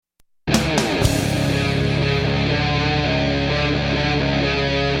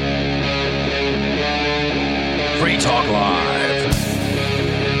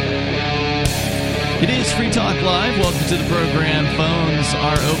Talk Live. Welcome to the program. Phones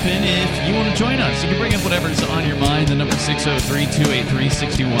are open if you want to join us. You can bring up whatever's on your mind. The number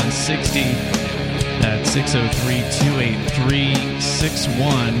 603-283-6160. That's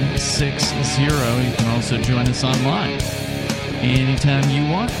 603-283-6160. You can also join us online anytime you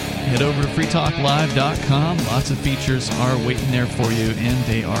want. Head over to freetalklive.com. Lots of features are waiting there for you, and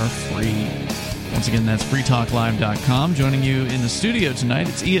they are free. Once again, that's freetalklive.com. Joining you in the studio tonight,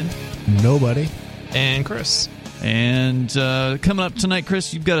 it's Ian. Nobody. And Chris. And coming up tonight,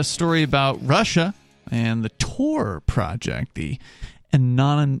 Chris, you've got a story about Russia and the Tor project, the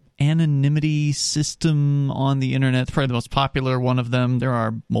anonymity system on the internet. It's probably the most popular one of them. There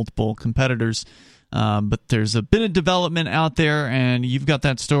are multiple competitors, but there's a bit of development out there, and you've got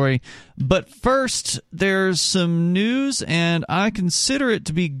that story. But first, there's some news, and I consider it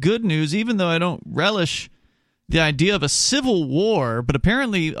to be good news, even though I don't relish the idea of a civil war. But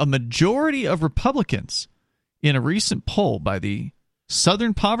apparently a majority of Republicans in a recent poll by the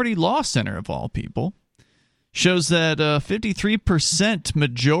Southern Poverty Law Center, of all people, shows that 53%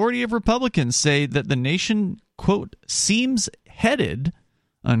 majority of Republicans say that the nation, quote, seems headed,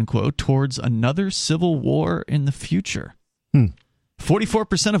 unquote, towards another civil war in the future.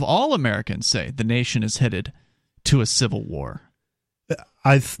 44% of all Americans say the nation is headed to a civil war.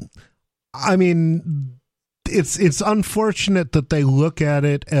 I mean, it's unfortunate that they look at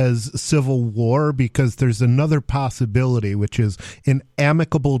it as civil war, because there's another possibility, which is an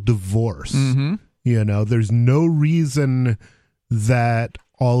amicable divorce. Mm-hmm. You know, there's no reason that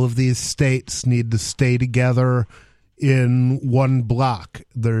all of these states need to stay together in one block.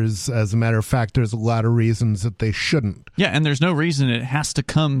 There's, as a matter of fact, there's a lot of reasons that they shouldn't. Yeah, and there's no reason it has to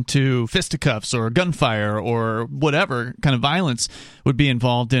come to fisticuffs or gunfire or whatever kind of violence would be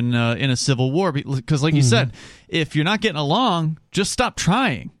involved in a civil war. Because, like you said, if you're not getting along, just stop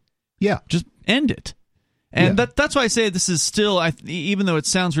trying. Yeah, just end it. And that's why I say this is still, even though it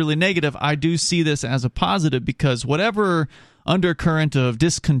sounds really negative, I do see this as a positive, because whatever undercurrent of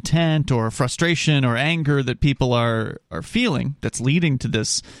discontent or frustration or anger that people are feeling that's leading to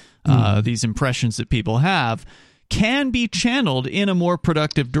this these impressions that people have can be channeled in a more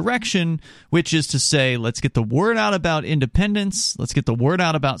productive direction, which is to say, let's get the word out about independence, let's get the word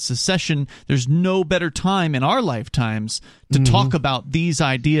out about secession. There's no better time in our lifetimes to talk about these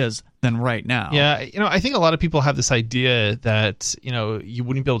ideas than right now. Yeah, I think a lot of people have this idea that, you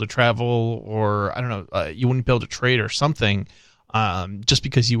wouldn't be able to travel, or, I don't know, you wouldn't be able to trade or something just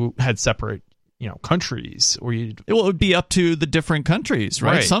because you had separate countries, or it would be up to the different countries,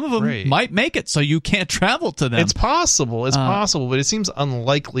 right? Some of them might make it so you can't travel to them. It's possible, but it seems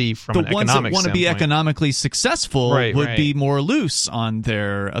unlikely from an economic standpoint. The ones that want to be economically successful would be more loose on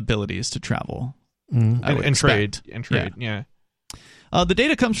their abilities to travel. And trade. Yeah. The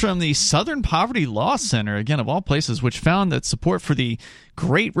data comes from the Southern Poverty Law Center, again, of all places, which found that support for the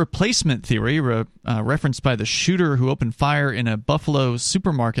Great Replacement theory, referenced by the shooter who opened fire in a Buffalo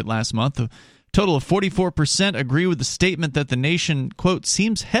supermarket last month, a total of 44% agree with the statement that the nation, quote,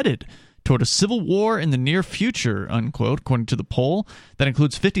 seems headed toward a civil war in the near future, unquote, according to the poll. That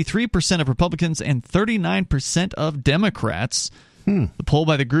includes 53% of Republicans and 39% of Democrats. The poll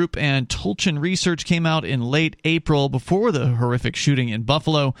by the group and Tulchin Research came out in late April, before the horrific shooting in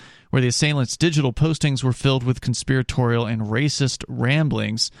Buffalo, where the assailants' digital postings were filled with conspiratorial and racist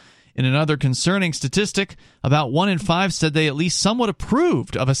ramblings. In another concerning statistic, about 1 in 5 said they at least somewhat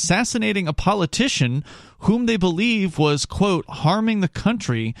approved of assassinating a politician whom they believe was, quote, harming the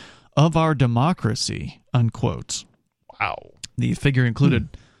country of our democracy, unquote. Wow. The figure included,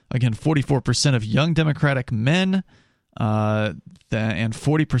 again, 44% of young Democratic men, and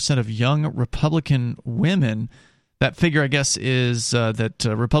 40% of young Republican women. That figure, I guess, is that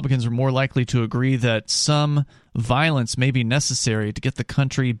Republicans are more likely to agree that some violence may be necessary to get the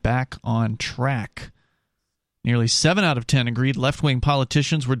country back on track. Nearly 7 out of 10 agreed left-wing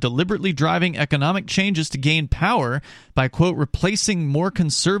politicians were deliberately driving economic changes to gain power by, quote, replacing more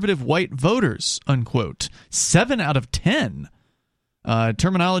conservative white voters, unquote. 7 out of 10.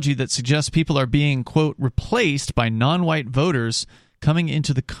 Terminology that suggests people are being, quote, replaced by non-white voters coming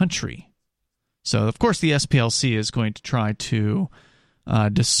into the country. So, of course, the SPLC is going to try to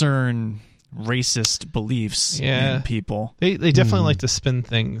discern racist beliefs in people. They definitely like to spin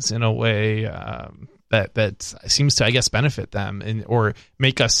things in a way that seems to, I guess, benefit them, or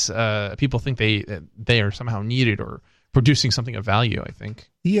make us people think they are somehow needed or producing something of value, I think.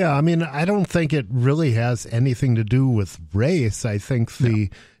 Yeah, I mean, I don't think it really has anything to do with race. I think the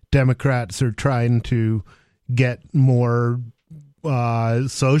Democrats are trying to get more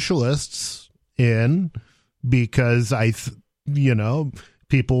socialists in, because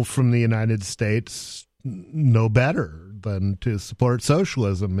people from the United States no better than to support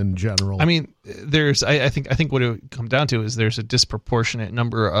socialism in general. I mean, I think what it would come down to is there's a disproportionate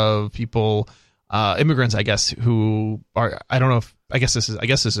number of people, immigrants, I guess, who are, I don't know if, I guess this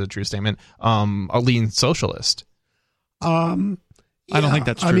is a true statement, are lean socialist. I don't think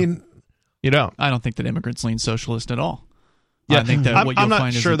that's true. I mean, you don't. I don't think that immigrants lean socialist at all. Yeah, I think that what you'll I'm not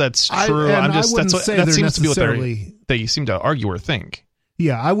find sure is that's true. That seems to be what they seem to argue or think.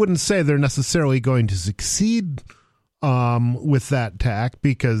 Yeah, I wouldn't say they're necessarily going to succeed with that tack,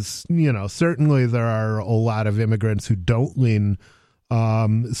 because, you know, certainly there are a lot of immigrants who don't lean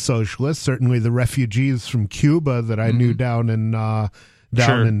socialist. Certainly the refugees from Cuba that I knew down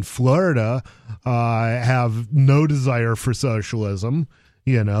in Florida have no desire for socialism.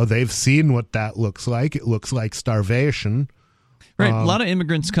 You know, they've seen what that looks like. It looks like starvation. Right. A lot of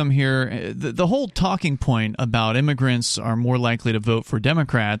immigrants come here. The whole talking point about immigrants are more likely to vote for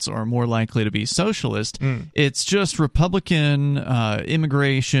Democrats or more likely to be socialist, it's just Republican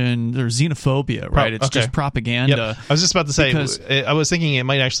immigration or xenophobia, right? It's just propaganda. Yep. I was just about to say, I was thinking it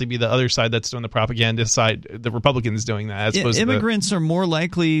might actually be the other side that's doing the propaganda side, the Republicans doing that. Immigrants are more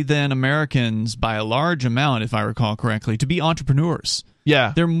likely than Americans by a large amount, if I recall correctly, to be entrepreneurs.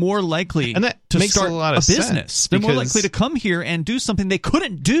 Yeah, they're more likely to start a business. They're more likely to come here and do something they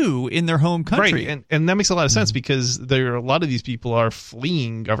couldn't do in their home country. Right, and that makes a lot of sense because a lot of these people are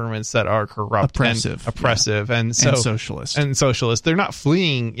fleeing governments that are corrupt, oppressive, and socialist. They're not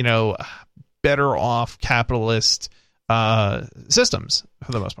fleeing, you know, better off capitalist systems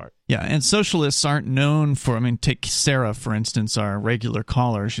for the most part. Yeah, and socialists aren't known for. I mean, take Sarah, for instance, our regular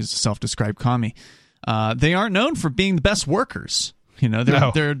caller. She's a self-described commie. They aren't known for being the best workers. You know,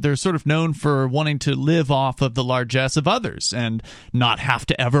 they're sort of known for wanting to live off of the largesse of others and not have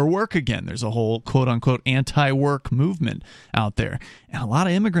to ever work again. There's a whole quote-unquote anti-work movement out there. And a lot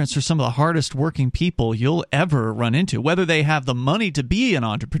of immigrants are some of the hardest working people you'll ever run into, whether they have the money to be an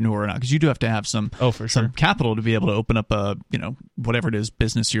entrepreneur or not, because you do have to have some capital to be able to open up a, you know, whatever it is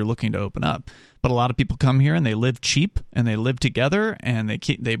business you're looking to open up. But a lot of people come here and they live cheap and they live together and they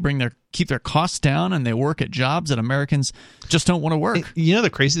keep their costs down and they work at jobs that Americans just don't want to work. You know, the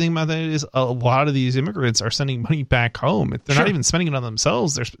crazy thing about that is a lot of these immigrants are sending money back home. They're not even spending it on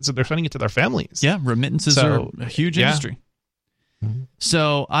themselves. They're spending it to their families. Yeah, remittances are a huge industry. Mm-hmm.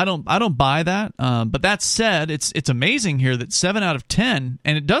 So I don't buy that. But that said, it's amazing here that 7 out of 10,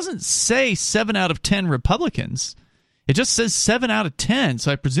 and it doesn't say 7 out of 10 Republicans. It just says 7 out of 10,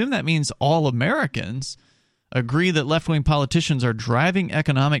 so I presume that means all Americans agree that left-wing politicians are driving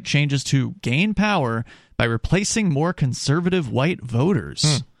economic changes to gain power by replacing more conservative white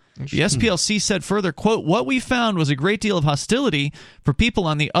voters. The SPLC said further, quote, "What we found was a great deal of hostility for people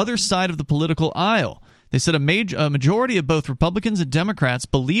on the other side of the political aisle. They said a majority of both Republicans and Democrats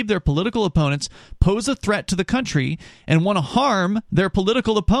believe their political opponents pose a threat to the country and want to harm their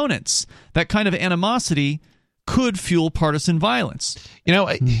political opponents. That kind of animosity could fuel partisan violence." You know,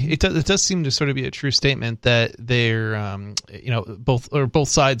 it does seem to sort of be a true statement that they're, you know, both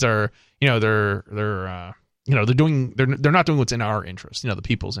sides are, you know, they're not doing what's in our interest, you know, the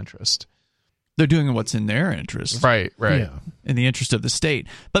people's interest. They're doing what's in their interest, right, yeah. In the interest of the state.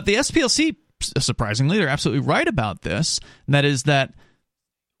 But the SPLC, surprisingly, they're absolutely right about this. And that is that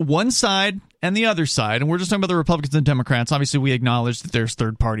one side and the other side, and we're just talking about the Republicans and Democrats. Obviously, we acknowledge that there's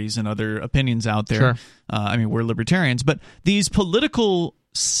third parties and other opinions out there. Sure. I mean, we're libertarians, but these political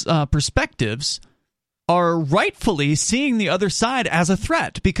perspectives are rightfully seeing the other side as a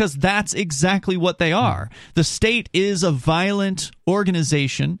threat, because that's exactly what they are. The state is a violent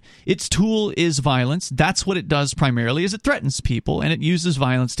organization. Its tool is violence. That's what it does primarily, is it threatens people, and it uses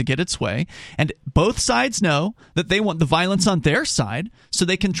violence to get its way. And both sides know that they want the violence on their side so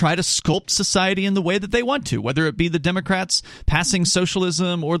they can try to sculpt society in the way that they want to, whether it be the Democrats passing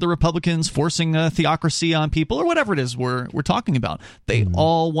socialism or the Republicans forcing a theocracy on people or whatever it is we're talking about. They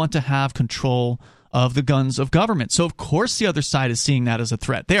all want to have control of the guns of government. So, of course, the other side is seeing that as a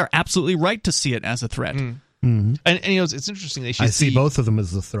threat. They are absolutely right to see it as a threat. Mm-hmm. And you know, it's interesting. They should see both of them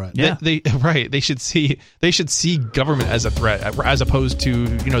as a threat. Yeah, they should see government as a threat as opposed to,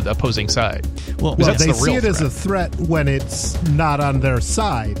 you know, the opposing side. Well, they see it as a threat when it's not on their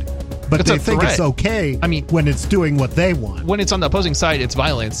side. But they think it's okay. I mean, when it's doing what they want. When it's on the opposing side, it's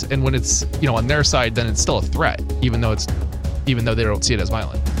violence, and when it's, you know, on their side, then it's still a threat, even though they don't see it as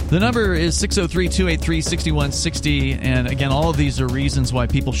violent. The number is 603-283-6160, and again, all of these are reasons why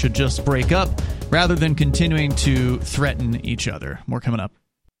people should just break up rather than continuing to threaten each other. More coming up.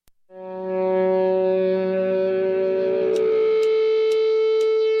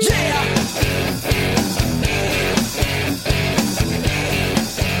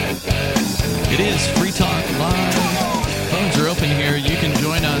 It is Free Talk Live. Phones are open here. You can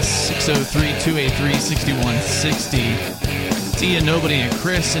join us, 603-283-6160. See you, Nobody and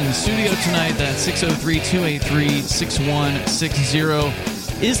Chris in the studio tonight. That's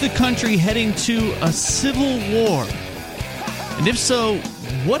 603-283-6160. Is the country heading to a civil war? And if so,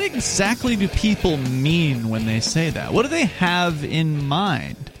 what exactly do people mean when they say that? What do they have in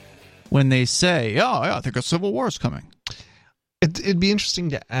mind when they say, oh, yeah, I think a civil war is coming? It'd be interesting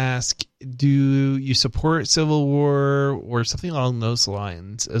to ask, do you support civil war or something along those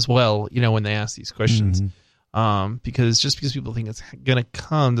lines as well, when they ask these questions? Because just because people think it's going to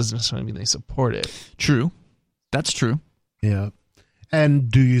come doesn't necessarily mean they support it. True. That's true. Yeah.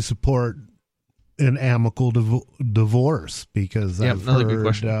 And do you support an amicable divorce? Because I've good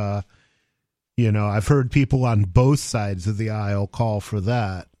question. I've heard people on both sides of the aisle call for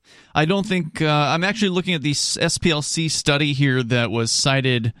that. I don't think I'm actually looking at the SPLC study here that was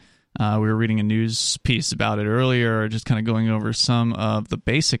cited. We were reading a news piece about it earlier, just kind of going over some of the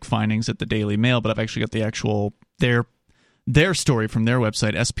basic findings at the Daily Mail, but I've actually got the actual their story from their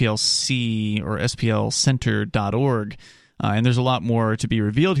website, SPLC or splcenter.org. And there's a lot more to be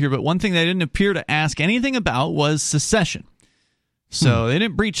revealed here, but one thing they didn't appear to ask anything about was secession. So they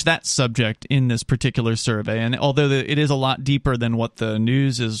didn't breach that subject in this particular survey. And although it is a lot deeper than what the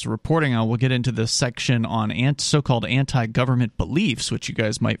news is reporting on, we'll get into the section on so-called anti-government beliefs, which you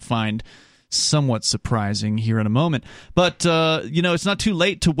guys might find somewhat surprising here in a moment. But, it's not too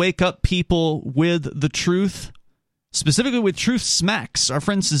late to wake up people with the truth, specifically with Truth Smacks. Our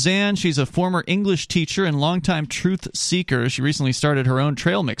friend Suzanne, she's a former English teacher and longtime truth seeker. She recently started her own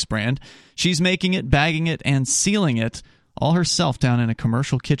trail mix brand. She's making it, bagging it, and sealing it all herself down in a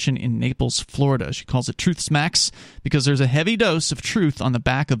commercial kitchen in Naples, Florida. She calls it Truth Smacks because there's a heavy dose of truth on the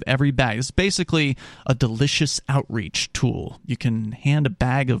back of every bag. It's basically a delicious outreach tool. You can hand a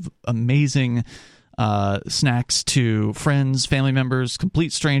bag of amazing snacks to friends, family members,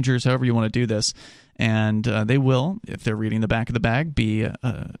 complete strangers, however you want to do this. And they will, if they're reading the back of the bag, be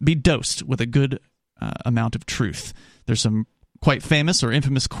dosed with a good amount of truth. There's some quite famous or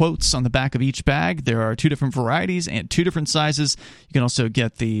infamous quotes on the back of each bag. There are 2 different varieties and 2 different sizes. You can also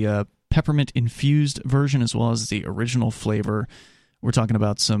get the peppermint-infused version as well as the original flavor. We're talking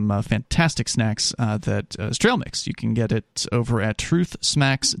about some fantastic snacks that is trail mix. You can get it over at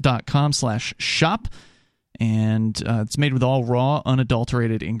truthsmacks.com/shop. And it's made with all raw,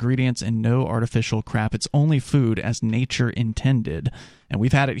 unadulterated ingredients and no artificial crap. It's only food as nature intended. And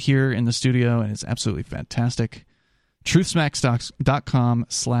we've had it here in the studio, and it's absolutely fantastic.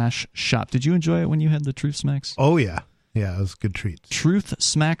 Truthsmacks.com/shop. Did you enjoy it when you had the Truth Smacks? Oh, yeah. Yeah, it was a good treat.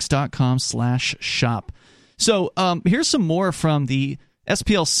 Truthsmacks.com/shop. So here's some more from the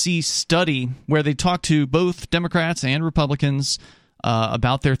SPLC study where they talked to both Democrats and Republicans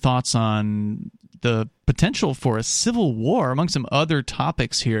about their thoughts on the potential for a civil war, among some other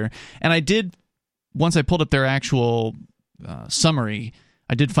topics here. And I did, once I pulled up their actual summary,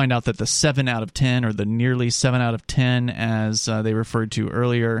 I did find out that the 7 out of 10, or the nearly 7 out of 10, as they referred to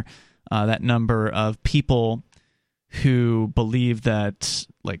earlier, that number of people who believe that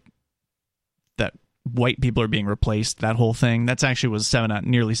that white people are being replaced, that whole thing, that's actually was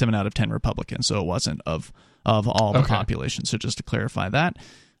nearly 7 out of 10 Republicans, so it wasn't of all the population. So just to clarify that.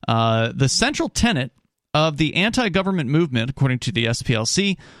 The central tenet of the anti-government movement, according to the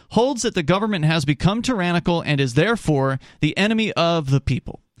SPLC, holds that the government has become tyrannical and is therefore the enemy of the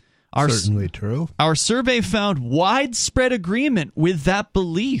people. Certainly true. Our survey found widespread agreement with that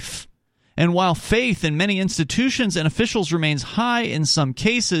belief. And while faith in many institutions and officials remains high in some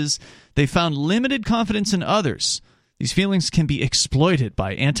cases, they found limited confidence in others. These feelings can be exploited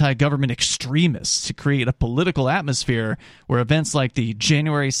by anti-government extremists to create a political atmosphere where events like the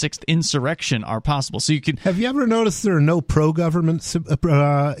January 6th insurrection are possible. So you can Have you ever noticed there are no pro-government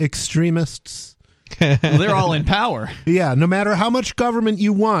extremists? Well, they're all in power. Yeah, no matter how much government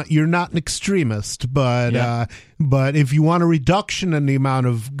you want, you're not an extremist. But if you want a reduction in the amount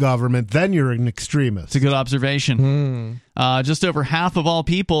of government, then you're an extremist. It's a good observation. Just over half of all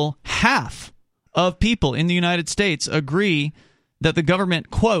people, half of people in the United States agree that the government,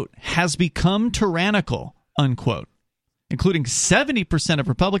 quote, has become tyrannical, unquote, including 70% of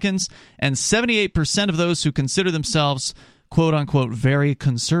Republicans and 78% of those who consider themselves, quote unquote, very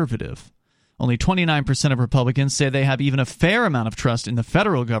conservative. Only 29% of Republicans say they have even a fair amount of trust in the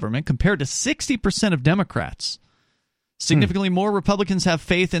federal government, compared to 60% of Democrats. Significantly more Republicans have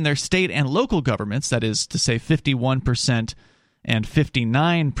faith in their state and local governments, that is to say 51% and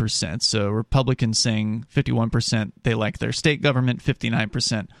 59%. So Republicans saying 51% they like their state government,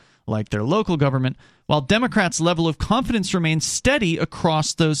 59% like their local government, while Democrats' level of confidence remains steady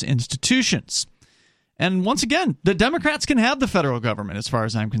across those institutions. And once again, the Democrats can have the federal government as far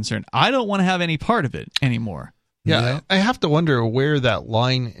as I'm concerned. I don't want to have any part of it anymore. Yeah, I have to wonder where that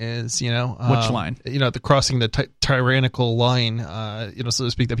line is, Which line? The crossing the tyrannical line, so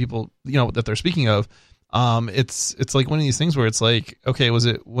to speak, that people, that they're speaking of. It's like one of these things where it's like, okay, was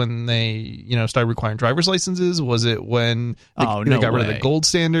it when they, started requiring driver's licenses? Was it when they got rid of the gold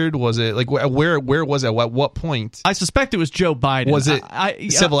standard? Was it like where was it? At what point? I suspect it was Joe Biden. Was it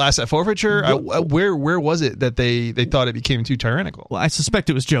civil asset forfeiture? Where was it that they thought it became too tyrannical? Well, I suspect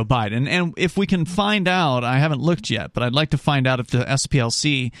it was Joe Biden. And if we can find out, I haven't looked yet, but I'd like to find out if the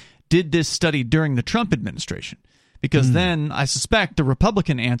SPLC did this study during the Trump administration. Because then I suspect the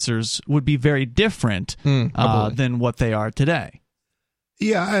Republican answers would be very different than what they are today.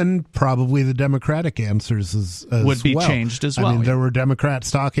 Yeah, and probably the Democratic answers as would be well. Changed as well. I mean, there were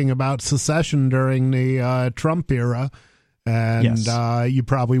Democrats talking about secession during the Trump era, and you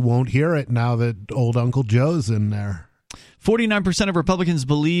probably won't hear it now that old Uncle Joe's in there. 49% of Republicans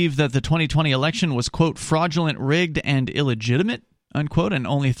believe that the 2020 election was, quote, fraudulent, rigged, and illegitimate, unquote, and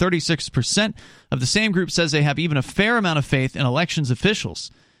only 36% of the same group says they have even a fair amount of faith in elections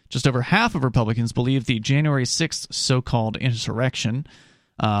officials. Just over half of Republicans believe the January 6th so-called insurrection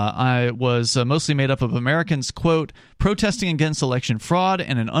was mostly made up of Americans, quote, protesting against election fraud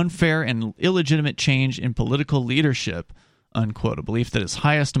and an unfair and illegitimate change in political leadership, unquote, a belief that is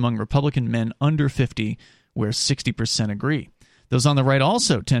highest among Republican men under 50, where 60% agree. Those on the right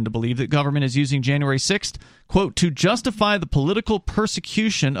also tend to believe that government is using January 6th, quote, to justify the political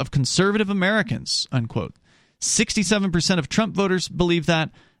persecution of conservative Americans, unquote. 67% of Trump voters believe that,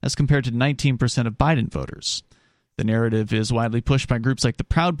 as compared to 19% of Biden voters. The narrative is widely pushed by groups like the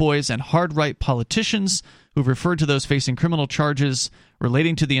Proud Boys and hard-right politicians who've referred to those facing criminal charges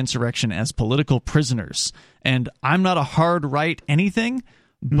relating to the insurrection as political prisoners. And I'm not a hard-right anything,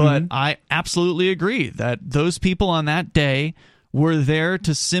 but I absolutely agree that those people on that day were there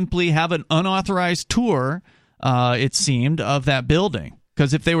to simply have an unauthorized tour, it seemed, of that building.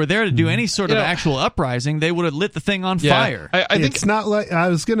 Because if they were there to do any sort of actual uprising, they would have lit the thing on fire. I think it's not like I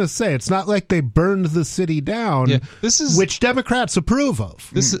was going to say. It's not like they burned the city down. Yeah, which Democrats approve of.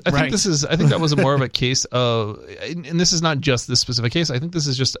 I think that was more of a case of, and this is not just this specific case. I think this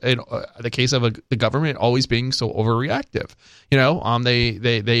is just the case of the government always being so overreactive.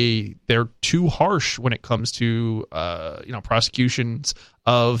 They're too harsh when it comes to prosecutions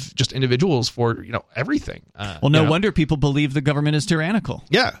of just individuals for everything. No wonder people believe the government is tyrannical.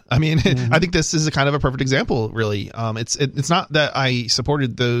 Yeah, I mean, I think this is a kind of a perfect example. Really, it's not that I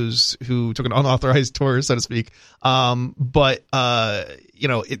supported those who took an unauthorized tour, so to speak. But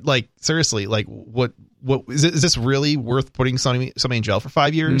seriously, what is this really worth putting somebody in jail for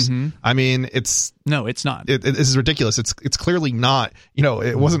 5 years? I mean, it's not. This is ridiculous. It's clearly not.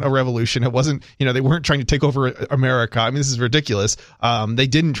 It wasn't a revolution. It wasn't. They weren't trying to take over America. I mean, this is ridiculous. They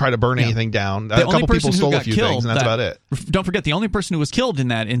didn't try to burn anything down. A couple people stole a few things, and that's about it. Don't forget, the only person who was killed in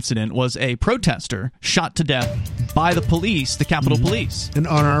that incident was a protester shot to death by the police, the Capitol Police, an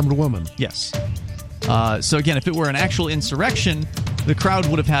unarmed woman. Yes. So again, if it were an actual insurrection, the crowd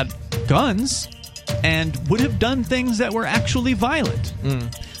would have had guns and would have done things that were actually violent.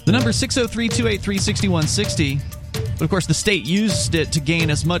 The number is 603-283-6160. But of course, the state used it to gain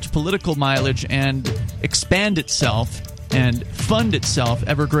as much political mileage and expand itself and fund itself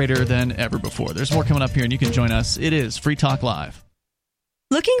ever greater than ever before. There's more coming up here, and you can join us. It is Free Talk Live.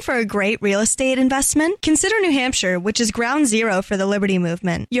 Looking for a great real estate investment? Consider New Hampshire, which is ground zero for the Liberty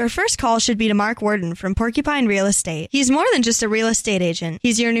Movement. Your first call should be to Mark Worden from Porcupine Real Estate. He's more than just a real estate agent.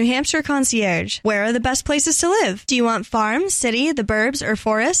 He's your New Hampshire concierge. Where are the best places to live? Do you want farm, city, the burbs, or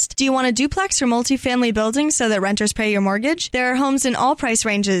forest? Do you want a duplex or multifamily building so that renters pay your mortgage? There are homes in all price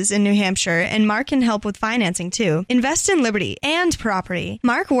ranges in New Hampshire, and Mark can help with financing too. Invest in liberty and property.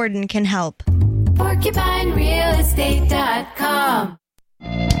 Mark Worden can help. PorcupineRealEstate.com.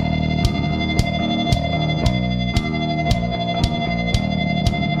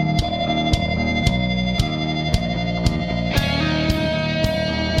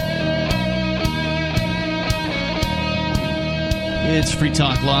 It's Free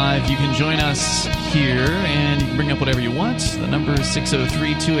Talk Live. You can join us here, and you can bring up whatever you want. The number is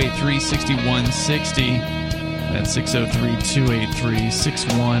 603-283-6160. That's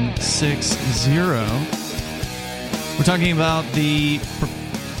 603-283-6160. We're talking about the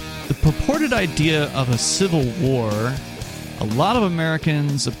purported idea of a civil war. A lot of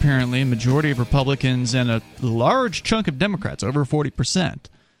Americans, apparently, a majority of Republicans, and a large chunk of Democrats, over 40%,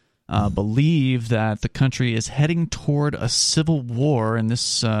 believe that the country is heading toward a civil war, and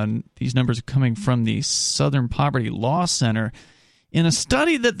these numbers are coming from the Southern Poverty Law Center in a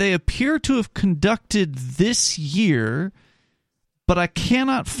study that they appear to have conducted this year, but I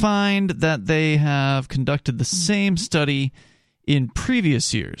cannot find that they have conducted the same study in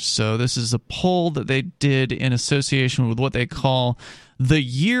previous years. So this is a poll that they did in association with what they call the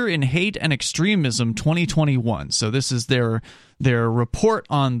Year in Hate and Extremism 2021. So this is their report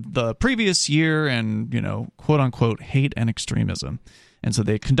on the previous year and, quote unquote, hate and extremism. And so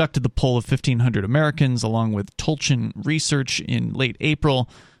they conducted the poll of 1,500 Americans along with Tulchin Research in late April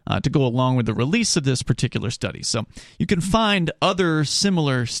to go along with the release of this particular study. So you can find other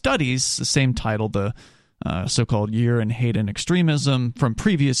similar studies, the same title, the so-called Year in Hate and Extremism from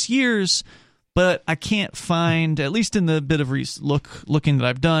previous years, but I can't find, at least in the bit of looking that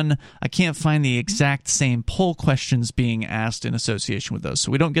I've done, I can't find the exact same poll questions being asked in association with those.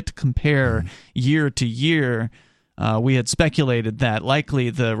 So we don't get to compare year to year. We had speculated that likely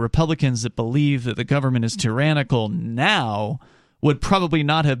the Republicans that believe that the government is tyrannical now would probably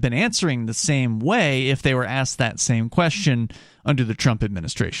not have been answering the same way if they were asked that same question under the Trump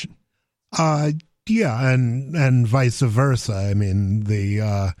administration. Yeah, and vice versa. I mean,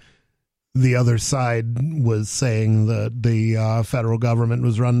 the other side was saying that the federal government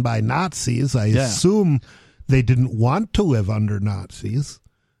was run by Nazis. I assume they didn't want to live under Nazis.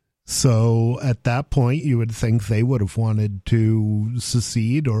 So at that point, you would think they would have wanted to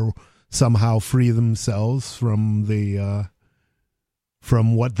secede or somehow free themselves from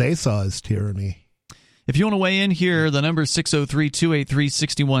from what they saw as tyranny. If you want to weigh in here, the number is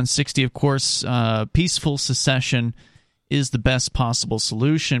 603-283-6160. Of course, peaceful secession is the best possible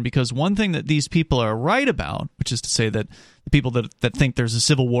solution, because one thing that these people are right about, which is to say that the people that think there's a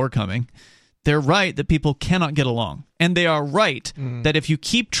civil war coming, they're right that people cannot get along. And they are right that if you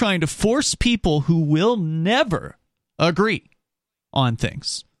keep trying to force people who will never agree on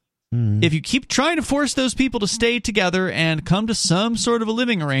things, if you keep trying to force those people to stay together and come to some sort of a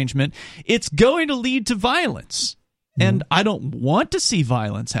living arrangement, it's going to lead to violence. And I don't want to see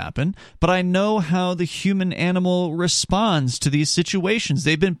violence happen, but I know how the human animal responds to these situations.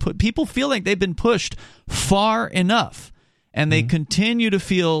 People feel like they've been pushed far enough, and they continue to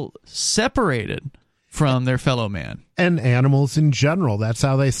feel separated from their fellow man. And animals in general, that's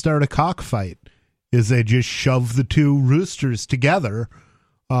how they start a cockfight, is they just shove the two roosters together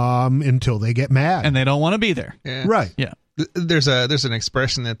until they get mad. And they don't want to be there. Yeah. Right. Yeah. There's an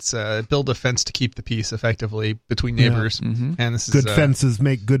expression that's build a fence to keep the peace, effectively, between neighbors. And this is good fences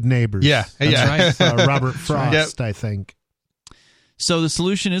make good neighbors. Yeah. That's right. Robert Frost, I think. So the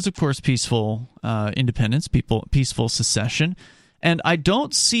solution is, of course, peaceful independence, peaceful secession. And I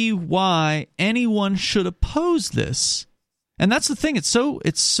don't see why anyone should oppose this. And that's the thing. It's so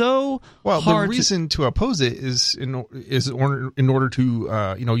well. hard. The reason to oppose it is in order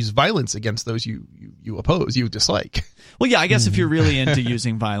to use violence against those you oppose, you dislike. Well, yeah, I guess if you're really into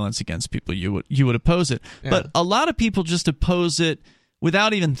using violence against people, you would oppose it. Yeah. But a lot of people just oppose it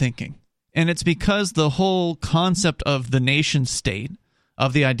without even thinking. And it's because the whole concept of the nation state,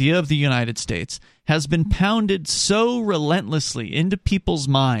 of the idea of the United States, has been pounded so relentlessly into people's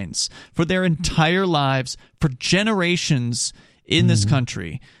minds for their entire lives, for generations in this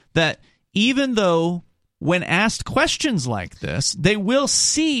country, that even though when asked questions like this, they will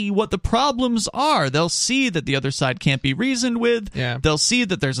see what the problems are. They'll see that the other side can't be reasoned with. Yeah. They'll see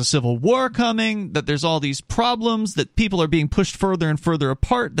that there's a civil war coming, that there's all these problems, that people are being pushed further and further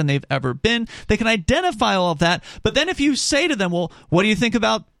apart than they've ever been. They can identify all of that. But then if you say to them, well, what do you think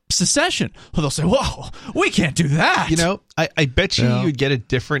about secession? Well, they'll say, whoa, we can't do that. I bet you'd get a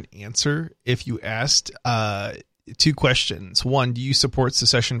different answer if you asked two questions. One, do you support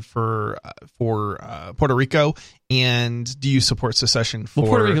secession for Puerto Rico? And do you support secession for...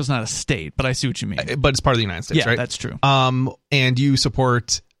 Well, Puerto Rico's not a state, but I see what you mean. But it's part of the United States, right? Yeah, that's true. And do you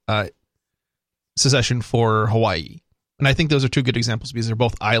support secession for Hawaii? And I think those are two good examples because they're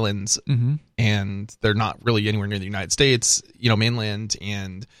both islands and they're not really anywhere near the United States, mainland.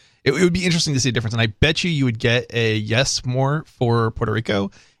 And it would be interesting to see a difference. And I bet you would get a yes more for Puerto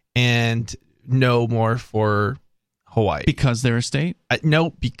Rico and no more for Hawaii. Because they're a state?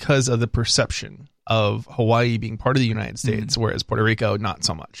 No, because of the perception of Hawaii being part of the United States, whereas Puerto Rico, not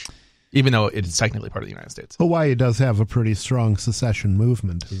so much, even though it is technically part of the United States. Hawaii does have a pretty strong secession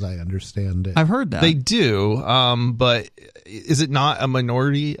movement, as I understand it. I've heard that. They do, but is it not a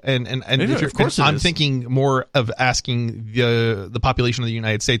minority? And of course it I'm is. thinking more of asking the population of the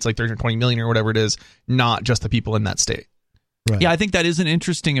United States, like 320 million or whatever it is, not just the people in that state. Right. Yeah, I think that is an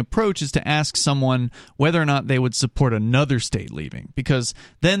interesting approach, is to ask someone whether or not they would support another state leaving, because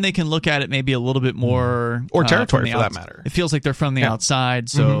then they can look at it maybe a little bit more... Or territory, from for that matter. It feels like they're from the outside,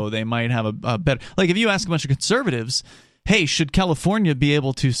 so they might have a better... Like, if you ask a bunch of conservatives, hey, should California be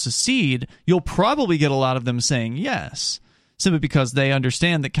able to secede, you'll probably get a lot of them saying yes, simply because they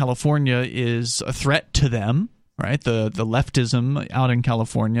understand that California is a threat to them, right? The leftism out in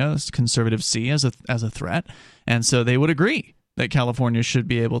California, conservatives see as a threat, and so they would agree that California should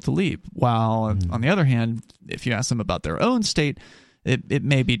be able to leave. While on the other hand, if you ask them about their own state, it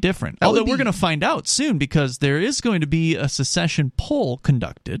may be different. Although we're going to find out soon, because there is going to be a secession poll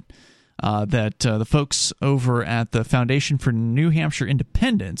conducted that the folks over at the Foundation for New Hampshire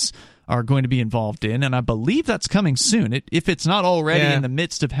Independence are going to be involved in, and I believe that's coming soon. If it's not already in the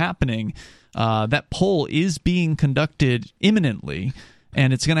midst of happening, that poll is being conducted imminently,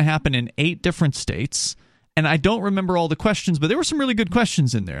 and it's going to happen in 8 different states. And I don't remember all the questions, but there were some really good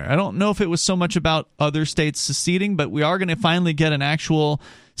questions in there. I don't know if it was so much about other states seceding, but we are going to finally get an actual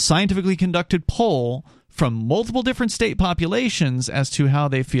scientifically conducted poll from multiple different state populations as to how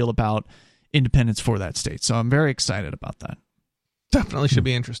they feel about independence for that state. So I'm very excited about that. Definitely should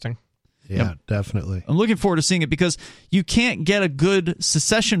be interesting. Yeah, definitely. I'm looking forward to seeing it, because you can't get a good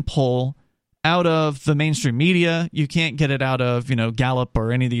secession poll out of the mainstream media. You can't get it out of, Gallup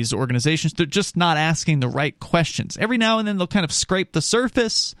or any of these organizations. They're just not asking the right questions. Every now and then they'll kind of scrape the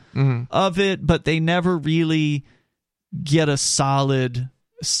surface of it, but they never really get a solid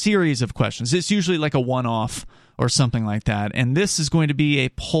series of questions. It's usually like a one-off or something like that. And this is going to be a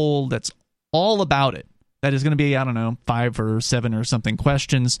poll that's all about it. That is going to be, 5 or 7 or something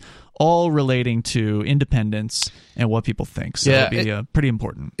questions, all relating to independence and what people think. So it'll be pretty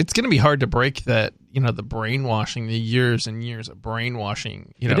important. It's going to be hard to break that, the brainwashing, the years and years of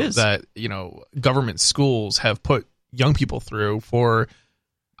brainwashing, that, government schools have put young people through for,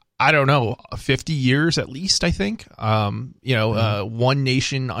 50 years at least, I think. One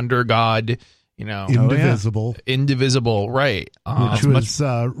nation under God. Indivisible. Indivisible, right. Which was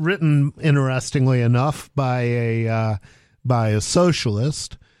written, interestingly enough, by a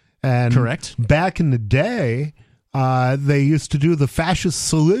socialist. And correct. Back in the day, they used to do the fascist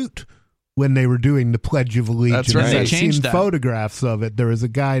salute when they were doing the Pledge of Allegiance. That's right. They I've seen changed that. photographs of it. There was a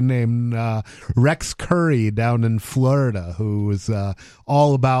guy named Rex Curry down in Florida who was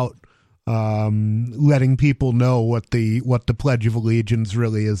all about letting people know what the Pledge of Allegiance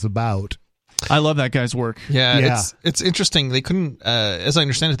really is about. I love that guy's work. Yeah. It's interesting. They couldn't, as I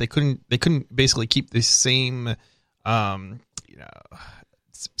understand it, they couldn't basically keep the same,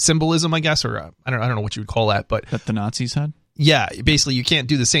 symbolism, I guess, or I don't know what you would call that, but That the Nazis had? Yeah, basically you can't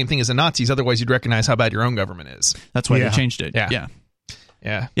do the same thing as the Nazis, otherwise you'd recognize how bad your own government is. That's why they changed it. Yeah.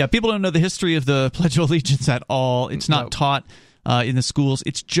 People don't know the history of the Pledge of Allegiance at all. It's not taught in the schools.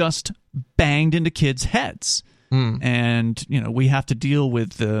 It's just banged into kids' heads. And we have to deal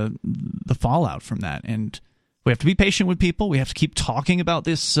with the fallout from that, and we have to be patient with people. We have to keep talking about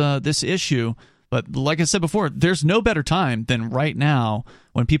this issue. But like I said before, there's no better time than right now,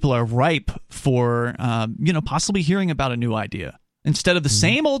 when people are ripe for possibly hearing about a new idea, instead of the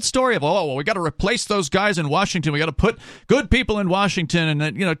same old story of we got to replace those guys in Washington. We got to put good people in Washington,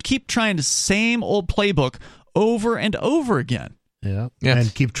 and keep trying the same old playbook over and over again. Yeah,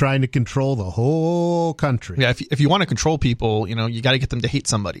 and keep trying to control the whole country. Yeah, if you want to control people, you got to get them to hate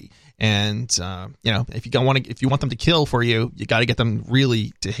somebody, and if you want them to kill for you, you got to get them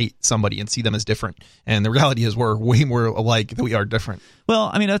really to hate somebody and see them as different. And the reality is, we're way more alike than we are different. Well,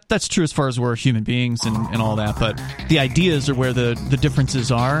 I mean that's true as far as we're human beings and all that, but the ideas are where the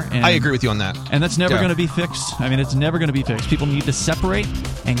differences are. And, I agree with you on that, and that's never going to be fixed. I mean, it's never going to be fixed. People need to separate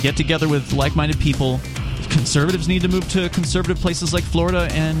and get together with like-minded people. Conservatives need to move to conservative places like Florida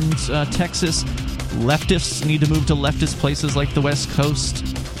and Texas. Leftists need to move to leftist places like the West Coast,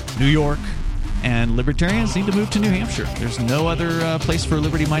 New York, and libertarians need to move to New Hampshire. There's no other place for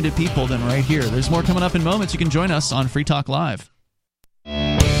liberty-minded people than right here. There's more coming up in moments. You can join us on Free Talk Live.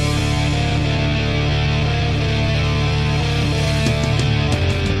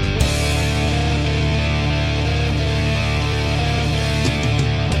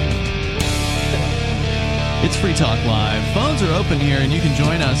 It's Free Talk Live. Phones are open here, and you can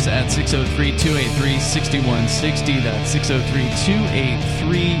join us at 603-283-6160. That's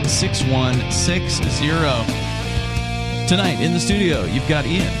 603-283-6160. Tonight in the studio, you've got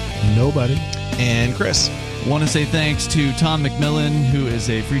Ian. Nobody. And Chris. Want to say thanks to Tom McMillan, who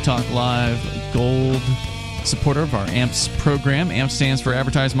is a Free Talk Live Gold supporter of our AMPS program. AMPS stands for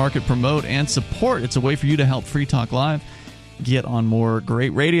Advertise, Market, Promote, and Support. It's a way for you to help Free Talk Live get on more great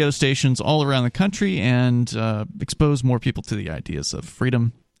radio stations all around the country and expose more people to the ideas of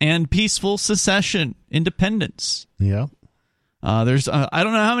freedom and peaceful secession, independence. Yeah. There's I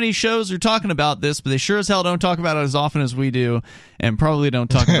don't know how many shows are talking about this, but they sure as hell don't talk about it as often as we do, and probably don't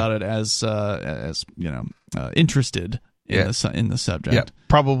talk about it as interested in the subject. Yeah,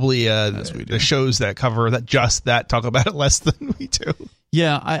 probably as we do. The shows that cover that talk about it less than we do.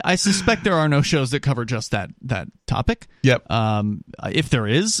 Yeah, I suspect there are no shows that cover just that topic. Yep. If there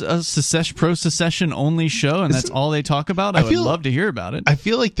is a pro-secession only show and that's all they talk about, I would love to hear about it. I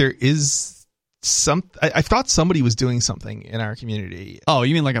feel like there is I thought somebody was doing something in our community. Oh,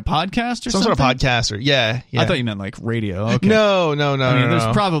 you mean like a podcast or some something? sort of podcast? Or yeah. I thought you meant like radio. Okay. No.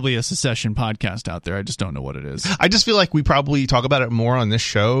 There's probably a secession podcast out there. I just don't know what it is. I just feel like we probably talk about it more on this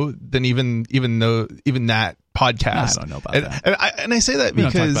show than even that podcast. I don't know about that. And I say that we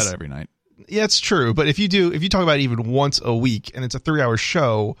because don't talk about it every night. Yeah, it's true. But if you talk about it even once a week and it's a 3-hour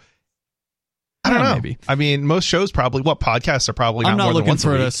show, I don't know. Maybe. I mean, most shows probably. Podcasts are probably. I'm not more looking than once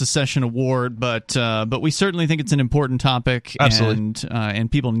for a a secession award, but we certainly think it's an important topic. Absolutely. And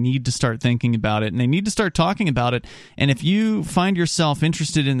people need to start thinking about it, and they need to start talking about it. And if you find yourself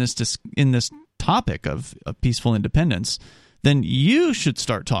interested in this topic of peaceful independence, then you should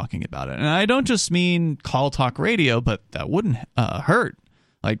start talking about it. And I don't just mean call talk radio, but that wouldn't hurt.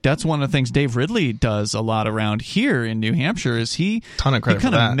 Like, that's one of the things Dave Ridley does a lot around here in New Hampshire is he kind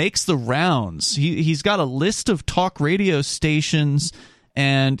of makes the rounds. He's got a list of talk radio stations,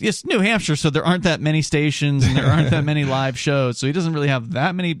 and it's New Hampshire, so there aren't that many stations and there aren't that many live shows, so he doesn't really have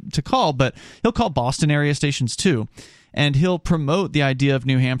that many to call, but he'll call Boston area stations too. And he'll promote the idea of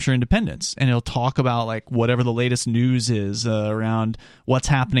New Hampshire independence, and he'll talk about like whatever the latest news is around what's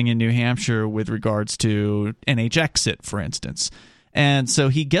happening in New Hampshire with regards to NHExit, for instance. And so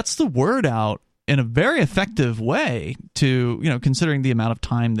he gets the word out in a very effective way to, considering the amount of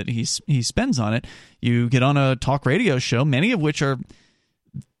time that he spends on it. You get on a talk radio show, many of which are,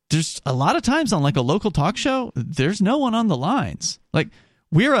 there's a lot of times on like a local talk show, there's no one on the lines. Like,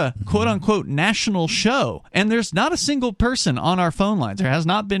 we're a quote-unquote national show, and there's not a single person on our phone lines. There has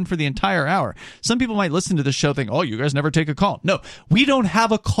not been for the entire hour. Some people might listen to the show think, oh, you guys never take a call. No, we don't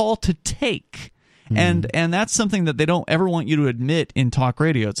have a call to take. And that's something that they don't ever want you to admit in talk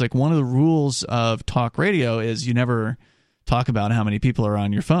radio. It's like one of the rules of talk radio is you never talk about how many people are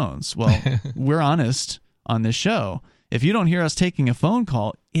on your phones. Well, we're honest on this show. If you don't hear us taking a phone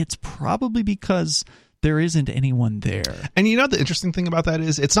call, it's probably because there isn't anyone there. And the interesting thing about that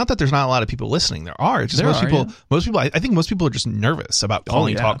is it's not that there's not a lot of people listening. There are. It's just most people, I think most people are just nervous about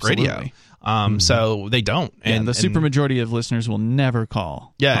calling talk radio. So they don't. And the supermajority of listeners will never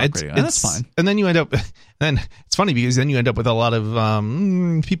call talk radio. And that's fine. And then you end up, then it's funny because then you end up with a lot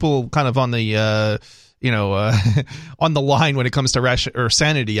of people kind of on the, on the line when it comes to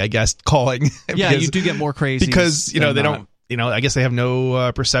sanity, I guess, calling. Yeah, you do get more crazy. Because, they don't, I guess they have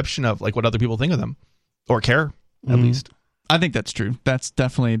no perception of like what other people think of them. Or care, at least. I think that's true. That's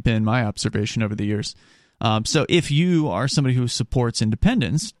definitely been my observation over the years. So if you are somebody who supports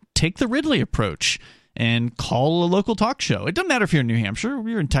independence, take the Ridley approach and call a local talk show. It doesn't matter if you're in New Hampshire, or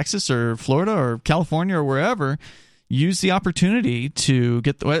you're in Texas or Florida or California or wherever. Use the opportunity to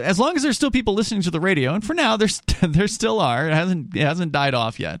get as long as there's still people listening to the radio, and for now there still are. It hasn't died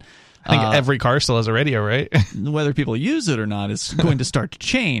off yet. I think every car still has a radio, right? Whether people use it or not is going to start to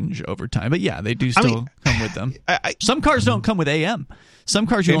change over time. But yeah, they do still come with them. Some cars don't come with AM. Some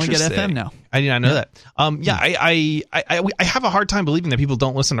cars you only get FM now. I did not know that. I have a hard time believing that people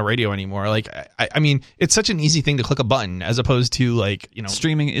don't listen to radio anymore. Like, I mean, it's such an easy thing to click a button as opposed to like,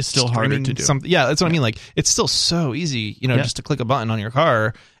 streaming is still harder to do. That's what I mean. Like, it's still so easy, just to click a button on your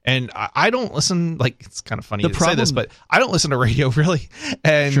car. And I don't listen, like, it's kind of funny to say this, but I don't listen to radio really.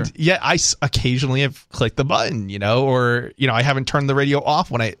 And yet I occasionally have clicked the button, or, I haven't turned the radio off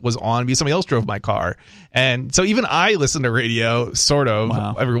when I was on because somebody else drove my car. And so even I listen to radio sort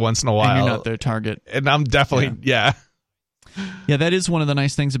of every once in a while. And you're not their target. And I'm definitely, Yeah, that is one of the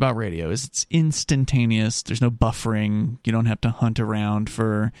nice things about radio is it's instantaneous. There's no buffering. You don't have to hunt around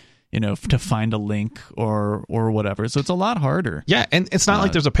for... to find a link or whatever. So it's a lot harder. Yeah, and it's not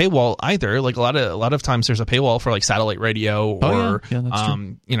like there's a paywall either. Like a lot of times there's a paywall for like satellite radio or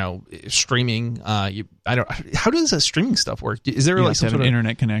streaming. How does that streaming stuff work? Is there like some sort of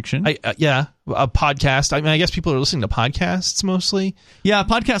internet connection? A podcast. I mean, I guess people are listening to podcasts mostly. Yeah,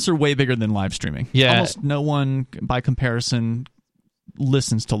 podcasts are way bigger than live streaming. Yeah, almost no one by comparison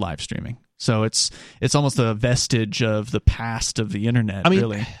listens to live streaming. So it's almost a vestige of the past of the internet. I mean,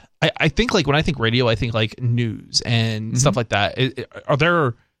 really. I think like when I think radio, I think like news and stuff like that.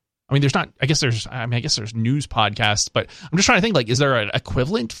 I mean, I guess there's news podcasts, but I'm just trying to think, like, is there an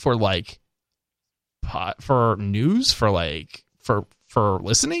equivalent for like for news for like for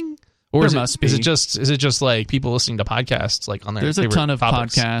listening? Or is it just like people listening to podcasts like on their There's a ton of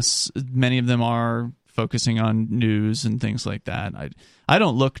topics? podcasts. Many of them are focusing on news and things like that. I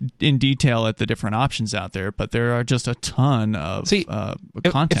don't look in detail at the different options out there, but there are just a ton of content.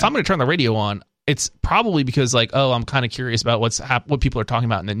 If I'm going to turn the radio on, it's probably because like, oh, I'm kind of curious about what people are talking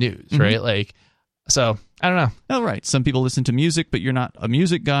about in the news, right? Like, so I don't know. Oh, right. Some people listen to music, but you're not a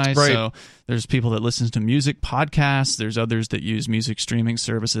music guy. Right. So there's people that listen to music podcasts. There's others that use music streaming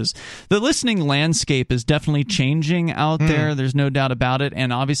services. The listening landscape is definitely changing out there. There's no doubt about it.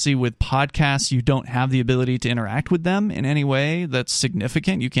 And obviously with podcasts, you don't have the ability to interact with them in any way that's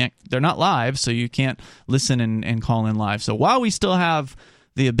significant. They're not live, so you can't listen and call in live. So while we still have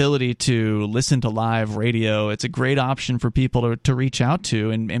the ability to listen to live radio, it's a great option for people to reach out to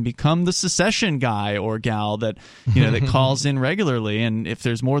and become the secession guy or gal that that calls in regularly. And if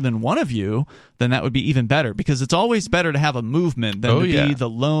there's more than one of you, then that would be even better, because it's always better to have a movement than be the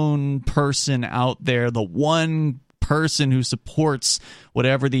lone person out there, the one person who supports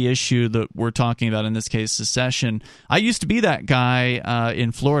whatever the issue that we're talking about, in this case secession. I used to be that guy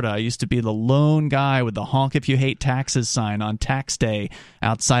in Florida. I used to be the lone guy with the honk if you hate taxes sign on tax day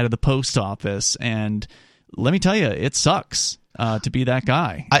outside of the post office, and let me tell you, it sucks to be that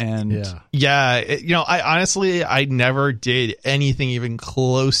guy. I honestly never did anything even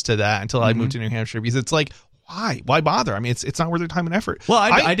close to that until I moved to New Hampshire, because it's like, why bother? I mean, it's not worth their time and effort. Well,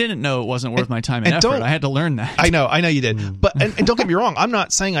 I didn't know it wasn't worth my time and effort. I had to learn that. I know you did. But and don't get me wrong, I'm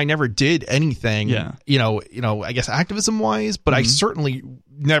not saying I never did anything. I guess activism wise, but I certainly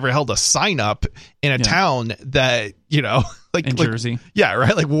never held a sign up in a town that in Jersey. Yeah,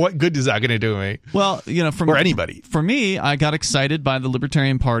 right. Like, what good is that going to do me? Well, or anybody. For me, I got excited by the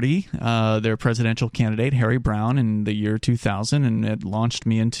Libertarian Party, their presidential candidate Harry Browne, in the year 2000, and it launched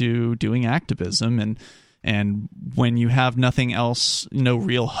me into doing activism. And when you have nothing else, no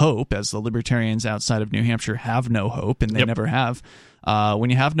real hope, as the libertarians outside of New Hampshire have no hope, and they never have, when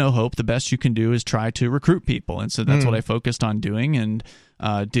you have no hope, the best you can do is try to recruit people. And so that's what I focused on doing, and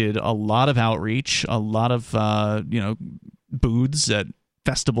did a lot of outreach, a lot of booths at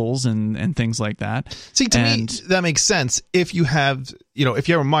festivals and things like that. See, to me, that makes sense if you have, if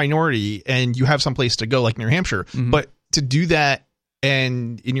you have a minority and you have some place to go like New Hampshire, but to do that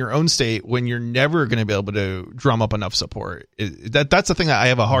and in your own state when you're never going to be able to drum up enough support, that's the thing that I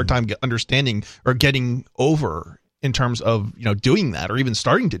have a hard time understanding or getting over in terms of doing that or even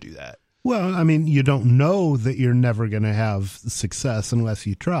starting to do that. Well, I mean, you don't know that you're never going to have success unless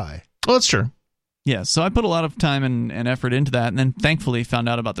you try. Well, that's true. Yeah, so I put a lot of time and effort into that, and then thankfully found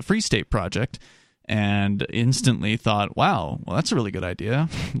out about the Free State Project, and instantly thought, wow, well, that's a really good idea.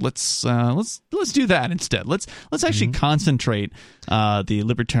 Let's do that instead. Let's actually concentrate the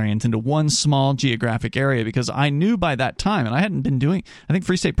libertarians into one small geographic area, because I knew by that time, and I hadn't been doing, I think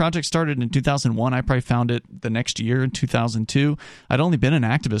Free State Project started in 2001. I probably found it the next year in 2002. I'd only been an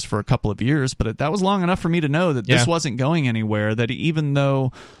activist for a couple of years, but that was long enough for me to know that this wasn't going anywhere, that even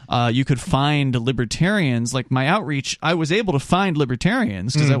though you could find libertarians, like my outreach, I was able to find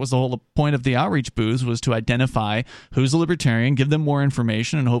libertarians, because that was the whole point of the outreach booths, was to identify who's a libertarian, give them more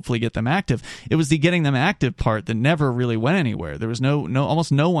information, and hopefully get them active. It was the getting them active part that never really went anywhere. There was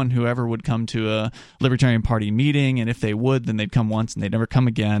almost no one who ever would come to a Libertarian Party meeting, and if they would, then they'd come once and they'd never come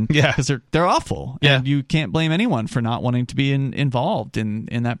again. Yeah, because they're awful. Yeah, and you can't blame anyone for not wanting to be involved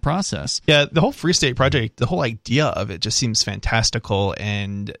in that process. Yeah, the whole Free State Project, the whole idea of it just seems fantastical,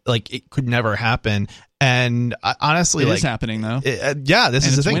 and like it could never happen. And honestly, it is happening though. This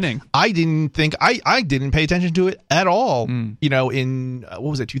is the thing. Winning. I didn't pay attention to it at all. In what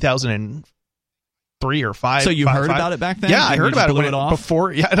was it, 2003 or 5? So you heard about it back then? Yeah, I heard about it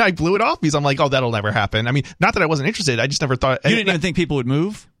before. Yeah, and I blew it off because I'm like, oh, that'll never happen. I mean, not that I wasn't interested. I just never thought. You didn't even think people would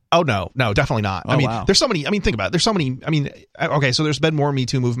move? Oh, no, definitely not. Oh, wow. There's so many. I mean, think about it. There's so many. I mean, okay, so there's been more Me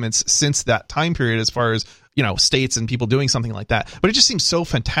Too movements since that time period, as far as states and people doing something like that. But it just seems so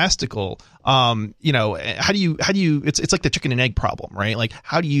fantastical. How do you? It's like the chicken and egg problem, right? Like,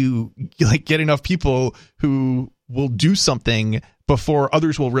 how do you get enough people who will do something before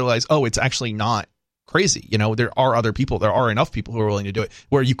others will realize, oh, it's actually not crazy. There are other people. There are enough people who are willing to do it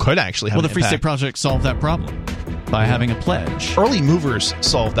where you could actually have. Well, the Free State Project solved that problem. by having a pledge. Early movers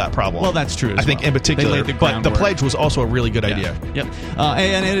solved that problem. Well, that's true as I think well. in particular. They laid the but the groundwork. pledge was also a really good idea. Yep.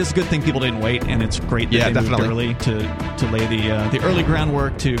 And it is a good thing people didn't wait, and it's great that they definitely. moved early to lay the early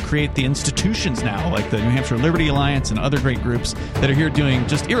groundwork to create the institutions now, like the New Hampshire Liberty Alliance and other great groups that are here doing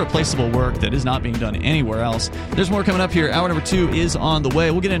just irreplaceable work that is not being done anywhere else. There's more coming up here. Hour number 2 is on the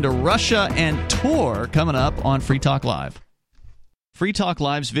way. We'll get into Russia and Tor coming up on Free Talk Live. Free Talk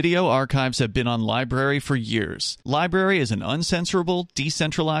Live's video archives have been on LBRY for years. LBRY is an uncensorable,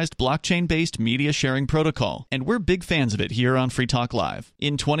 decentralized, blockchain-based media sharing protocol, and we're big fans of it here on Free Talk Live.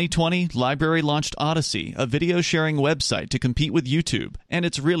 In 2020, LBRY launched Odysee, a video sharing website to compete with YouTube, and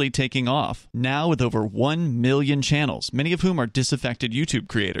it's really taking off, now with over 1 million channels, many of whom are disaffected YouTube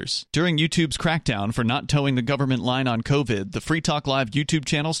creators. During YouTube's crackdown for not towing the government line on COVID, the Free Talk Live YouTube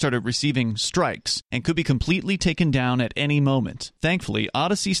channel started receiving strikes and could be completely taken down at any moment. Thankfully,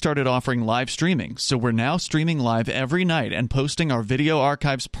 Odysee started offering live streaming, so we're now streaming live every night and posting our video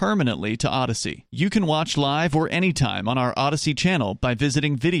archives permanently to Odysee. You can watch live or anytime on our Odysee channel by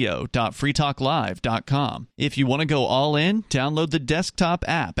visiting video.freetalklive.com. If you want to go all in, download the desktop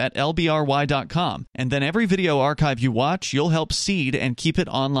app at lbry.com, and then every video archive you watch, you'll help seed and keep it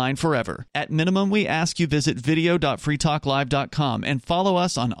online forever. At minimum, we ask you visit video.freetalklive.com and follow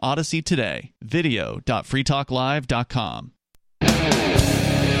us on Odysee today. video.freetalklive.com.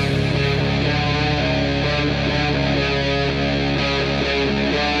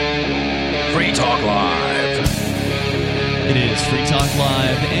 Free Talk Live. It is Free Talk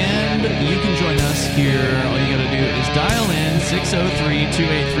Live, and you can join us here. All you got to do is dial in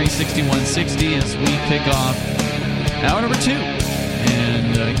 603-283-6160 as we kick off hour number 2.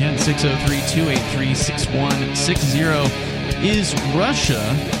 And again, 603-283-6160 is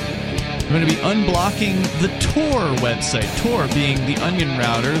Russia. We're going to be unblocking the Tor website. Tor being the onion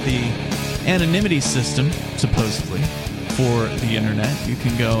router, the anonymity system, supposedly, for the internet. You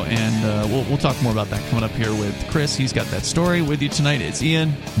can go and we'll talk more about that coming up here with Chris. He's got that story with you tonight. It's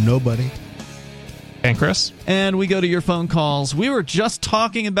Ian. Nobody. And Chris? And we go to your phone calls. We were just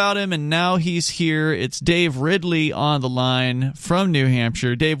talking about him, and now he's here. It's Dave Ridley on the line from New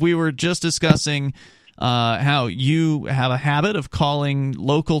Hampshire. Dave, we were just discussing how you have a habit of calling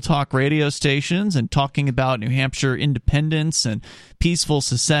local talk radio stations and talking about New Hampshire independence and peaceful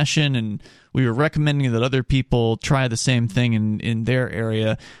secession, and we were recommending that other people try the same thing in their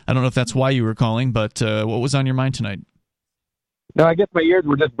area. I don't know if that's why you were calling, but what was on your mind tonight? No, I guess my ears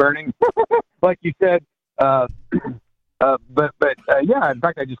were just burning, like you said. Yeah, in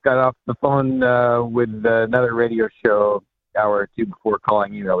fact, I just got off the phone with another radio show hour or two before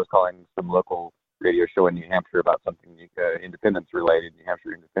calling you. I was calling some local radio show in New Hampshire about something independence related, New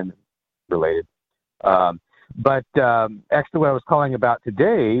Hampshire independence related. Actually what I was calling about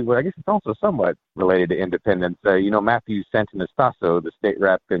today, well, I guess it's also somewhat related to independence. Matthew Santanastasso, the state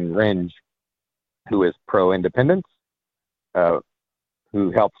rep in Rindge, who is pro-independence,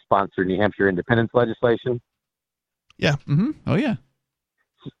 who helped sponsor New Hampshire independence legislation. Yeah. Mm-hmm. Oh, yeah.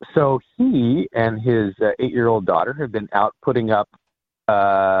 So he and his 8-year-old daughter have been out putting up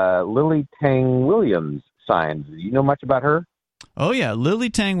Lily Tang Williams signs. Do you know much about her? Oh, yeah. Lily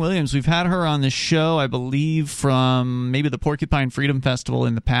Tang Williams. We've had her on the show, I believe, from maybe the Porcupine Freedom Festival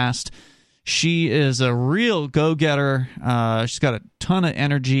in the past. She is a real go-getter. She's got a ton of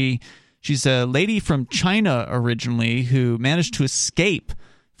energy. She's a lady from China originally who managed to escape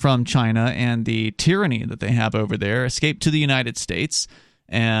from China and the tyranny that they have over there, escaped to the United States.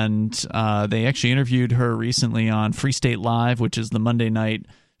 And they actually interviewed her recently on Free State Live, which is the Monday night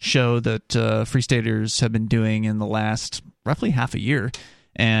show that Free Staters have been doing in the last roughly half a year.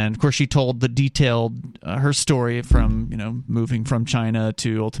 And, of course, she told the detailed her story from, moving from China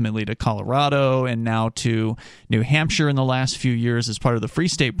to ultimately to Colorado and now to New Hampshire in the last few years as part of the Free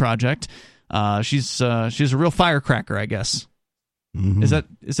State Project. She's a real firecracker, I guess. Mm-hmm.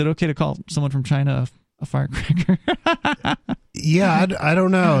 Is it okay to call someone from China a firecracker? Yeah, I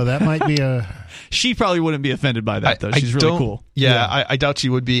don't know. That might be a... She probably wouldn't be offended by that, though. She's really cool. Yeah. I doubt she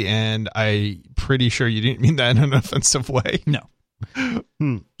would be, and I'm pretty sure you didn't mean that in an offensive way. No.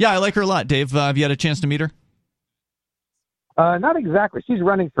 Yeah, I like her a lot. Dave, have you had a chance to meet her? Not exactly. She's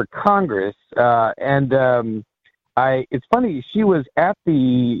running for Congress, it's funny, she was at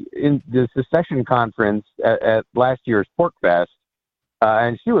the secession conference at last year's Pork Fest,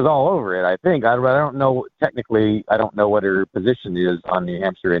 and she was all over it, I think. I don't know, technically, I don't know what her position is on New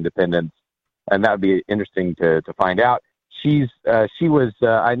Hampshire independence, and that would be interesting to find out. She was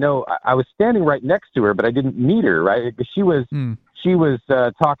I know I was standing right next to her, but I didn't meet her, right? She was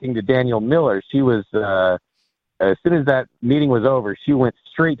talking to Daniel Miller. She was as soon as that meeting was over, she went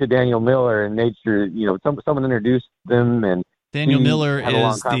straight to Daniel Miller and made sure, someone introduced them. And Daniel he Miller had a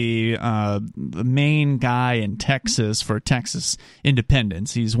long is the main guy in Texas for Texas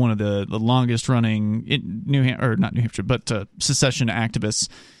independence. He's one of the longest running secession activists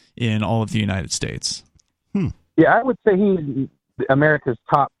in all of the United States. Yeah, I would say he's America's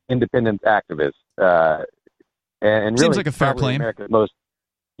top independence activist. And seems really like a fair probably claim. America's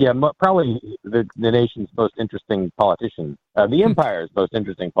probably the nation's most interesting politician, the empire's most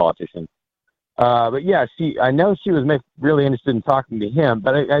interesting politician. But yeah, I know she was really interested in talking to him,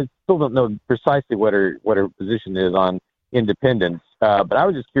 but I still don't know precisely what her position is on independence. But I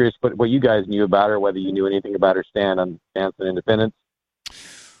was just curious what you guys knew about her, whether you knew anything about her stance on independence.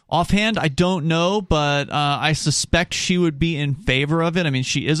 Offhand, I don't know, but I suspect she would be in favor of it. I mean,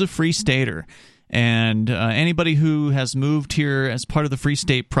 she is a free stater. And anybody who has moved here as part of the Free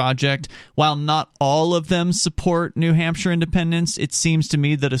State Project, while not all of them support New Hampshire independence, it seems to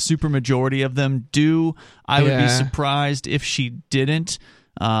me that a supermajority of them do. I would be surprised if she didn't.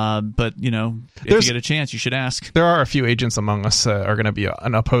 But, if you get a chance, you should ask. There are a few agents among us are going to be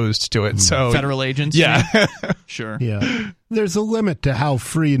unopposed to it. So Federal agents? Yeah. Sure. Yeah. There's a limit to how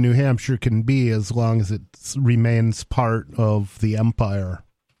free New Hampshire can be as long as it remains part of the empire.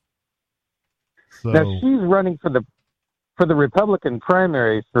 So, now she's running for the Republican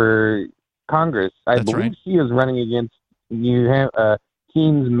primary for Congress. I That's believe right. she is running against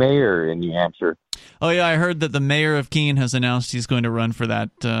Keene's mayor in New Hampshire. Oh, yeah, I heard that the mayor of Keene has announced he's going to run for that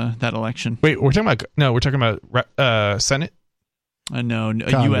election. Wait, we're talking about Senate? No, a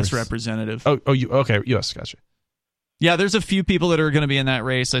Congress. U.S. representative. Okay, U.S. Gotcha. Yeah, there's a few people that are going to be in that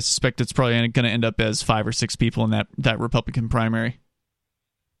race. I suspect it's probably going to end up as 5 or 6 people in that Republican primary.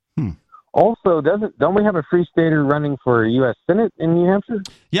 Also, don't we have a free stater running for U.S. Senate in New Hampshire?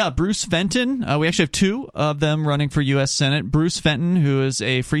 Yeah, Bruce Fenton. We actually have 2 of them running for U.S. Senate. Bruce Fenton, who is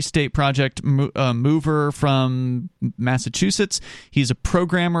a Free State Project mover from Massachusetts. He's a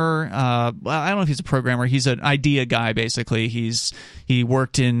programmer. I don't know if he's a programmer. He's an idea guy, basically. He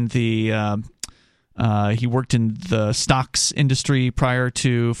worked in the stocks industry prior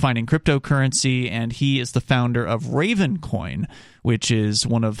to finding cryptocurrency, and he is the founder of Ravencoin, which is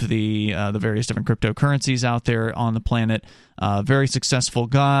one of the various different cryptocurrencies out there on the planet. Very successful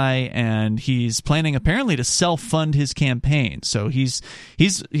guy, and he's planning apparently to self-fund his campaign. So he's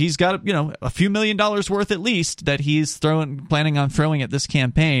got a few $1 million worth at least that he's planning on throwing at this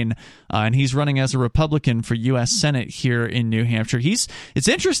campaign, and he's running as a Republican for U.S. Senate here in New Hampshire. It's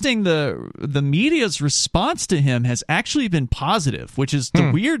interesting, the media's response to him has actually been positive, which is the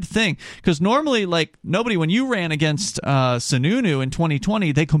weird thing, because normally, like, nobody, when you ran against Sununu in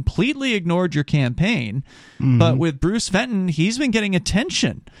 2020, they completely ignored your campaign. But with Bruce Fenton, he's been getting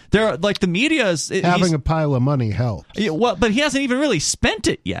attention. The media is having a pile of money helps. Yeah, well, but he hasn't even really spent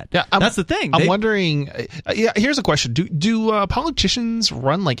it yet. Yeah, that's the thing. I'm wondering. Here's a question: Do politicians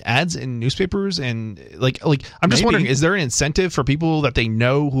run like ads in newspapers and like? I'm just wondering: is there an incentive for people that they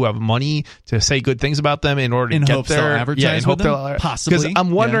know who have money to say good things about them in order to get there? They'll advertise with them? Possibly. Because I'm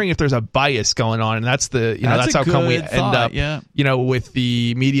wondering if there's a bias going on, and that's that's how come we end up with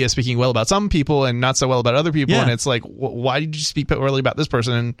the media speaking well about some people and not so well about other people, and it's like, why did you speak poorly about this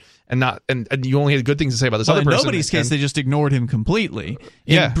person and you only had good things to say about this other person? In nobody's case, they just ignored him completely.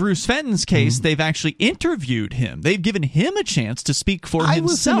 In Bruce Fenton's case, they've actually interviewed him. They've given him a chance to speak for himself. I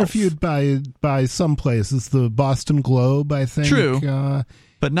was interviewed by some places, the Boston Globe, I think. True.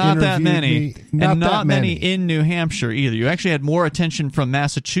 But not that many. Not many in New Hampshire either. You actually had more attention from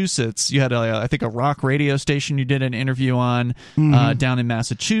Massachusetts. You had, I think, a rock radio station you did an interview on down in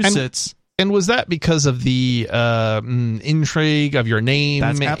Massachusetts. And was that because of the intrigue of your name?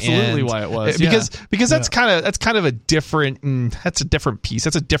 That's absolutely why it was. Because that's kind of a different. That's a different piece.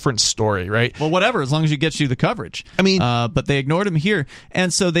 That's a different story, right? Well, whatever, as long as you get you the coverage. I mean, but they ignored him here,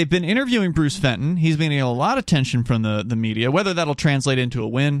 and so they've been interviewing Bruce Fenton. He's been getting a lot of attention from the media. Whether that'll translate into a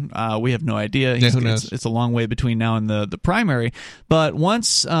win, we have no idea. Who knows? It's a long way between now and the primary. But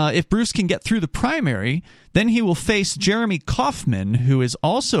once, if Bruce can get through the primary, then he will face Jeremy Kauffman, who is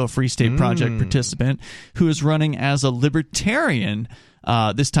also a Free State Project participant, who is running as a libertarian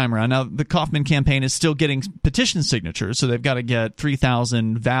this time around. Now, the Kauffman campaign is still getting petition signatures, so they've got to get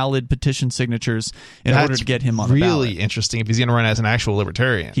 3,000 valid petition signatures in order to get him on the ballot. Really interesting if he's going to run as an actual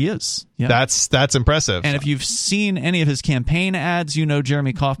libertarian. He is. Yeah. That's impressive. And if you've seen any of his campaign ads, you know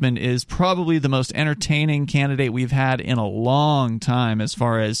Jeremy Kauffman is probably the most entertaining candidate we've had in a long time as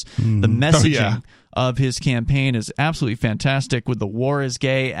far as the messaging of his campaign is absolutely fantastic, with the War is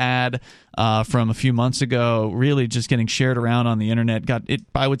Gay ad from a few months ago, really just getting shared around on the internet.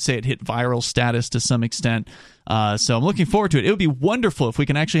 I would say it hit viral status to some extent. So I'm looking forward to it. It would be wonderful if we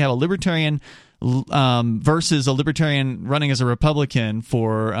can actually have a libertarian versus a libertarian running as a Republican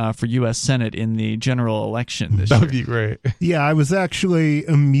for U.S. Senate in the general election this year. That would be great. Yeah, I was actually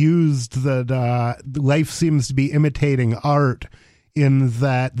amused that life seems to be imitating art, in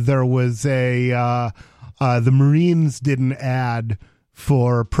that there was the Marines did an ad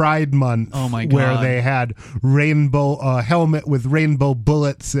for Pride Month. Oh my God. Where they had a helmet with rainbow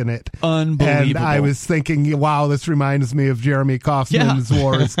bullets in it. Unbelievable. And I was thinking, wow, this reminds me of Jeremy Kaufman's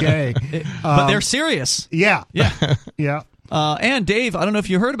War is Gay. But they're serious. Yeah. Yeah. Yeah. And Dave, I don't know if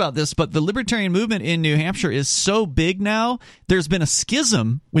you heard about this, but the libertarian movement in New Hampshire is so big now, there's been a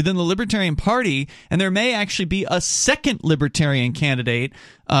schism within the Libertarian Party, and there may actually be a second libertarian candidate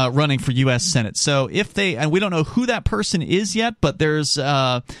running for U.S. Senate. So and we don't know who that person is yet, but there's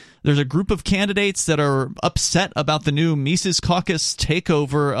a group of candidates that are upset about the new Mises Caucus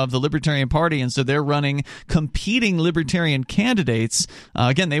takeover of the Libertarian Party, and so they're running competing libertarian candidates.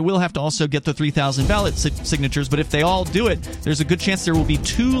 Again, they will have to also get the 3,000 ballot signatures, but if they all do it, there's a good chance there will be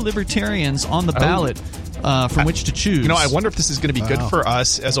 2 libertarians on the ballot from which to choose. I wonder if this is going to be good for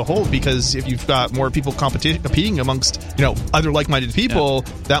us as a whole, because if you've got more people competing amongst other like-minded people,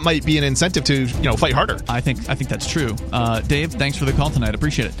 that might be an incentive to fight harder. I think that's true. Dave, thanks for the call tonight.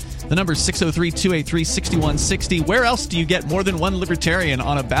 Appreciate it. The number is 603-283-6160. Where else do you get more than one libertarian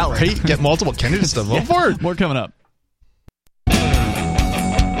on a ballot? Right? Get multiple candidates to vote for it. More coming up.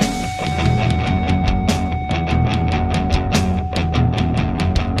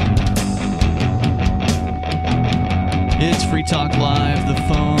 It's Free Talk Live. The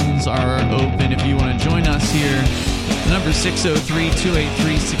phones are open if you want to join us here. The number is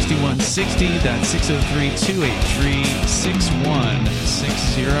 603-283-6160. That's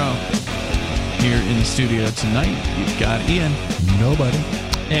 603-283-6160. Here in the studio tonight, you've got Ian. Nobody.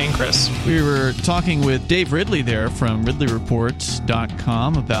 And Chris. We were talking with Dave Ridley there from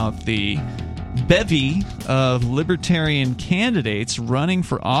RidleyReport.com about the bevy of libertarian candidates running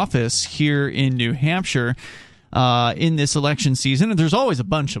for office here in New Hampshire in this election season. And there's always a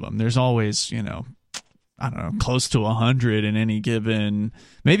bunch of them. There's always, I don't know, close to 100 in any given,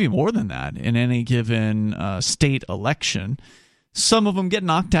 maybe more than that, in any given state election. Some of them get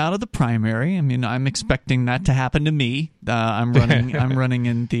knocked out of the primary. I mean, I'm expecting that to happen to me. I'm running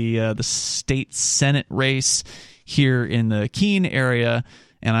in the state Senate race here in the Keene area,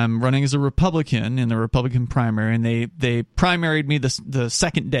 and I'm running as a Republican in the Republican primary. And they primaried me the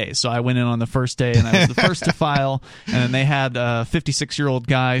second day, so I went in on the first day, and I was the first to file. And then they had a 56-year-old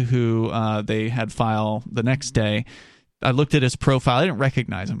guy who they had file the next day. I looked at his profile. I didn't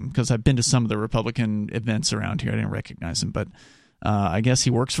recognize him because I've been to some of the Republican events around here. I didn't recognize him, but I guess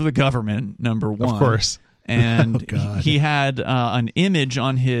he works for the government, number one. Of course. And he had an image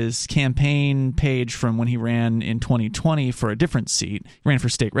on his campaign page from when he ran in 2020 for a different seat. He ran for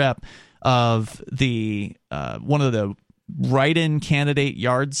state rep, of the one of the write-in candidate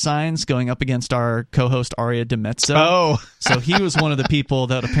yard signs going up against our co-host Aria DiMezzo. Oh. So he was one of the people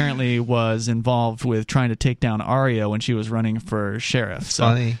that apparently was involved with trying to take down Aria when she was running for sheriff.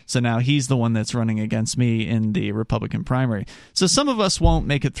 So now he's the one that's running against me in the Republican primary. So some of us won't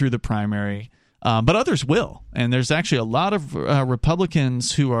make it through the primary, but others will. And there's actually a lot of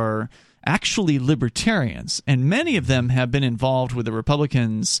Republicans who are actually libertarians, and many of them have been involved with the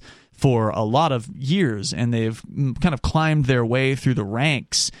Republicans for a lot of years, and they've kind of climbed their way through the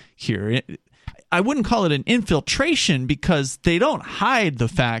ranks here. I wouldn't call it an infiltration because they don't hide the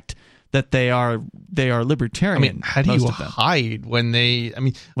fact that they are libertarian. I mean, how do you hide when they? I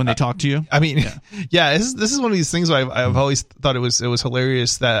mean, when they talk to you. I mean, yeah. This is one of these things where I've always thought it was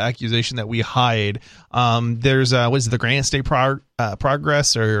hilarious, that accusation that we hide. There's what is it, the Granite State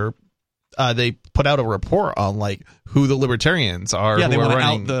Progress, or they put out a report on like who the libertarians are. Yeah, they want to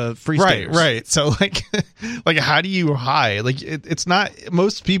running out the free staters. Right. So like how do you hide? Like it's not,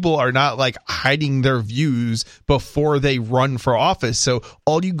 most people are not like hiding their views before they run for office. So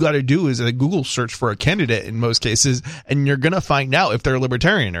all you got to do is a Google search for a candidate in most cases, and you're gonna find out if they're a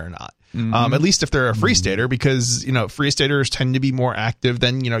libertarian or not. Mm-hmm. At least if they're a free stater, because free staters tend to be more active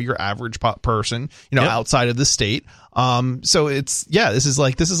than your average person outside of the state. So this is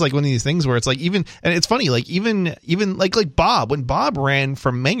like one of these things where it's like, even, and it's funny, like even like Bob, when Bob ran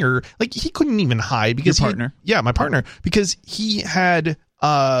for mayor, like he couldn't even hide because my partner, because he had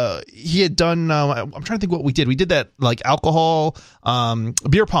he had done. I'm trying to think what we did. We did that like alcohol,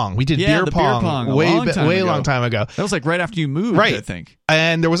 beer pong. We did beer pong way long time ago. That was like right after you moved, right? I think.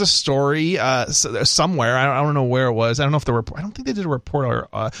 And there was a story somewhere. I don't know where it was. I don't know if the report. I don't think they did a report. Or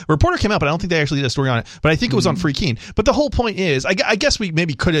a reporter came out, but I don't think they actually did a story on it. But I think it was on Free Keene. But the whole point is, I guess we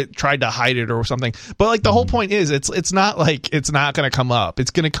maybe could have tried to hide it or something. But like the whole point is, it's not like it's not going to come up.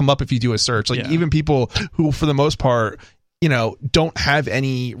 It's going to come up if you do a search. Like even people who, for the most part, don't have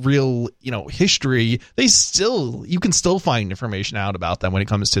any real, history, you can still find information out about them when it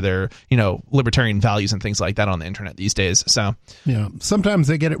comes to their, libertarian values and things like that on the internet these days. So yeah, sometimes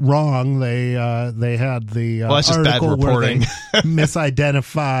they get it wrong. They had the that's just bad reporting. Where they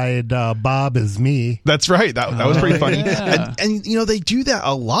misidentified Bob as me. That's right. That was pretty funny. Yeah. And they do that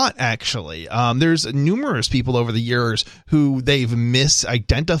a lot, actually. There's numerous people over the years who they've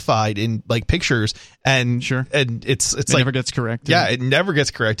misidentified in like pictures, and it's It like never gets corrected. Yeah, it never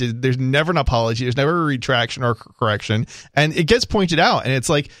gets corrected. There's never an apology. There's never a retraction or correction, and it gets pointed out. And it's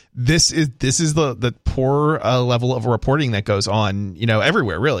like this is the poor level of reporting that goes on,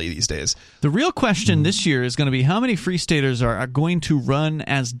 everywhere really these days. The real question this year is going to be how many Free Staters are going to run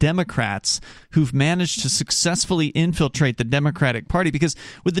as Democrats who've managed to successfully infiltrate the Democratic Party. Because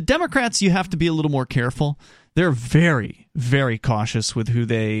with the Democrats, you have to be a little more careful. They're very, very cautious with who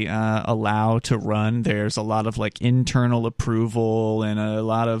they allow to run. There's a lot of like internal approval and a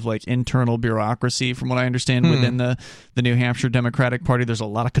lot of like internal bureaucracy, from what I understand, within the New Hampshire Democratic Party. There's a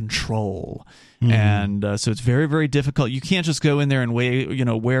lot of control, and so it's very, very difficult. You can't just go in there and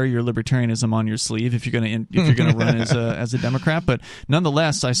wear your libertarianism on your sleeve if you're going to run as a Democrat. But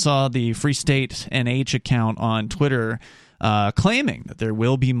nonetheless, I saw the Free State NH account on Twitter claiming that there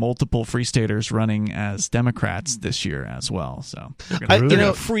will be multiple Free Staters running as Democrats this year as well. So they're going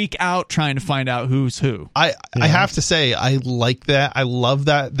to freak out trying to find out who's who. I have to say, I like that. I love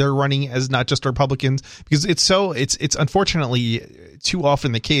that they're running as not just Republicans, because it's unfortunately too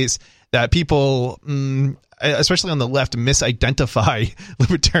often the case that people, especially on the left, misidentify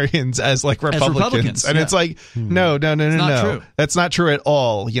libertarians as like Republicans. And it's like, no. True. That's not true at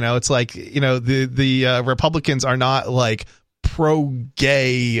all. It's like, the Republicans are not like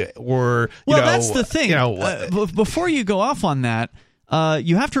pro-gay or, that's the thing. Before you go off on that,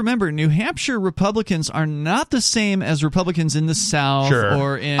 you have to remember, New Hampshire Republicans are not the same as Republicans in the South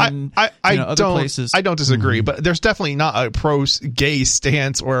or in other places. I don't disagree, but there's definitely not a pro-gay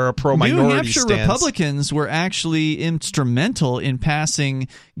stance or a pro-minority stance. New Hampshire Republicans were actually instrumental in passing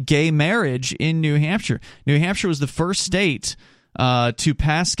gay marriage in New Hampshire. New Hampshire was the first state to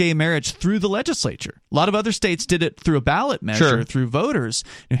pass gay marriage through the legislature. A lot of other states did it through a ballot measure, through voters.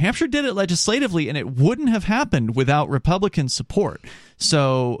 New Hampshire did it legislatively, and it wouldn't have happened without Republican support.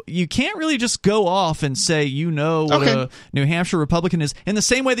 So you can't really just go off and say what a New Hampshire Republican is, in the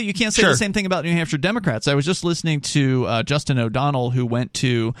same way that you can't say the same thing about New Hampshire Democrats. I was just listening to Justin O'Donnell, who went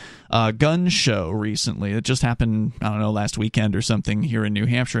to a gun show recently. It just happened, I don't know, last weekend or something here in New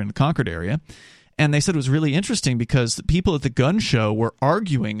Hampshire in the Concord area. And they said it was really interesting because the people at the gun show were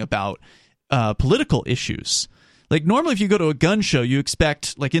arguing about political issues. Like normally if you go to a gun show, you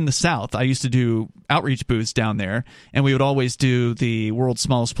expect, like in the South, I used to do outreach booths down there, and we would always do the world's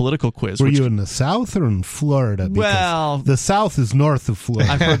smallest political quiz. Were you in the South or in Florida? Because well, the South is north of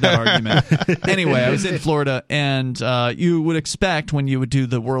Florida. I've heard that argument. Anyway, I was in Florida, and you would expect when you would do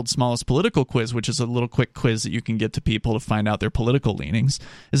the world's smallest political quiz, which is a little quick quiz that you can get to people to find out their political leanings,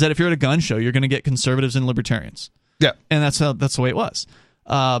 is that if you're at a gun show, you're going to get conservatives and libertarians. Yeah. And that's the way it was.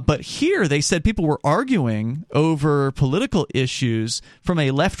 But here they said people were arguing over political issues from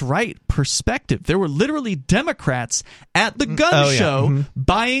a left-right perspective. There were literally Democrats at the gun show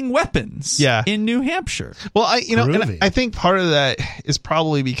buying weapons in New Hampshire. Well, and I think part of that is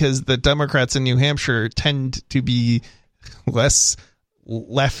probably because the Democrats in New Hampshire tend to be less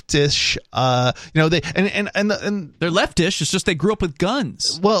leftish. They and they're leftish. It's just they grew up with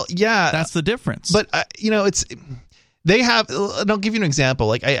guns. Well, yeah, that's the difference. But it's. They have, and I'll give you an example.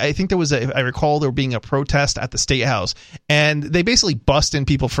 Like, I think there was I recall there being a protest at the State House, and they basically bussed in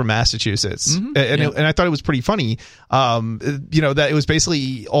people from Massachusetts. And I thought it was pretty funny, that it was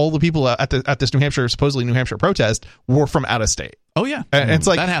basically all the people at this supposedly New Hampshire protest were from out of state. Oh, yeah. And it's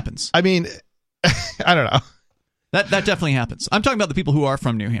like, that happens. I mean, I don't know. That definitely happens. I'm talking about the people who are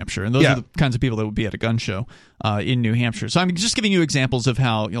from New Hampshire, and those are the kinds of people that would be at a gun show in New Hampshire. So I'm just giving you examples of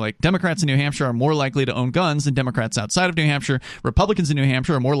how Democrats in New Hampshire are more likely to own guns than Democrats outside of New Hampshire. Republicans in New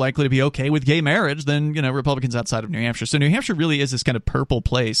Hampshire are more likely to be okay with gay marriage than Republicans outside of New Hampshire. So New Hampshire really is this kind of purple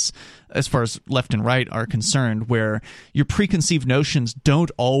place as far as left and right are concerned, where your preconceived notions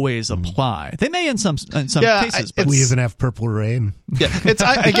don't always apply. They may in some cases, but we even have purple rain.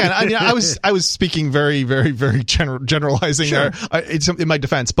 Yeah, I was speaking very, very, very generalizing there. It's in my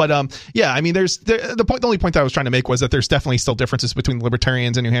defense, but yeah, I mean, the only point that I was trying to make was that there's definitely still differences between the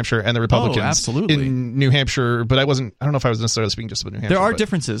Libertarians in New Hampshire and the Republicans absolutely. in New Hampshire. But I don't know if I was necessarily speaking just about New Hampshire. There are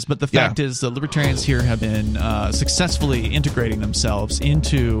differences, but the fact is the Libertarians here have been successfully integrating themselves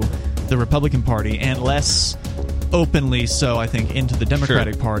into the Republican Party and less openly so, I think, into the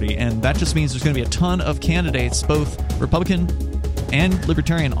Democratic Party, and that just means there's going to be a ton of candidates, both Republican and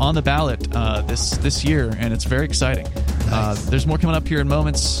Libertarian, on the ballot this year, and it's very exciting. Nice. There's more coming up here in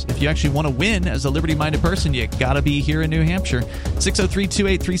moments. If you actually want to win as a liberty-minded person, you got to be here in New Hampshire.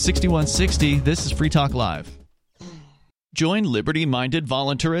 603-283-6160. This is Free Talk Live. Join liberty-minded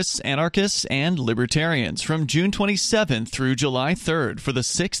voluntarists, anarchists, and libertarians from June 27th through July 3rd for the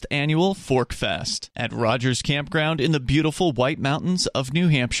 6th annual Fork Fest at Rogers Campground in the beautiful White Mountains of New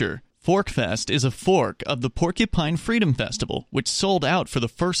Hampshire. Fork Fest is a fork of the Porcupine Freedom Festival, which sold out for the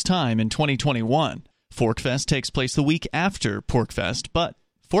first time in 2021. Fork Fest takes place the week after Pork Fest, but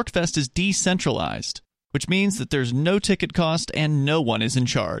Fork Fest is decentralized, which means that there's no ticket cost and no one is in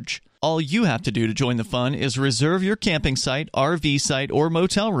charge. All you have to do to join the fun is reserve your camping site, RV site, or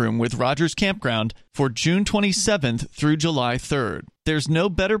motel room with Rogers Campground for June 27th through July 3rd. There's no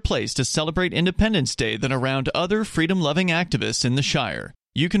better place to celebrate Independence Day than around other freedom-loving activists in the Shire.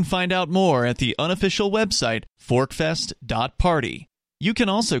 You can find out more at the unofficial website, forkfest.party. You can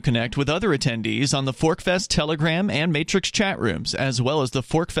also connect with other attendees on the Forkfest Telegram and Matrix chat rooms, as well as the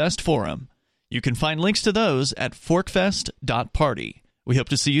Forkfest Forum. You can find links to those at forkfest.party. We hope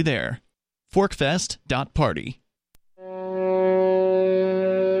to see you there. Forkfest.party.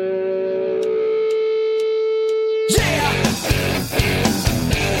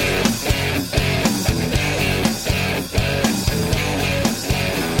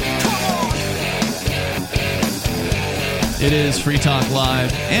 It is Free Talk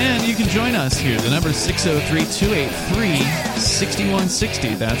Live, and you can join us here. The number is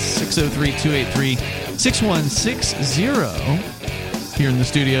 603-283-6160. That's 603-283-6160. Here in the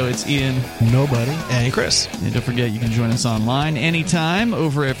studio, it's Ian, nobody, and Chris. And don't forget, you can join us online anytime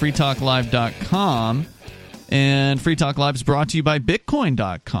over at freetalklive.com. And Free Talk Live is brought to you by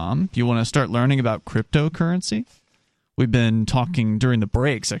Bitcoin.com. If you want to start learning about cryptocurrency, we've been talking during the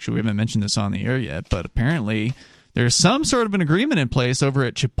breaks. Actually, we haven't mentioned this on the air yet, but apparently there's some sort of an agreement in place over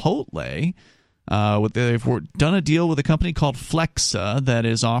at Chipotle. They've done a deal with a company called Flexa that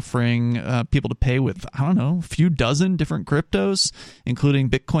is offering people to pay with, I don't know, a few dozen different cryptos, including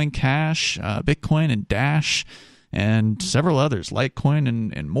Bitcoin Cash, Bitcoin and Dash, and several others,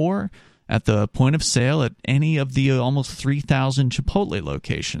 Litecoin and more, at the point of sale at any of the almost 3,000 Chipotle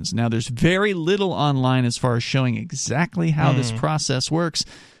locations. Now, there's very little online as far as showing exactly how this process works.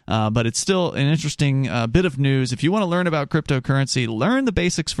 But it's still an interesting bit of news. If you want to learn about cryptocurrency, learn the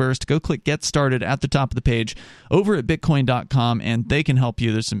basics first. Go click Get Started at the top of the page over at Bitcoin.com, and they can help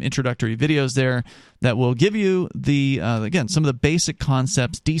you. There's some introductory videos there that will give you again, some of the basic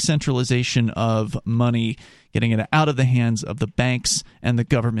concepts, decentralization of money, getting it out of the hands of the banks and the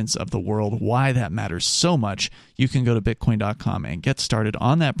governments of the world, why that matters so much. You can go to Bitcoin.com and get started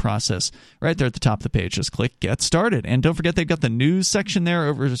on that process right there at the top of the page. Just click Get Started. And don't forget, they've got the news section there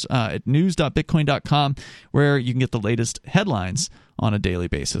over at news.bitcoin.com, where you can get the latest headlines on a daily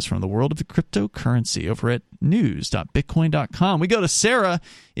basis from the world of the cryptocurrency over at news.bitcoin.com. We go to Sarah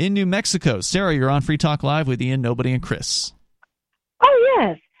in New Mexico. Sarah, you're on Free Talk Live with Ian, Nobody, and Chris. Oh,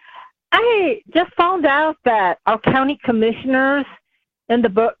 yes. I just found out that our county commissioners in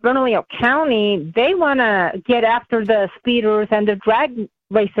the Bernalillo County, they want to get after the speeders and the drag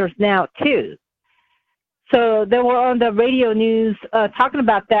racers now, too. So they were on the radio news talking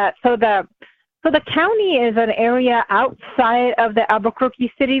about that. So the county is an area outside of the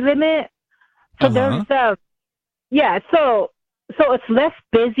Albuquerque city limit. So there's so it's less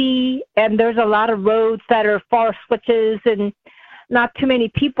busy, and there's a lot of roads that are far switches and not too many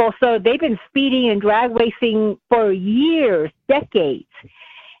people. So they've been speeding and drag racing for years, decades.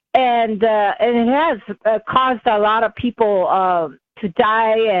 And it has caused a lot of people to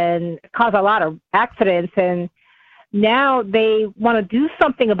die and cause a lot of accidents. And now they want to do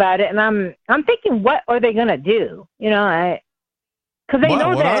something about it. And I'm thinking, what are they going to do? You know, because they know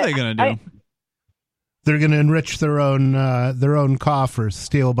what that. What are they going to do? They're going to enrich their own coffers,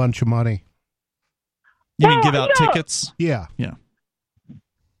 steal a bunch of money. You mean give out tickets? Yeah. Yeah.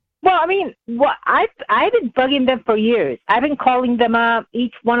 Well, I mean, I've been bugging them for years. I've been calling them up,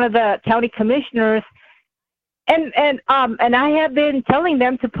 each one of the county commissioners, and I have been telling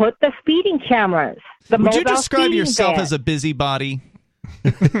them to put the speeding cameras. Would you describe yourself as a busybody?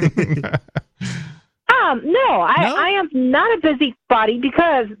 I am not a busybody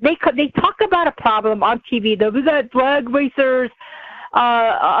because they talk about a problem on TV. We got drag racers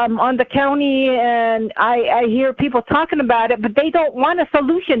on the county, and I hear people talking about it, but they don't want a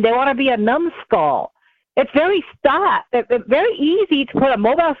solution. They want to be a numbskull. It's very very easy to put a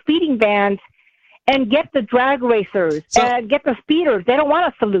mobile speeding ban and get the drag racers and get the speeders. They don't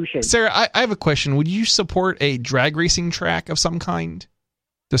want a solution. Sarah, I have a question. Would you support a drag racing track of some kind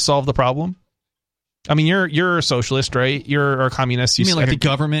to solve the problem? I mean, you're a socialist, right? You're a communist. You mean like a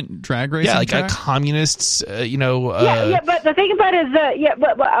government drag racing? Yeah, like track? a communist. But the thing about it is,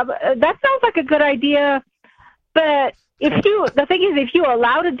 that sounds like a good idea. But the thing is, if you're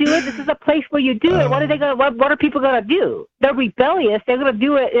allowed to do it, this is a place where you do it. What are people going to do? They're rebellious. They're going to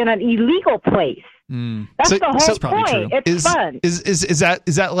do it in an illegal place. That's the whole point. It's fun. Is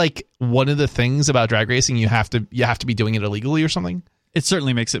that like one of the things about drag racing? You have to be doing it illegally or something? It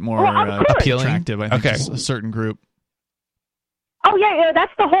certainly makes it more appealing, attractive. I think a certain group. Oh yeah,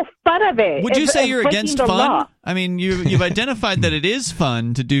 that's the whole fun of it. Would you say you're against fun? Law. I mean, you've identified that it is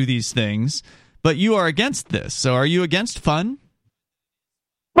fun to do these things, but you are against this. So, are you against fun?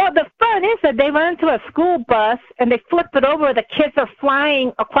 Well, the fun is that they run into a school bus and they flip it over. The kids are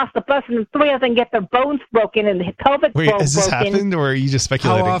flying across the bus, and 3 of them get their bones broken and the pelvic bone broken. Has this happened, or are you just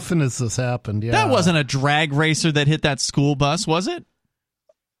speculating? How often has this happened? Yeah, that wasn't a drag racer that hit that school bus, was it?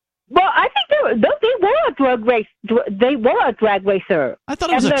 Well, I think they were a drag race. They were a drag racer. I thought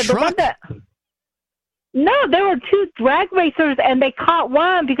it was a truck. No, there were 2 drag racers, and they caught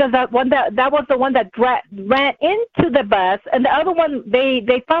one because that was the one that ran into the bus, and the other one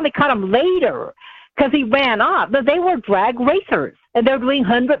they finally caught him later because he ran off. But they were drag racers, and they're doing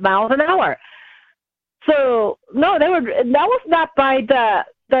 100 miles an hour. So no, that was not by the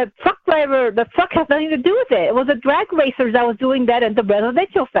truck driver. The truck has nothing to do with it. It was the drag racers that was doing that in the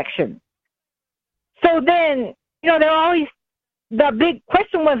residential section. So then, they're always. The big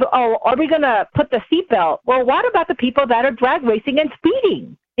question was, are we going to put the seatbelt? Well, what about the people that are drag racing and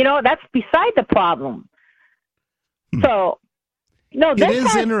speeding? That's beside the problem. So, no, it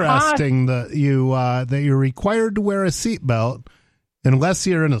is interesting that you're required to wear a seatbelt unless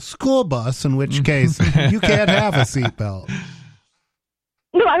you're in a school bus, in which case you can't have a seatbelt.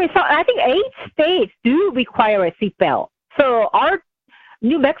 No, I mean, so I think 8 states do require a seatbelt. So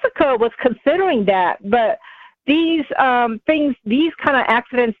New Mexico was considering that, but these these kind of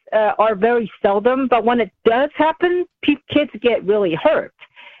accidents are very seldom. But when it does happen, kids get really hurt.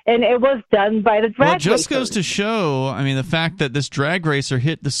 And it was done by the drag racer. Well, it just goes to show, I mean, the fact that this drag racer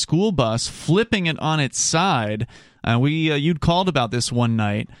hit the school bus, flipping it on its side. You'd called about this one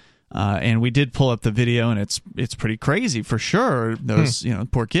night, and we did pull up the video, and it's pretty crazy for sure. Those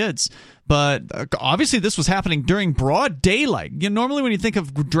poor kids. But obviously, this was happening during broad daylight. Normally, when you think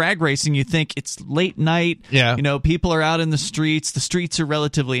of drag racing, you think it's late night. Yeah. People are out in the streets. The streets are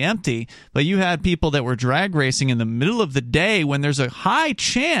relatively empty. But you had people that were drag racing in the middle of the day when there's a high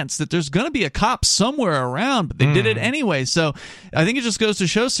chance that there's going to be a cop somewhere around. But they did it anyway. So I think it just goes to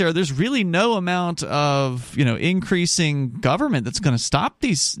show, Sarah, there's really no amount of increasing government that's going to stop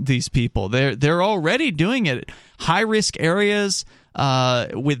these people. They're already doing it. High risk areas.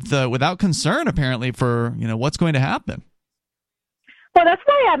 Without concern, apparently, for what's going to happen. Well, that's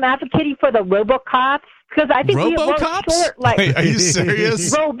why I'm advocating for the RoboCops, because I think RoboCops? Wait, are you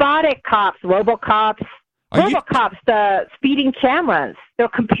serious? Robotic cops, RoboCops. RoboCops, the speeding cameras. They're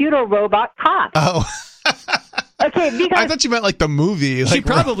computer robot cops. Oh. Okay, because I thought you meant like the movie. She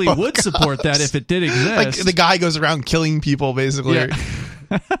probably would support that if it did exist. Like the guy goes around killing people, basically. Yeah.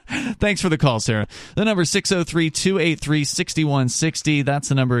 Thanks for the call, Sarah. The number is 603-283-6160. That's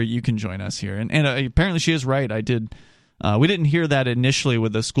the number you can join us here. And apparently she is right. We didn't hear that initially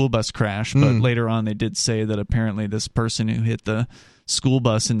with the school bus crash, but later on they did say that apparently this person who hit the school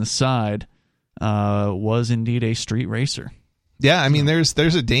bus in the side was indeed a street racer. Yeah, I mean, there's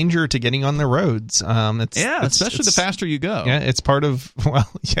a danger to getting on the roads. Especially the faster you go. Yeah, it's part of,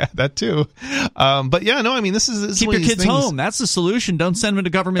 that too. But yeah, no, I mean, this is keep your kids home. That's the solution. Don't send them to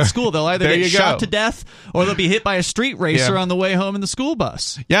government school. They'll either get shot to death or they'll be hit by a street racer on the way home in the school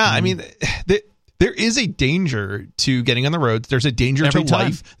bus. Yeah, I mean, there is a danger to getting on the roads. There's a danger to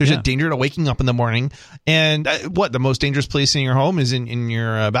life. There's a danger to waking up in the morning. And the most dangerous place in your home is in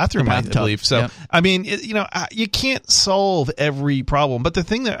your bathroom, I believe. So, I mean, you can't solve every problem. But the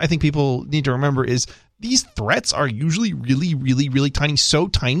thing that I think people need to remember is these threats are usually really, really, really tiny, so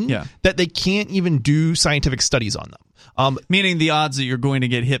tiny that they can't even do scientific studies on them. Meaning the odds that you're going to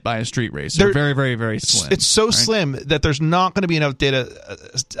get hit by a street racer are very, very, very slim. It's so slim that there's not going to be enough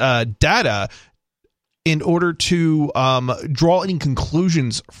data in order to draw any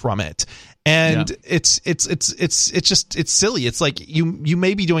conclusions from it. And it's silly. It's like you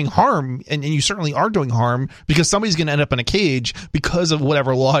may be doing harm, and you certainly are doing harm, because somebody's going to end up in a cage because of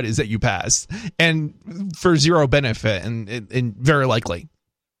whatever law it is that you pass, and for zero benefit, and very likely.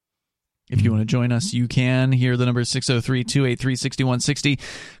 If you want to join us, you can. Here, the number is 603-283-6160.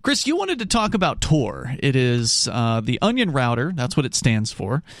 Chris, you wanted to talk about Tor. It is the Onion Router. That's what it stands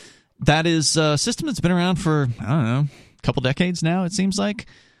for. That is a system that's been around for, I don't know, a couple decades now, it seems like,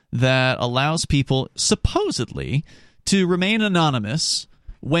 that allows people, supposedly, to remain anonymous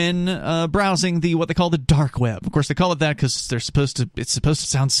when browsing what they call the dark web. Of course, they call it that because it's supposed to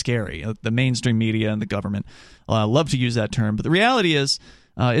sound scary. The mainstream media and the government love to use that term. But the reality is,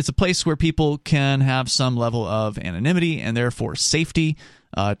 it's a place where people can have some level of anonymity and therefore safety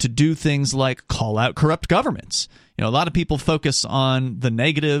to do things like call out corrupt governments. A lot of people focus on the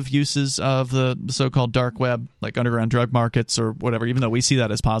negative uses of the so-called dark web, like underground drug markets or whatever, even though we see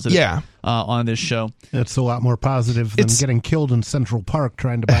that as positive on this show. It's a lot more positive than getting killed in Central Park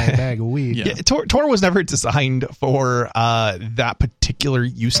trying to buy a bag of weed. Tor was never designed for that particular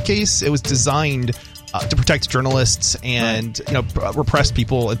use case. It was designed to protect journalists and repress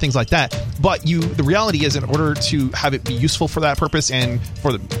people and things like that. But the reality is, in order to have it be useful for that purpose, and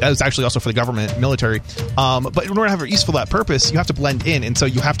that is actually also for the government, military, but in order to have it useful for that purpose, you have to blend in, and so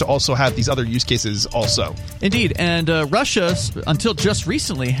you have to also have these other use cases also. Indeed, and Russia, until just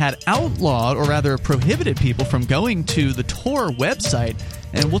recently, had outlawed, or rather prohibited, people from going to the Tor website,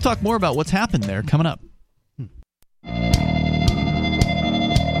 and we'll talk more about what's happened there coming up.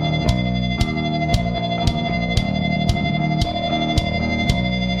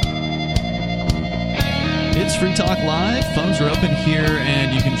 It's Free Talk Live. Phones are open here,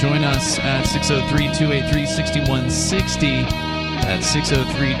 and you can join us at 603-283-6160. That's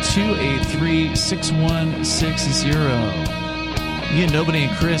 603-283-6160. Ian, Nobody,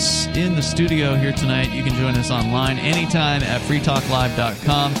 and Chris in the studio here tonight. You can join us online anytime at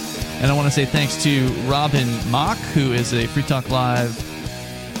freetalklive.com. And I want to say thanks to Robin Mock, who is a Free Talk Live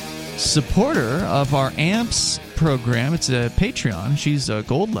supporter of our AMPS program. It's a Patreon. She's a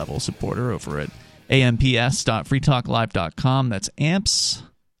gold level supporter over at amps.freetalklive.com. That's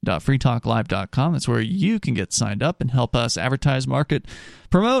amps.freetalklive.com. That's where you can get signed up and help us advertise, market,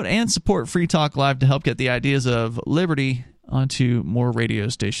 promote, and support Free Talk Live to help get the ideas of liberty onto more radio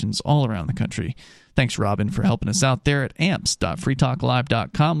stations all around the country. Thanks, Robin, for helping us out there at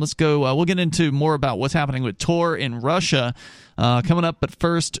amps.freetalklive.com. Let's go. We'll get into more about what's happening with Tor in Russia coming up. But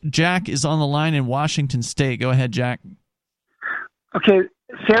first, Jack is on the line in Washington State. Go ahead, Jack. Okay.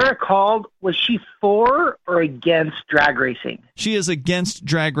 Sarah called. Was she for or against drag racing? She is against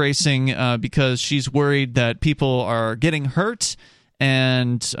drag racing because she's worried that people are getting hurt,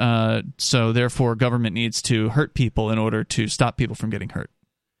 and so therefore government needs to hurt people in order to stop people from getting hurt.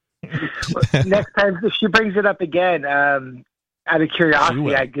 Next time if she brings it up again, out of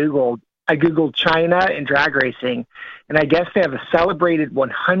curiosity, I googled China and drag racing, and I guess they have a celebrated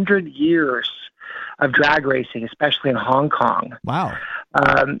 100 years of drag racing, especially in Hong Kong. Wow.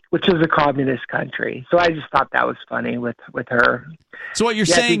 Which is a communist country. So I just thought that was funny with her. So what you're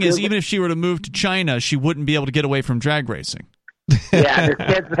saying is, even if she were to move to China, she wouldn't be able to get away from drag racing. Yeah, their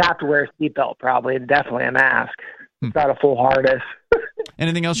kids would have to wear a seatbelt probably, and definitely a mask. It's not a full harness.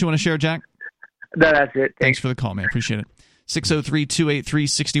 Anything else you want to share, Jack? No, that's it. Thanks for the call, man. Appreciate it.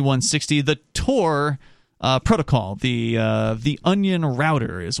 603-283-6160. The Tor protocol, the Onion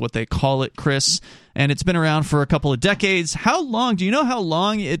Router is what they call it, Chris, and it's been around for a couple of decades. How long? Do you know how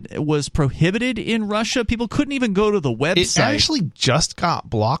long it was prohibited in Russia? People couldn't even go to the website. It actually just got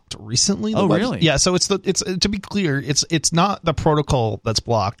blocked recently. Oh, really? Yeah. So it's to be clear, it's not the protocol that's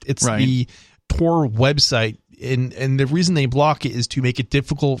blocked. It's the Tor website. And the reason they block it is to make it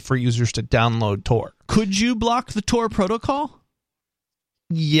difficult for users to download Tor. Could you block the Tor protocol?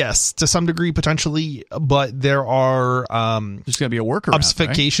 Yes, to some degree, potentially, but there are there's got to be a workaround,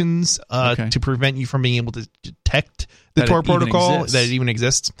 obfuscations to prevent you from being able to detect the Tor protocol, that it even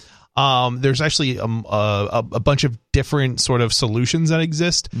exists. There's actually a bunch of different sort of solutions that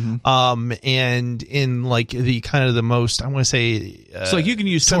exist, and in like the kind of the most, I want to say, so like you can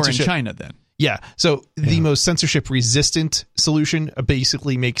use Tor in China then. Yeah. So the most censorship resistant solution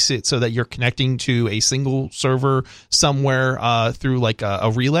basically makes it so that you're connecting to a single server somewhere through like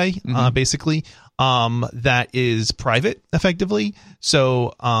a relay, basically, that is private effectively.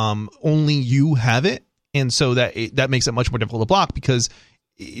 So only you have it. And so that makes it much more difficult to block because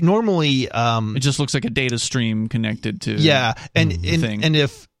normally it just looks like a data stream connected to and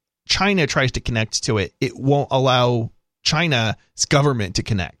if China tries to connect to it, it won't allow China's government to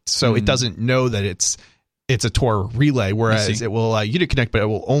connect, so it doesn't know that it's it's a Tor relay, whereas it will allow you to connect, but it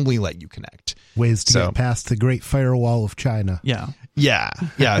will only let you connect. Ways to get past the Great Firewall of China. Yeah,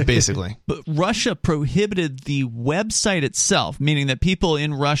 basically. But Russia prohibited the website itself, meaning that people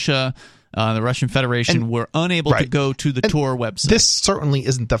in Russia, the Russian Federation, were unable to go to the Tor website. This certainly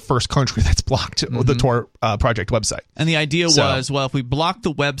isn't the first country that's blocked the Tor project website. And the idea was, well, if we block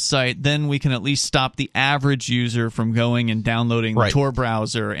the website, then we can at least stop the average user from going and downloading the Tor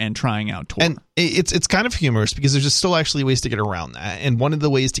browser and trying out Tor. And it's kind of humorous because there's just still actually ways to get around that. And one of the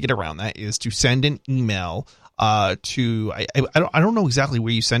ways to get around that is to send an email to I don't know exactly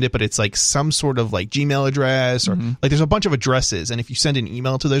where you send it, but it's like some sort of like Gmail address or like there's a bunch of addresses, and if you send an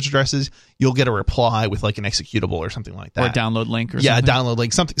email to those addresses, you'll get a reply with like an executable or something like that, or a download link, or something. A download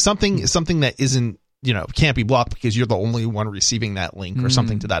link, something that isn't, can't be blocked because you're the only one receiving that link or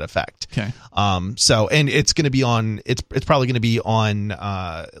something to that effect. Okay. So, and it's going to be on, it's probably going to be on,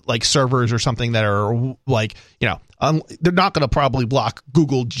 like servers or something that are like, they're not going to probably block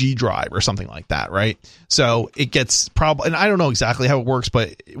Google G Drive or something like that. Right. So it gets probably, and I don't know exactly how it works,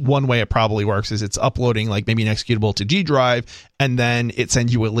 but one way it probably works is it's uploading like maybe an executable to G Drive, and then it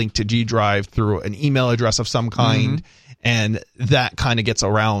sends you a link to G Drive through an email address of some kind. And that kind of gets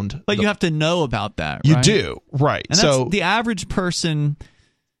around. But you have to know about that, right? You do, right. And so the average person,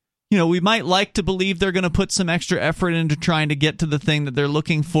 we might like to believe they're going to put some extra effort into trying to get to the thing that they're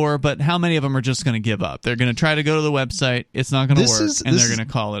looking for, but how many of them are just going to give up? They're going to try to go to the website, it's not going to work, and they're going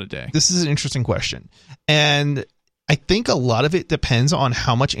to call it a day. This is an interesting question. And I think a lot of it depends on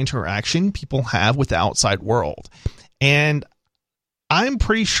how much interaction people have with the outside world. And I'm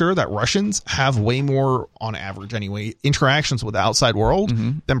pretty sure that Russians have way more, on average anyway, interactions with the outside world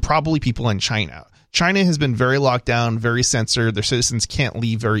than probably people in China. China has been very locked down, very censored. Their citizens can't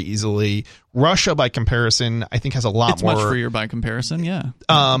leave very easily. Russia, by comparison, I think has a lot more. It's much freer by comparison, yeah.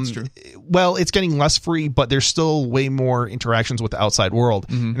 That's true. Well, it's getting less free, but there's still way more interactions with the outside world.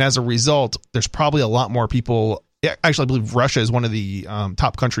 And as a result, there's probably a lot more people. Actually, I believe Russia is one of the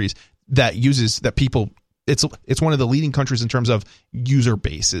top countries that uses that people. It's one of the leading countries in terms of user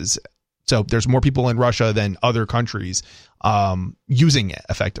bases. So there's more people in Russia than other countries using it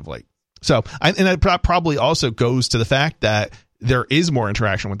effectively. So, and that probably also goes to the fact that there is more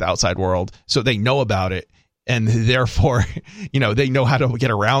interaction with the outside world, so they know about it, and therefore, they know how to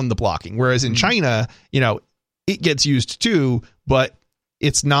get around the blocking. Whereas in China, it gets used too, but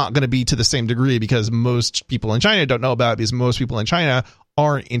it's not going to be to the same degree because most people in China don't know about it, because most people in China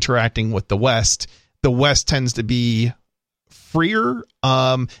aren't interacting with the West. The West tends to be freer.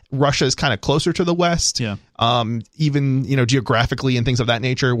 Russia is kind of closer to the West. Yeah. Even, geographically and things of that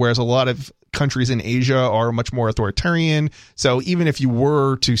nature, whereas a lot of countries in Asia are much more authoritarian. So even if you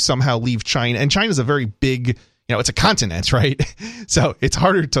were to somehow leave China, and China is a very big, it's a continent, right? So it's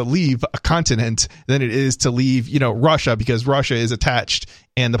harder to leave a continent than it is to leave, Russia, because Russia is attached,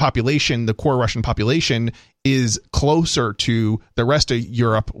 and the population, the core Russian population, is closer to the rest of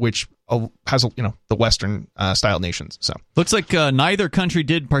Europe, which has the Western style nations. So looks like neither country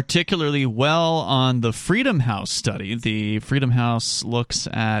did particularly well on the Freedom House study. The Freedom House looks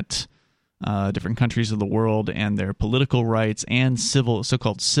at different countries of the world and their political rights and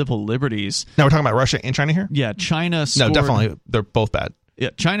so-called civil liberties. Now we're talking about Russia and China here? Yeah, China scored... No, definitely. They're both bad. Yeah,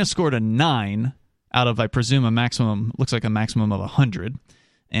 China scored a 9 out of, I presume, a maximum of 100.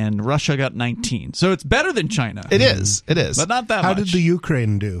 And Russia got 19. So it's better than China. It is. But not that much. How did the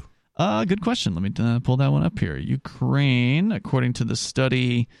Ukraine do? Good question. Let me pull that one up here. Ukraine, according to the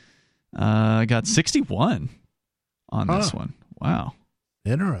study, got 61 on this one. Wow.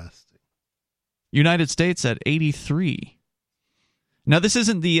 Interesting. United States at 83. Now, this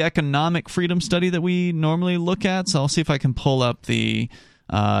isn't the economic freedom study that we normally look at, so I'll see if I can pull up the...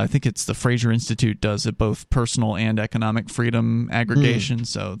 I think it's the Fraser Institute does it, both personal and economic freedom aggregation,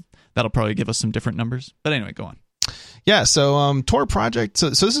 so that'll probably give us some different numbers. But anyway, go on. Yeah, so Tor Project, so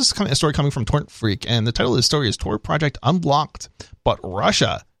this is a story coming from Torrent Freak, and the title of the story is Tor Project Unblocked, but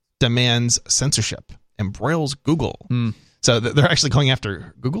Russia demands censorship, embroils Google. So they're actually going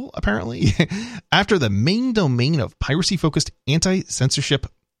after Google, apparently, after the main domain of privacy-focused anti-censorship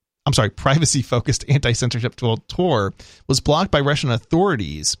tool Tor was blocked by Russian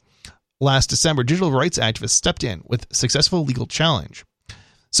authorities last December. Digital rights activists stepped in with successful legal challenge.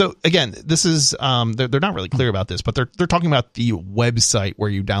 So again, this is they're not really clear about this, but they're talking about the website where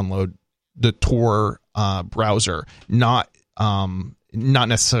you download the Tor browser, not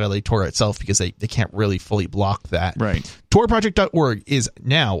necessarily Tor itself, because they can't really fully block that. Right. TorProject.org is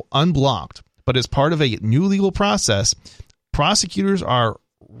now unblocked, but as part of a new legal process, prosecutors are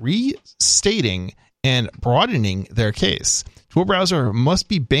restating and broadening their case Tor browser must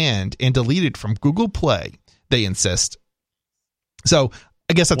be banned and deleted from Google Play, they insist. So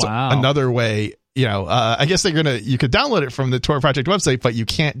I guess that's another way. I guess you could download it from the Tor Project website, but you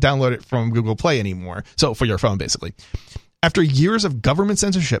can't download it from Google Play anymore. So for your phone, basically. After years of government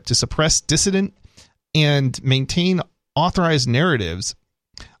censorship to suppress dissident and maintain authorized narratives,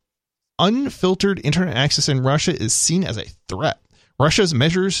 unfiltered internet access in Russia is seen as a threat. Russia's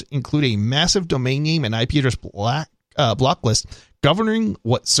measures include a massive domain name and IP address block list governing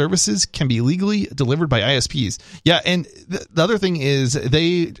what services can be legally delivered by ISPs. Yeah, and the other thing is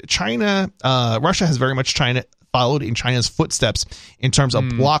Russia has very much followed in China's footsteps in terms of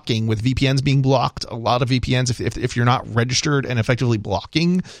blocking, with VPNs being blocked. A lot of VPNs, if you're not registered and effectively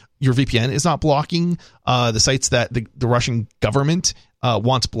blocking, your VPN is not blocking the sites that the Russian government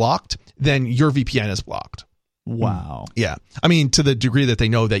wants blocked, then your VPN is blocked. Wow. Yeah. I mean, to the degree that they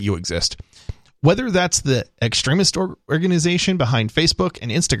know that you exist. Whether that's the extremist organization behind Facebook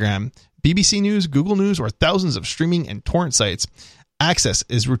and Instagram, BBC News, Google News, or thousands of streaming and torrent sites, access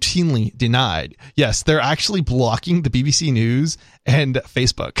is routinely denied. Yes, they're actually blocking the BBC News and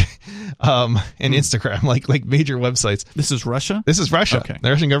Facebook and Instagram, like major websites. This is Russia? This is Russia. Okay. The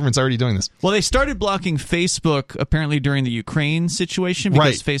Russian government's already doing this. Well, they started blocking Facebook apparently during the Ukraine situation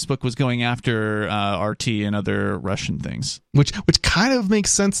because Facebook was going after RT and other Russian things. Which kind of makes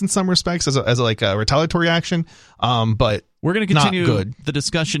sense in some respects as a retaliatory action, but we're going to continue the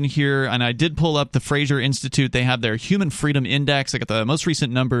discussion here, and I did pull up the Fraser Institute. They have their Human Freedom Index. I got the most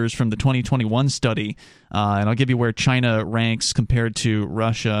recent numbers from the 2021 study, and I'll give you where China ranks compared to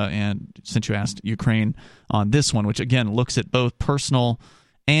Russia, and since you asked Ukraine on this one, which again looks at both personal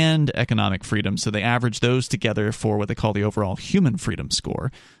and economic freedom. So they average those together for what they call the overall human freedom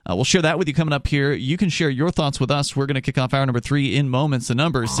score. We'll share that with you coming up here. You can share your thoughts with us. We're going to kick off hour number 3 in moments. The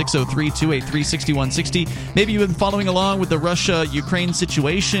number is 603-283-6160. Maybe you've been following along with the Russia-Ukraine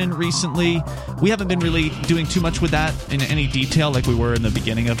situation recently. We haven't been really doing too much with that in any detail like we were in the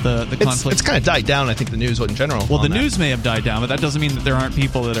beginning of the conflict. It's kind of died down, I think, the news in general. Well, the news may have died down, but that doesn't mean that there aren't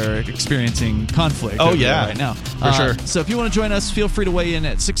people that are experiencing conflict right now. For sure. So if you want to join us, feel free to weigh in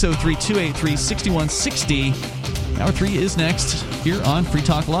at 603-283-6160. Hour 3 is next here on Free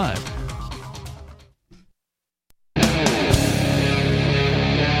Talk Live.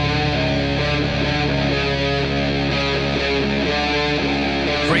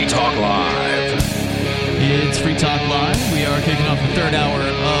 Free Talk Live. It's Free Talk Live. We are kicking off the third hour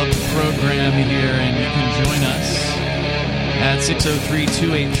of the program here, and you can join us at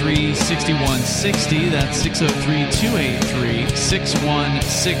 603-283-6160. That's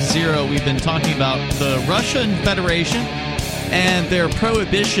 603-283-6160. We've been talking about the Russian Federation and their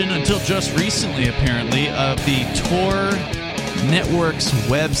prohibition until just recently, apparently, of the Tor Network's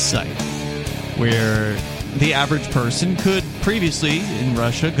website, where the average person could previously in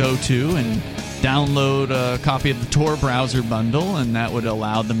Russia go to and download a copy of the Tor browser bundle, and that would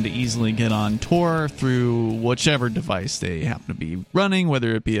allow them to easily get on Tor through whichever device they happen to be running,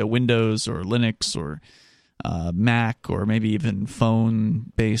 whether it be a Windows or Linux or Mac or maybe even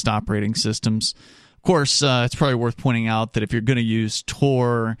phone-based operating systems. Of course, it's probably worth pointing out that if you're going to use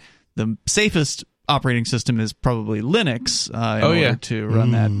Tor, the safest operating system is probably Linux in order to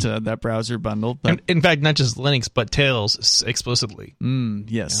run that browser bundle. But, in fact, not just Linux, but Tails explicitly.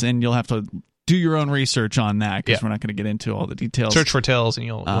 Yes, and you'll have to do your own research on that because we're not going to get into all the details. Search for Tails and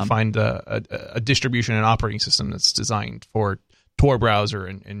you'll find a distribution and operating system that's designed for Tor browser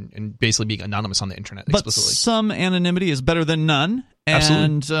and basically being anonymous on the internet explicitly. But some anonymity is better than none.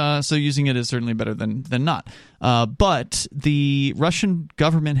 And so using it is certainly better than not. But the Russian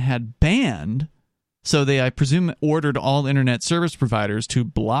government had banned, so they, I presume, ordered all internet service providers to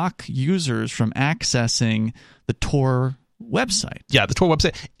block users from accessing the Tor website. Yeah, the Tor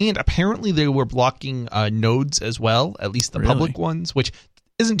website. And apparently they were blocking nodes as well, at least the public ones, which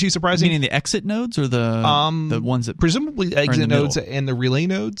isn't too surprising. Meaning the exit nodes or the ones that presumably exit nodes and the relay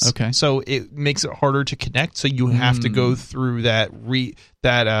nodes. Okay. So it makes it harder to connect. So you have to go through that I'm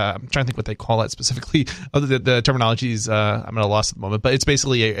trying to think what they call that specifically. Other the terminology is I'm at a loss at the moment, but it's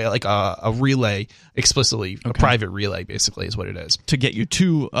basically a relay explicitly, a private relay basically is what it is. To get you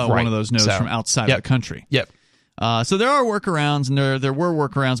to one of those nodes from outside of the country. Yep. So there are workarounds, and there were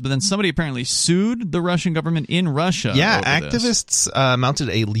workarounds, but then somebody apparently sued the Russian government in Russia. Yeah, activists mounted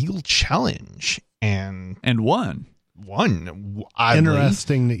a legal challenge and won.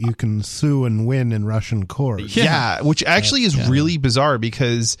 Interesting that you can sue and win in Russian courts. Yeah, which actually is really bizarre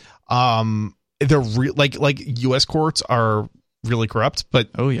because they're like U.S. courts are really corrupt, but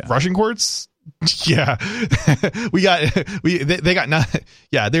Russian courts. Yeah, they got not.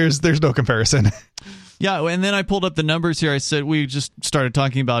 Yeah, there's no comparison. Yeah, and then I pulled up the numbers here. I said we just started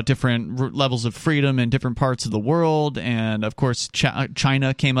talking about different levels of freedom in different parts of the world, and of course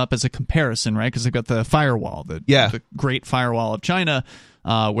China came up as a comparison, right? Because they've got the firewall, the Great Firewall of China,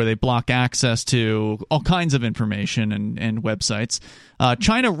 where they block access to all kinds of information and websites.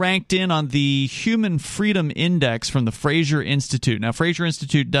 China ranked in on the Human Freedom Index from the Fraser Institute. Now, Fraser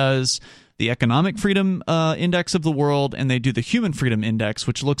Institute does the Economic Freedom Index of the world, and they do the Human Freedom Index,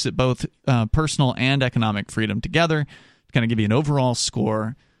 which looks at both personal and economic freedom together to kind of give you an overall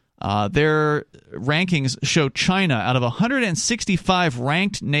score. Their rankings show China, out of 165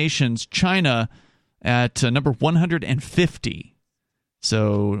 ranked nations, China at number 150.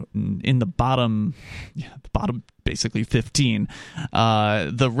 So in the bottom basically 15.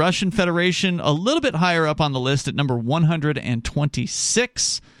 The Russian Federation, a little bit higher up on the list at number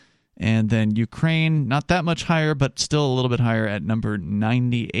 126. And then Ukraine, not that much higher, but still a little bit higher at number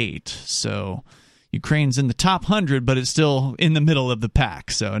 98. So Ukraine's in the top 100, but it's still in the middle of the pack.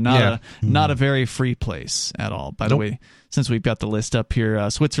 So not a very free place at all. By the way, since we've got the list up here,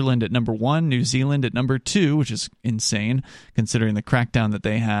 Switzerland at number 1, New Zealand at number 2, which is insane considering the crackdown that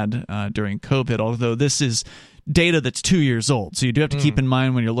they had during COVID, although this is data that's 2 years old. So you do have to keep in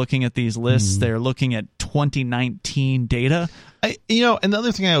mind when you're looking at these lists, they're looking at 2019 data.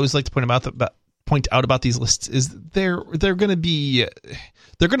 Another thing I always like to point out about these lists is they're going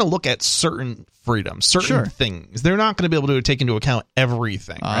to look at certain freedoms, certain things. They're not going to be able to take into account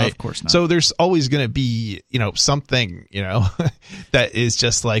everything, right? Of course not. So there's always going to be, something, that is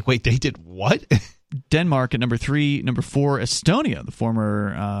just like, wait, they did what? Denmark at number 3, number 4, Estonia, the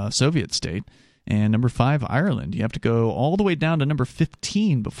former Soviet state, and number 5, Ireland. You have to go all the way down to number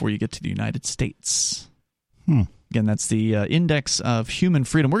 15 before you get to the United States. Again, that's the Index of Human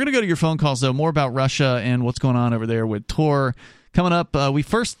Freedom. We're going to go to your phone calls, though. More about Russia and what's going on over there with Tor. Coming up, we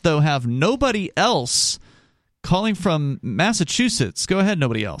first, though, have Nobody Else calling from Massachusetts. Go ahead,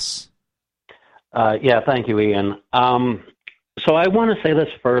 Nobody Else. Thank you, Ian. So I want to say this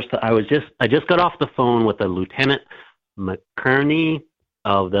first. I just got off the phone with the Lieutenant McKerney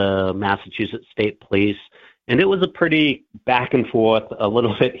of the Massachusetts State Police, and it was a pretty back and forth, a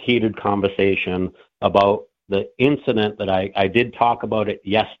little bit heated conversation about the incident that I did talk about it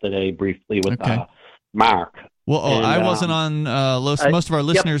yesterday briefly with Mark. Well, I wasn't on. Most of our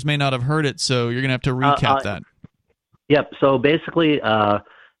listeners may not have heard it, so you're going to have to recap that. Yep. So basically,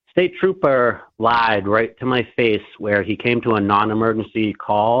 State Trooper lied right to my face where he came to a non-emergency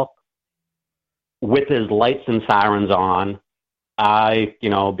call with his lights and sirens on. I,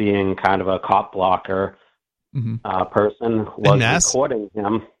 being kind of a cop blocker person, was recording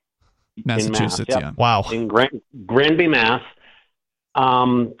him. Massachusetts, in Mass, yeah. Wow. In Granby, Mass.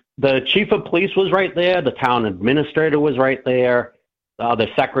 The chief of police was right there. The town administrator was right there. The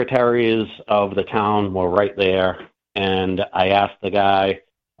secretaries of the town were right there. And I asked the guy,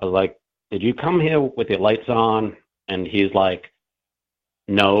 I was like, did you come here with your lights on? And he's like,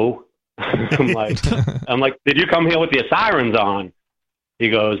 no. I'm like, did you come here with your sirens on? He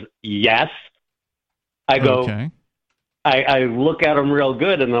goes, yes. I go, okay. I look at him real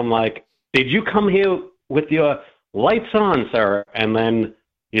good, and I'm like, did you come here with your lights on, sir? And then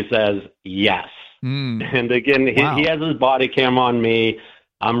he says, yes. And again, he has his body cam on me.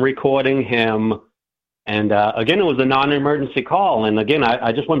 I'm recording him. And again, it was a non-emergency call. And again,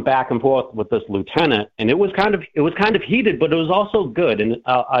 I just went back and forth with this lieutenant, and it was kind of heated, but it was also good. And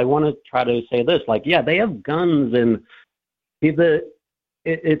I want to try to say this, they have guns, and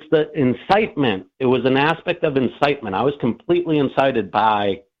it's the incitement. It was an aspect of incitement. I was completely incited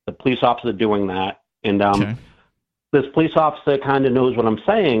by the police officer doing that. And this police officer kind of knows what I'm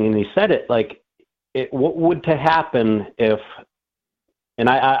saying, and he said it what would to happen if, and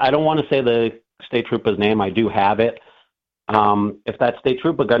I don't want to say the state trooper's name, I do have it. If that state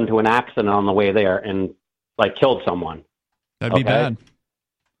trooper got into an accident on the way there and killed someone. That'd be bad.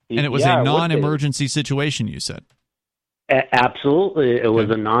 And it was a non-emergency situation, you said. Absolutely. It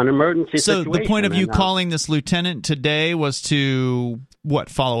was a non-emergency situation. So the point of you calling this lieutenant today was to,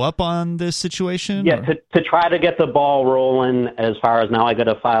 follow up on this situation? Yeah, to try to get the ball rolling as far as now I got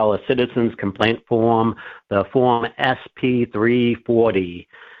to file a citizen's complaint form, the form SP340.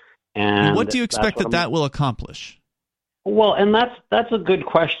 And what do you expect that will accomplish? Well, and that's a good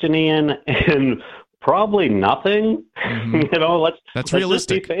question, Ian, and probably nothing. Let's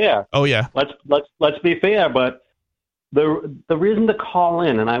realistic. Just be fair. Oh yeah. Let's be fair, but the reason to call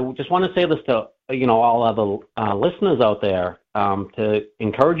in, and I just want to say this to all other listeners out there, to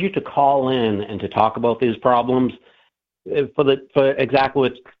encourage you to call in and to talk about these problems for exactly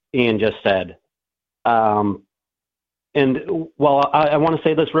what Ian just said. And well, I want to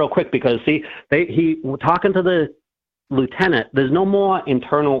say this real quick because he talking to the lieutenant. There's no more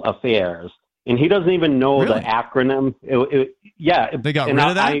internal affairs, and he doesn't even know Really? the acronym. They got rid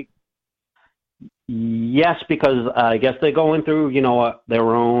of that? Yes, because I guess they're going through,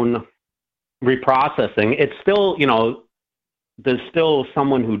 their own reprocessing. It's still, there's still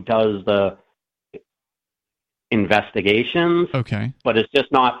someone who does the investigations. Okay. But it's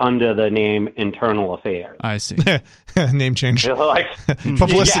just not under the name internal affairs. I see. Name change. Like,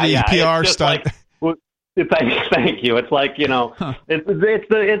 Publicity, PR it's stunt. Thank you. It's like, it's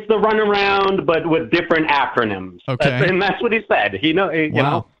the runaround, but with different acronyms. Okay. And that's what he said. You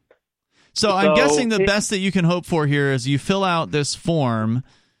know. So I'm guessing the best that you can hope for here is you fill out this form,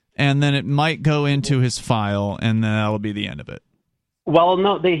 and then it might go into his file, and then that'll be the end of it. Well,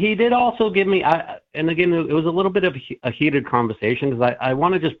 no, he did also give me, and again, it was a little bit of a heated conversation because I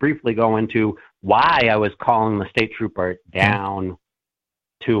want to just briefly go into why I was calling the state trooper down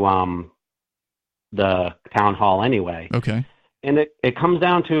to the town hall anyway. Okay. And it comes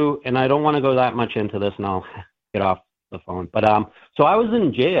down to, and I don't want to go that much into this, and I'll get off the phone. But so I was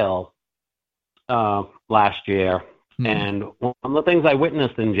in jail last year, and one of the things I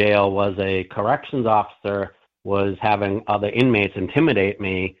witnessed in jail was a corrections officer was having other inmates intimidate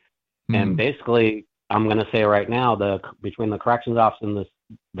me, and basically, I'm going to say right now, between the corrections officer and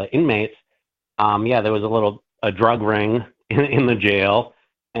the inmates, there was a drug ring in the jail,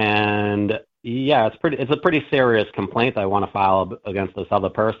 and it's a pretty serious complaint I want to file against this other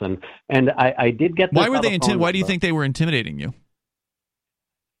person, and I did get. Why were they? Why do you think they were intimidating you?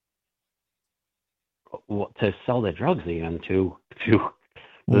 To sell their drugs, Ian.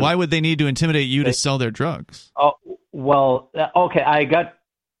 Why would they need to intimidate you to sell their drugs? Oh well, okay. I got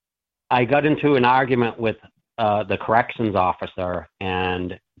into an argument with the corrections officer,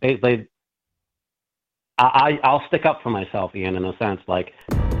 and I'll stick up for myself, Ian, in a sense. Like,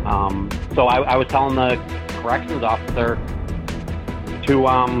 so I was telling the corrections officer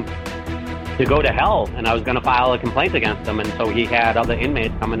to go to hell, and I was going to file a complaint against him, and so he had other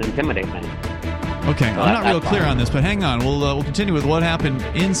inmates come and intimidate me. Okay, I'm not real clear on this, but hang on. We'll continue with what happened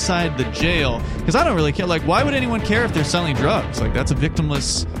inside the jail, because I don't really care. Like, why would anyone care if they're selling drugs? Like, that's a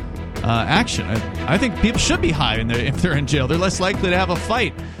victimless action. I think people should be high if they're in jail. They're less likely to have a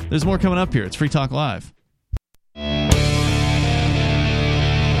fight. There's more coming up here. It's Free Talk Live.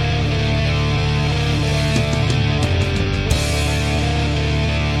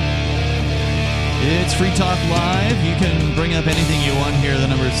 It's Free Talk Live. You can bring up anything you want here. The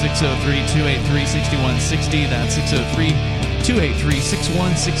number is 603-283-6160. That's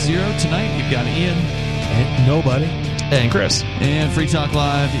 603-283-6160. Tonight, you've got Ian. And nobody. And Chris. And Free Talk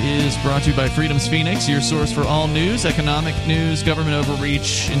Live is brought to you by Freedom's Phoenix, your source for all news, economic news, government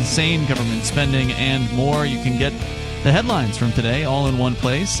overreach, insane government spending, and more. You can get the headlines from today all in one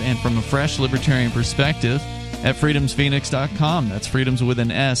place and from a fresh libertarian perspective at freedomsphoenix.com. That's freedoms with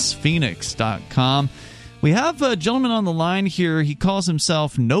an S, phoenix.com. We have a gentleman on the line here. He calls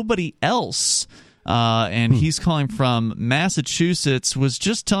himself Nobody Else, and he's calling from Massachusetts. Was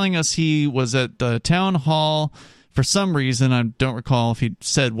just telling us he was at the town hall for some reason. I don't recall if he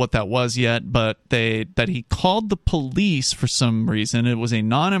said what that was yet, but that he called the police for some reason. It was a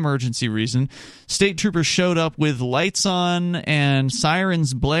non-emergency reason. State troopers showed up with lights on and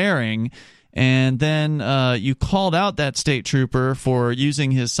sirens blaring. And then you called out that state trooper for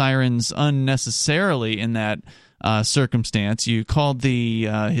using his sirens unnecessarily in that circumstance. You called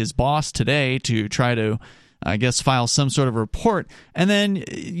his boss today to try to, I guess, file some sort of report. And then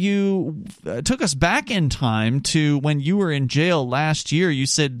you took us back in time to when you were in jail last year. You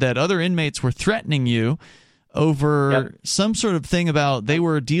said that other inmates were threatening you over some sort of thing about they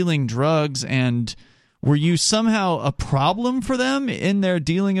were dealing drugs, and were you somehow a problem for them in their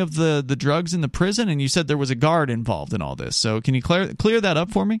dealing of the drugs in the prison? And you said there was a guard involved in all this. So can you clear that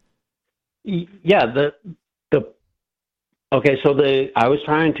up for me? Yeah. Okay. So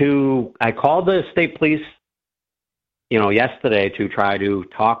I called the state police, yesterday to try to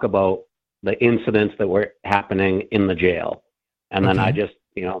talk about the incidents that were happening in the jail. And then I just,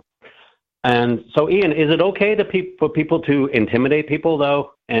 and so Ian, is it okay for people to intimidate people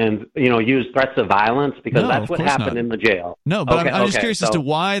though? And, use threats of violence? Because that's what happened in the jail. No, but I'm just curious as to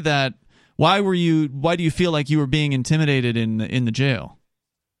why do you feel like you were being intimidated in the jail?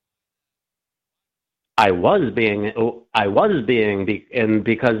 I was being,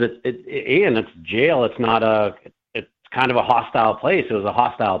 because Ian, it's jail. It's not it's kind of a hostile place. It was a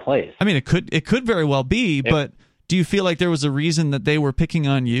hostile place. I mean, it could very well be, but do you feel like there was a reason that they were picking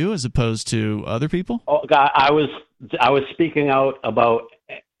on you as opposed to other people? Oh God, I was speaking out about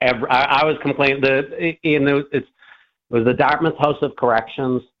I was complaining. was the Dartmouth House of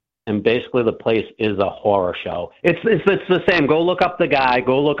Corrections, and basically the place is a horror show. It's the same. Go look up the guy.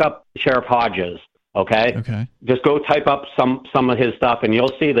 Go look up Sheriff Hodges. Okay. Okay. Just go type up some of his stuff, and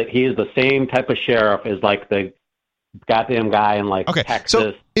you'll see that he is the same type of sheriff as like the goddamn guy in like Texas.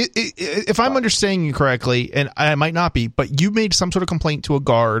 So if I'm understanding you correctly, and I might not be, but you made some sort of complaint to a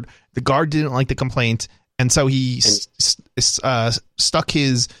guard. The guard didn't like the complaint, and so he stuck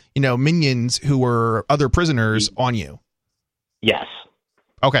his minions who were other prisoners on you. Yes.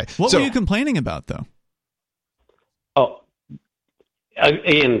 Okay. What were you complaining about, though? Oh,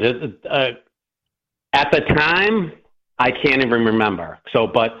 Ian, at the time, I can't even remember.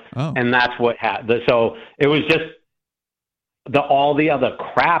 And that's what happened. So it was just all the other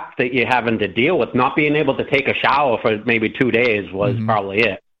crap that you're having to deal with. Not being able to take a shower for maybe 2 days was probably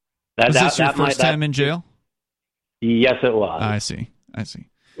it. Was this your first time in jail? Yes, it was. I see.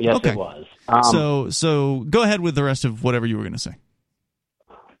 Yes, it was. So go ahead with the rest of whatever you were going to say.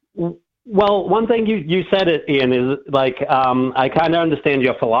 Well, one thing you said, Ian, is like I kind of understand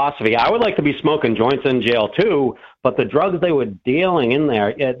your philosophy. I would like to be smoking joints in jail too, but the drugs they were dealing in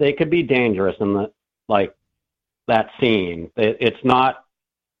there, they could be dangerous in that scene. It's not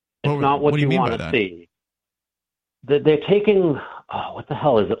what you want to see. They're taking what the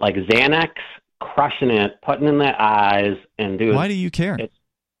hell is it, like Xanax, crushing it, putting in their eyes, and doing. Why do you care?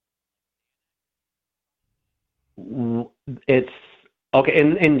 It's okay,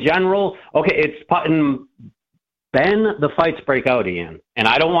 in general, okay, it's putting. Then the fights break out, Ian, and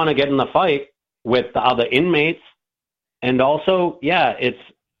I don't want to get in the fight with the other inmates. And also,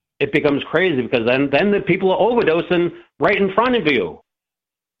 it becomes crazy because then the people are overdosing right in front of you.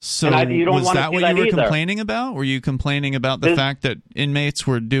 So you don't was that what you were either. complaining about? Were you complaining about the fact that inmates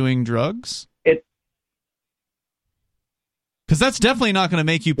were doing drugs? Because that's definitely not going to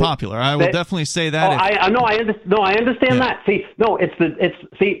make you popular. I will definitely say that. I understand that. See, no,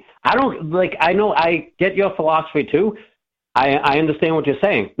 I don't like. I know. I get your philosophy too. I understand what you're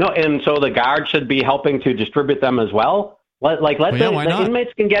saying. No, and so the guard should be helping to distribute them as well. The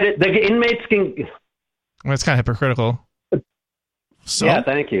inmates can get it. The inmates can. Well, it's kind of hypocritical. So? Yeah,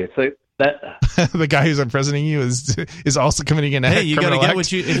 thank you. So that the guy who's imprisoning you is also committing an Hey, you got to get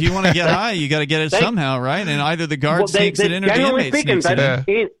act. if you want to get high, you got to get it somehow, right? And either the guard sneaks it in or the inmate sneaks it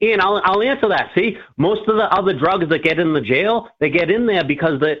in. Ian, I'll answer that. See, most of the other drugs that get in the jail, they get in there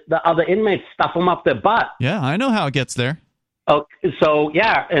because the other inmates stuff them up their butt. Yeah, I know how it gets there. Oh, so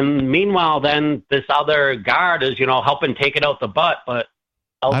yeah, and meanwhile, then this other guard is helping take it out the butt, but.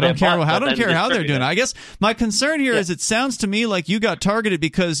 I don't care how they're doing it. I guess my concern here is it sounds to me like you got targeted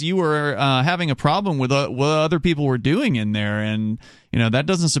because you were having a problem with what other people were doing in there, and that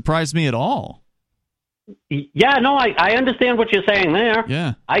doesn't surprise me at all. Yeah, no, I understand what you're saying there.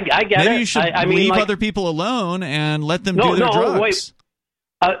 Yeah, I get it. Maybe you should leave other people alone and let them do their drugs.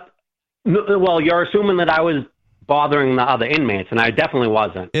 Well, you're assuming that I was bothering the other inmates, and I definitely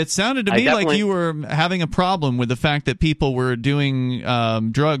wasn't. It sounded to me like you were having a problem with the fact that people were doing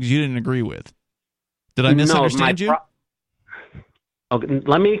drugs you didn't agree with. Did I misunderstand you? Okay,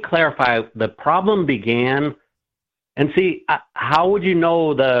 let me clarify. The problem began, and see, how would you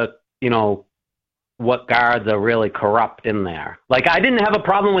know what guards are really corrupt in there? Like, I didn't have a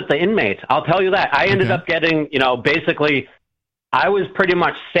problem with the inmates. I'll tell you that. I ended up getting, basically, I was pretty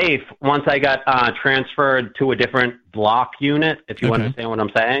much safe once I got transferred to a different block unit, if you understand what I'm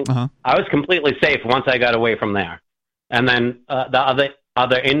saying. Uh-huh. I was completely safe once I got away from there. And then the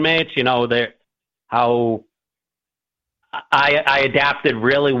other inmates, how I adapted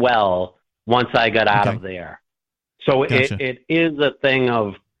really well once I got out of there. So gotcha. it is a thing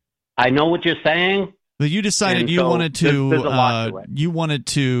of, I know what you're saying. But you decided you wanted to,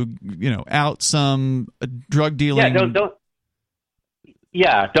 out some drug dealing. Don't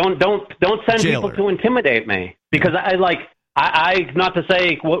send jailer. People to intimidate me, because I not to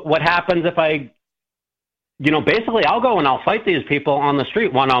say what happens if I, basically I'll go and I'll fight these people on the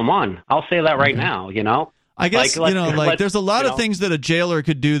street one-on-one. I'll say that right now, I guess, there's a lot of things that a jailer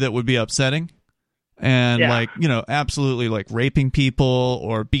could do that would be upsetting. And absolutely raping people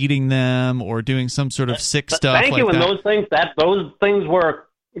or beating them or doing some sort of sick stuff. Thank you. And those things were,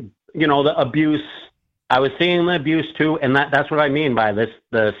 the abuse. I was seeing the abuse too, and that's what I mean by this.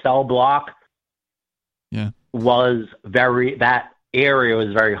 The cell block, that area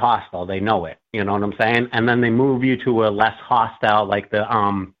was very hostile. They know it. You know what I'm saying? And then they move you to a less hostile, like the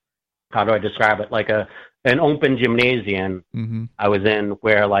how do I describe it? Like an open gymnasium. Mm-hmm. I was in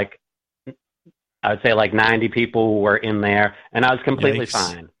where I would say 90 people were in there, and I was completely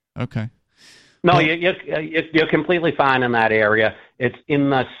fine. Okay. No, you're completely fine in that area. It's in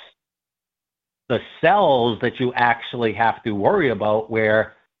the cells that you actually have to worry about,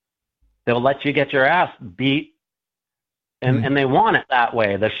 where they'll let you get your ass beat, and they want it that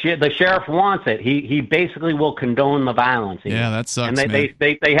way. The sheriff wants it. He basically will condone the violence. Yeah, that sucks. And man.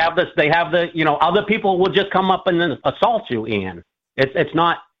 they have this. They have the other people will just come up and then assault you, Ian. It's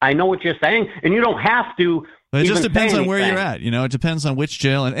not. I know what you're saying, and you don't have to. But it just even depends say on where anything. you're at. It depends on which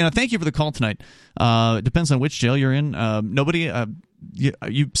jail. And I thank you for the call tonight. It depends on which jail you're in. Nobody.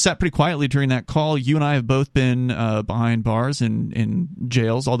 You sat pretty quietly during that call. You and I have both been behind bars in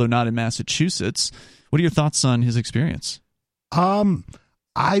jails, although not in Massachusetts. What are your thoughts on his experience? I'm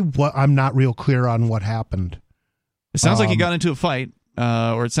not real clear on what happened. It sounds like he got into a fight,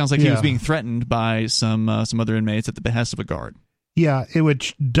 or it sounds like he was being threatened by some other inmates at the behest of a guard. Yeah,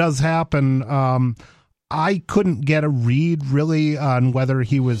 which does happen. I couldn't get a read really on whether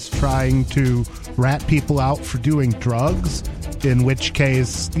he was trying to rat people out for doing drugs, in which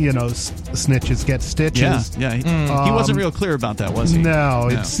case, snitches get stitches. Yeah. He wasn't real clear about that, was he? No,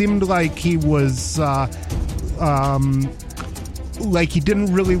 it seemed like he was like he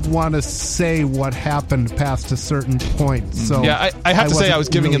didn't really want to say what happened past a certain point. So yeah, I have to say I was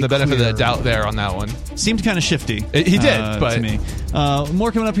giving him the benefit clear. of the doubt there on that one. Seemed kind of shifty. He did, but to me.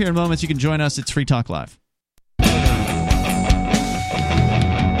 More coming up here in moments. You can join us. It's Free Talk Live.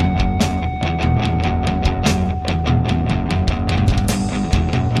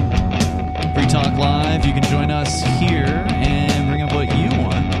 Free Talk Live. You can join us here and bring up what you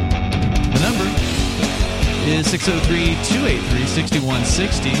want. The number is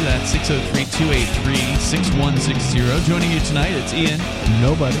 603-283-6160. That's 603-283-6160. Joining you tonight, it's Ian.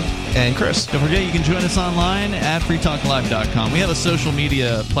 Nobody. And Chris. Don't forget, you can join us online at freetalklive.com. We have a social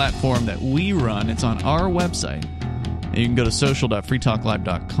media platform that we run. It's on our website. And you can go to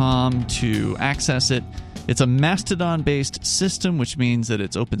social.freetalklive.com to access it. It's a Mastodon-based system, which means that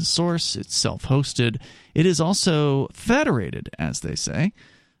it's open source, it's self-hosted. It is also federated, as they say.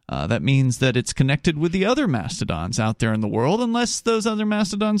 That means that it's connected with the other Mastodons out there in the world, unless those other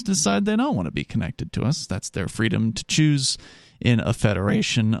Mastodons decide they don't want to be connected to us. That's their freedom to choose in a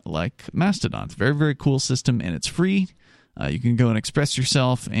federation like Mastodon. It's a very, very cool system, and it's free. You can go and express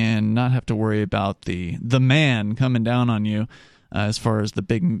yourself and not have to worry about the man coming down on you as far as the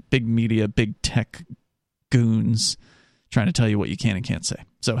big media, big tech goons trying to tell you what you can and can't say.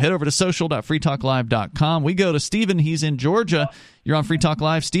 So head over to social.freetalklive.com. We go to Stephen. He's in Georgia. You're on Free Talk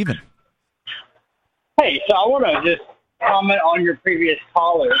Live. Stephen. Hey, so I want to just comment on your previous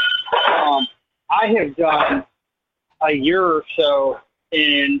caller. I have done a year or so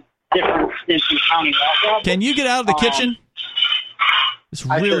in different stints in county lockup. Can you get out of the kitchen? It's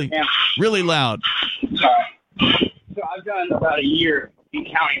really, really loud. Sorry. So I've done about a year in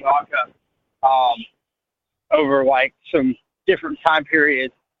county lockup over like some different time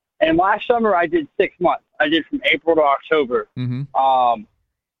periods. And last summer I did 6 months. I did from April to October. Mm-hmm.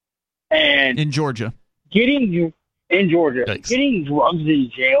 And in Georgia. Getting drugs in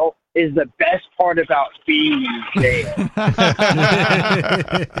jail is the best part about being in jail.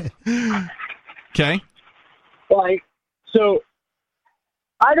 Okay. So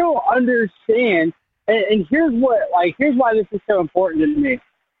I don't understand, and here's why this is so important to me.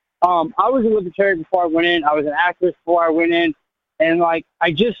 I was a libertarian before I went in. I was an activist before I went in. And, I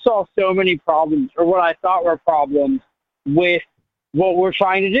just saw so many problems, or what I thought were problems, with what we're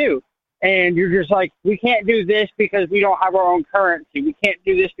trying to do. And you're just like, we can't do this because we don't have our own currency. We can't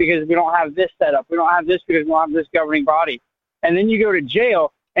do this because we don't have this set up. We don't have this because we don't have this governing body. And then you go to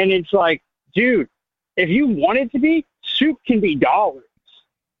jail, and it's like, dude, if you want it to be, soup can be dollars.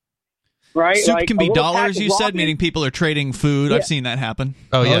 Right? Soup can be dollars, you said, ramen, meaning people are trading food. Yeah. I've seen that happen.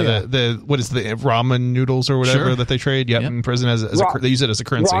 Oh, yeah. The what is the ramen noodles or whatever that they trade? Yep. In prison they use it as a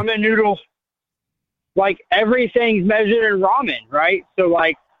currency. Ramen noodles. Everything's measured in ramen, right? So,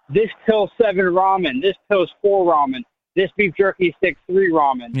 this pill's 7 ramen. This pill's 4 ramen. This beef jerky sticks 3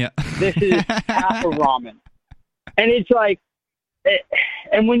 ramen. Yeah. This is half a ramen. And it's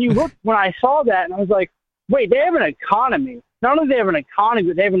and when I saw that, and I was like, wait, they have an economy. Not only do they have an economy,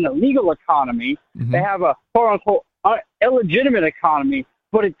 but they have an illegal economy. Mm-hmm. They have a quote-unquote illegitimate economy,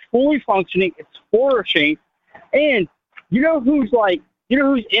 but it's fully functioning. It's flourishing. And you know who's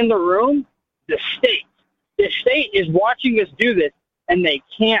in the room? The state. The state is watching us do this, and they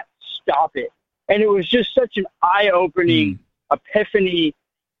can't stop it. And it was just such an eye-opening epiphany.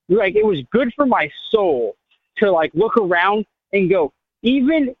 It was good for my soul to, look around and go,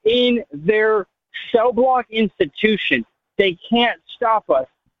 even in their cell block institution, they can't stop us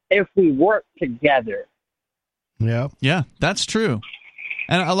if we work together. Yeah. Yeah, that's true.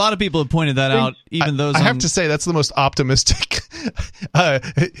 And a lot of people have pointed that out, even those I have to say, that's the most optimistic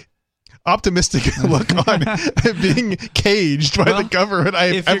optimistic look on being caged by the government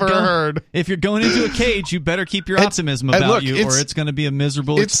I've ever heard. If you're going into a cage, you better keep your optimism about you, or it's going to be a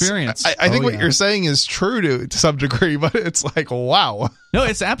miserable experience. I think what you're saying is true to some degree, but it's like, wow. No,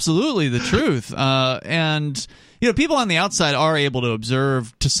 it's absolutely the truth. And people on the outside are able to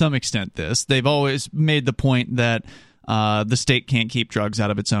observe to some extent this. They've always made the point that the state can't keep drugs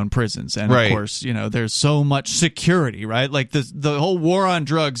out of its own prisons. And of course, there's so much security, right? Like the whole war on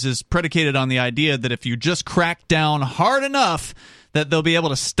drugs is predicated on the idea that if you just crack down hard enough, that they'll be able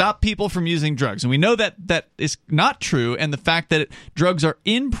to stop people from using drugs. And we know that is not true. And the fact that drugs are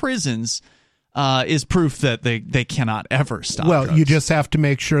in prisons is proof that they cannot ever stop. Well, drugs. You just have to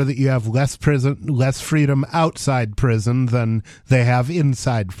make sure that you have less freedom outside prison than they have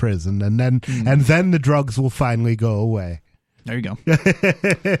inside prison, and then the drugs will finally go away. There you go.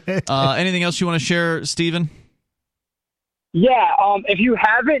 Anything else you want to share, Stephen? Yeah, if you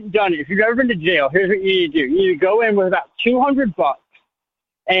haven't done it, if you've never been to jail, here's what you need to do. You need to go in with about $200,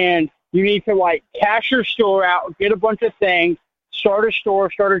 and you need to cash your store out, get a bunch of things, start a store,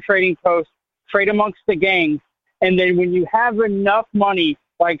 start a trading post, trade amongst the gangs, and then when you have enough money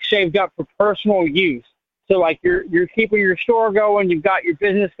saved up for personal use, so you're keeping your store going, you've got your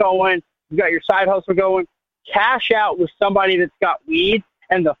business going, you've got your side hustle going, cash out with somebody that's got weed.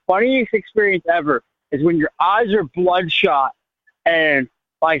 And the funniest experience ever is when your eyes are bloodshot and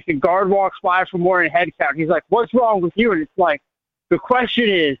the guard walks by from more than head count. He's like, "What's wrong with you?" And it's the question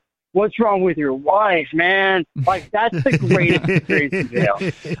is, what's wrong with your wife, man? That's the greatest experience in jail.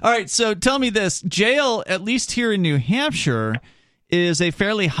 All right, so tell me this. Jail, at least here in New Hampshire, is a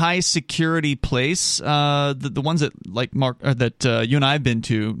fairly high security place. The ones that Mark that you and I have been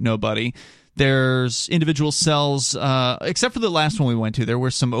to, nobody. There's individual cells, except for the last one we went to. There were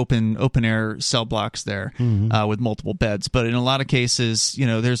some open air cell blocks there with multiple beds. But in a lot of cases,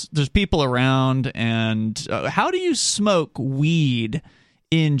 there's people around. And how do you smoke weed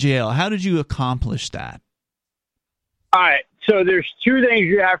in jail? How did you accomplish that? All right. So there's two things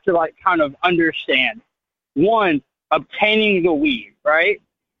you have to kind of understand. One, obtaining the weed, right?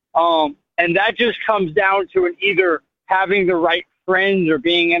 And that just comes down to either having the right friends or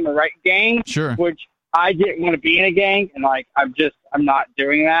being in the right gang. Sure. Which I didn't want to be in a gang, and I'm not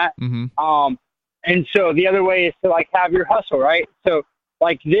doing that. Mm-hmm. And so the other way is to have your hustle, right? So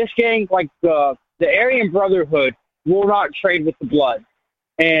this gang, the Aryan Brotherhood will not trade with the Bloods.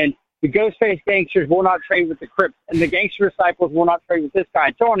 And the Ghostface gangsters will not trade with the Crips, and the gangster disciples will not trade with this guy,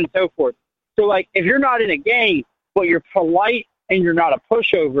 and so on and so forth. So, if you're not in a gang, but you're polite and you're not a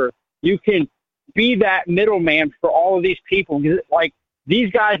pushover, you can be that middleman for all of these people.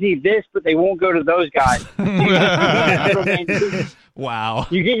 These guys need this, but they won't go to those guys. Wow.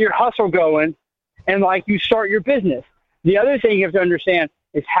 You get your hustle going, and you start your business. The other thing you have to understand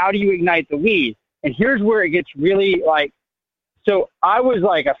is how do you ignite the weed? And here's where it gets really so I was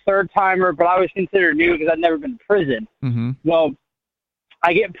a third timer, but I was considered new because I'd never been to prison. Mm-hmm. Well,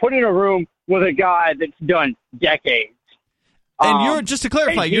 I get put in a room with a guy that's done decades. And you're, just to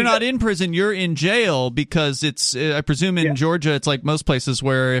clarify, you're not in prison, you're in jail because it's, I presume in Georgia, it's like most places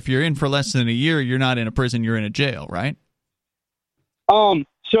where if you're in for less than a year, you're not in a prison, you're in a jail, right?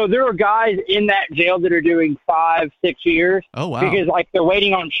 So there are guys in that jail that are doing 5-6 years. Oh, wow. Because they're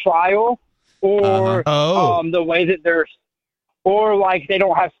waiting on trial or the way that they're, or they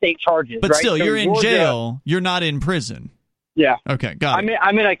don't have state charges. But right? still, so you're in jail, you're not in prison. Yeah. Okay, got it.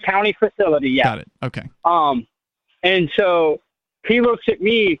 I'm in a county facility, yeah. Got it, okay. And so he looks at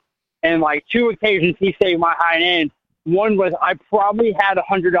me, and 2 occasions he saved my hind end. One was I probably had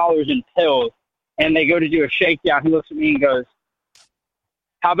 $100 in pills, and they go to do a shakedown. He looks at me and goes,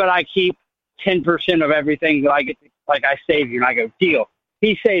 "How about I keep 10% of everything that I get? I save you." And I go, "Deal."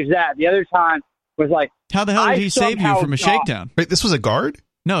 He saves that. The other time was how the hell did he save you from a shakedown? Wait, this was a guard?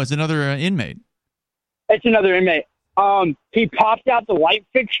 No, it's another inmate. It's another inmate. He popped out the light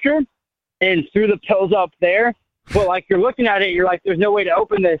fixture and threw the pills up there. But you're looking at it, you're there's no way to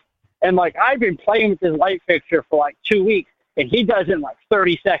open this. And I've been playing with this light fixture for 2 weeks, and he does it in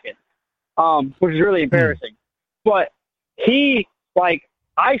 30 seconds, which is really embarrassing. But he, I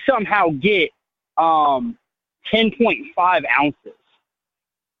somehow get 10.5 ounces.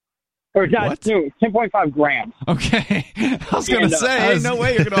 Or not, 10.5 grams. Okay. I was going to say, no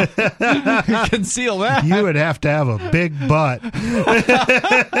way you're going to conceal that. You would have to have a big butt.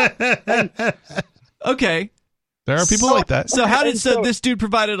 Okay. There are people like that. So how did this dude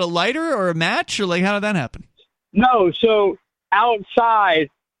provided a lighter or a match, or how did that happen? No, so outside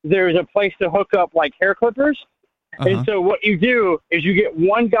there's a place to hook up hair clippers. And so what you do is you get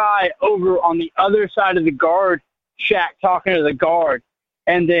one guy over on the other side of the guard shack talking to the guard,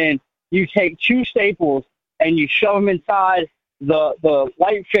 and then you take 2 staples and you shove them inside the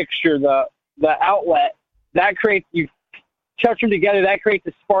light fixture, the outlet. That creates, you touch them together, that creates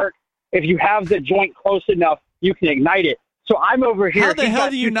a spark. If you have the joint close enough, you can ignite it. So I'm over here. How the hell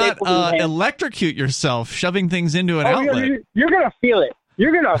do you not electrocute yourself shoving things into an outlet? You're going to feel it.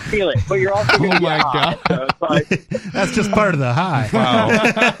 You're going to feel it, but you're also going to get high. So it's like, that's just part of the high. Wow.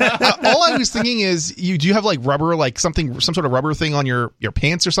 All I was thinking is, do you have like rubber, like some sort of rubber thing on your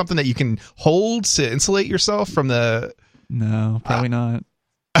pants or something that you can hold to insulate yourself from the... No, probably not.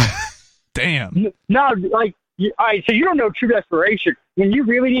 Damn. No, like, all right, so you don't know true desperation. When you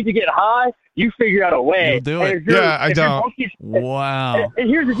really need to get high, you figure out a way. You'll do it. Yeah, I don't. Wow. And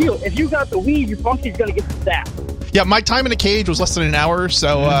here's the deal. If you got the weed, your funky's going to get the sap. Yeah, my time in a cage was less than an hour,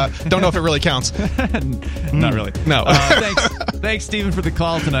 so don't know if it really counts. Not really. No. Thanks, Stephen, for the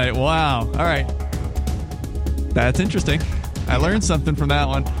call tonight. Wow. All right. That's interesting. I learned something from that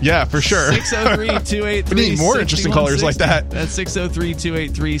one. Yeah, for sure. 603-283-6160. We need more interesting callers like that. That's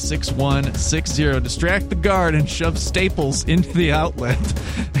 603-283-6160. Distract the guard and shove staples into the outlet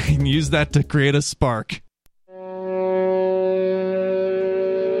and use that to create a spark.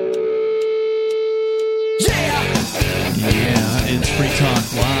 Yeah, it's Free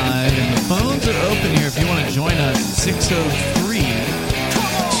Talk Live, and the phones are open here if you want to join us.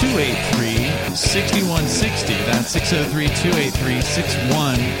 603-283-6160. That's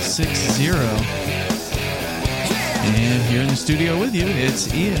 603-283-6160. And here in the studio with you,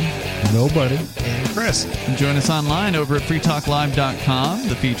 it's Ian. Nobody. And Chris. And join us online over at freetalklive.com.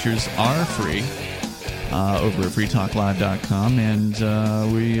 The features are free over at freetalklive.com,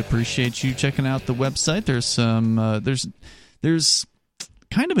 and we appreciate you checking out the website. There's some there's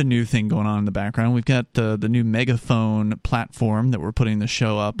kind of a new thing going on in the background. We've got the new Megaphone platform that we're putting the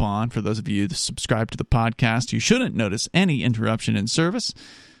show up on. For those of you that subscribe to the podcast, you shouldn't notice any interruption in service.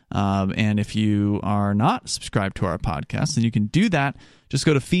 And if you are not subscribed to our podcast, then you can do that. Just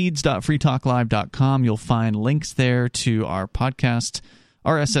go to feeds.freetalklive.com. You'll find links there to our podcast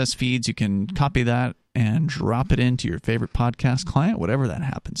RSS feeds. You can copy that and drop it into your favorite podcast client, whatever that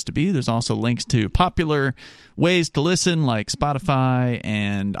happens to be. There's also links to popular ways to listen like Spotify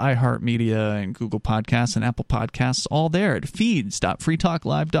and iHeartMedia and Google Podcasts and Apple Podcasts, all there at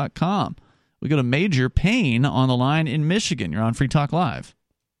feeds.freetalklive.com. We got a Major Payne on the line in Michigan. You're on Free Talk Live.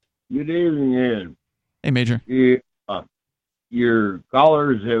 Good evening, Ed. Hey, Major. Your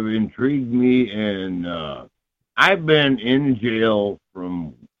callers have intrigued me, and I've been in jail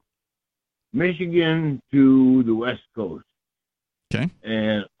from Michigan to the West Coast. Okay.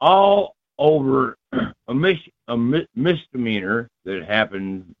 And all over a misdemeanor that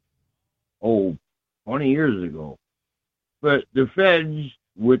happened, 20 years ago. But the feds,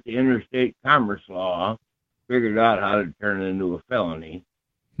 with the interstate commerce law, figured out how to turn it into a felony.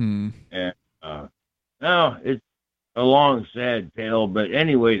 And now it's a long, sad tale. But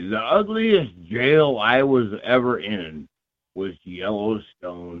anyway, the ugliest jail I was ever in was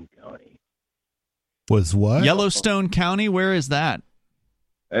Yellowstone County. Was what? Yellowstone County? Where is that?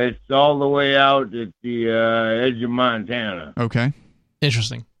 It's all the way out at the edge of Montana. Okay.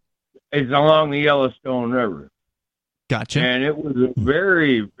 Interesting. It's along the Yellowstone River. Gotcha. And it was a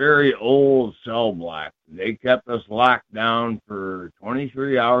very, very old cell block. They kept us locked down for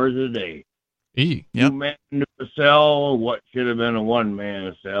 23 hours a day. Yep. 2 men into a cell, what should have been a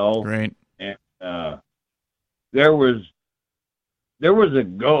 1-man cell. Right. And there was a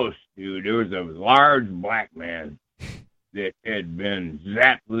ghost, dude. There was a large black man that had been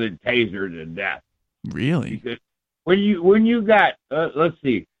zapped with a taser to death. Really? Because when you got let's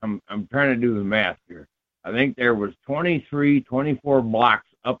see, I'm trying to do the math here. I think there was 24 blocks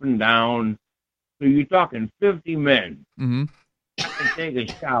up and down. So you're talking 50 men Mm-hmm. can take a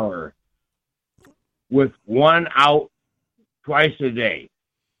shower with one out twice a day,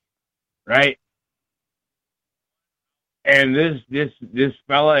 right? And this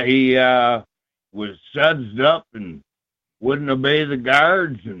fella, he was sudsed up and wouldn't obey the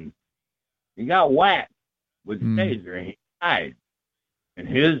guards, and he got whacked with the taser, and he died. And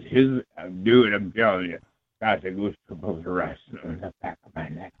his dude, I'm telling you, gosh, it goes to both the rest on the back of my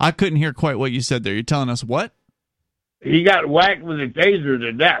neck. I couldn't hear quite what you said there. You're telling us what? He got whacked with a taser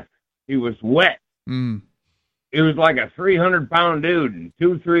to death. He was wet. It was like a 300-pound dude, and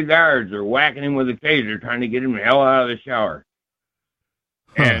 2-3 guards are whacking him with a taser, trying to get him the hell out of the shower.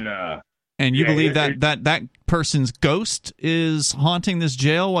 Huh. And you believe that person's ghost is haunting this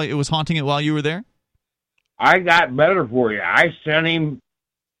jail? It was haunting it while you were there? I got better for you. I think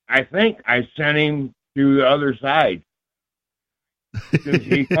I sent him to the other side. Because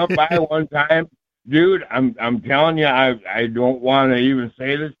he come by one time, dude, I'm telling you, I don't want to even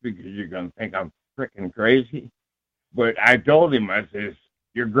say this because you're gonna think I'm freaking crazy. But I told him, I says,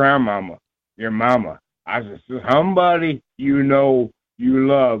 your grandmama, your mama. I said, somebody you know you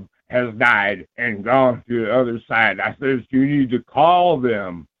love has died and gone to the other side. I says, you need to call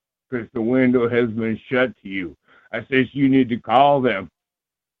them because the window has been shut to you. I says, you need to call them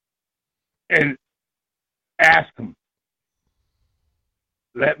and ask them,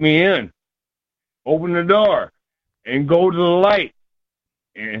 let me in, open the door, and go to the light.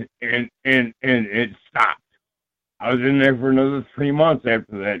 And it stopped. I was in there for another 3 months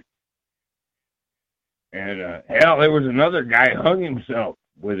after that. And hell, there was another guy hung himself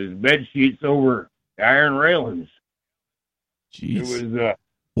with his bed sheets over the iron railings. Jeez.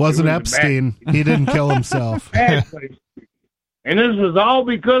 Wasn't Epstein. He didn't kill himself. Bad place. And this was all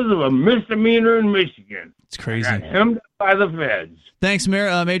because of a misdemeanor in Michigan. It's crazy. I got hemmed up by the feds. Thanks,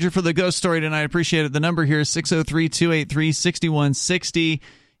 Major, for the ghost story tonight. I appreciate it. The number here is 603-283-6160.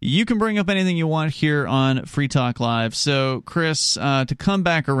 You can bring up anything you want here on Free Talk Live. So, Chris, to come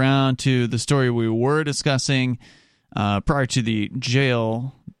back around to the story we were discussing prior to the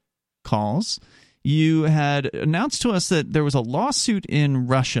jail calls, you had announced to us that there was a lawsuit in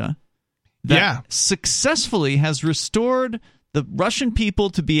Russia that successfully has restored the Russian people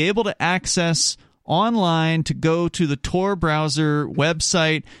to be able to access online, to go to the Tor browser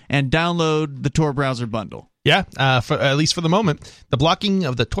website and download the Tor browser bundle. Yeah, at least for the moment. The blocking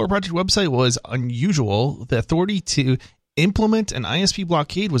of the Tor project website was unusual. The authority to implement an ISP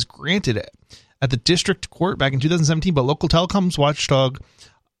blockade was granted at the district court back in 2017, but local telecoms watchdog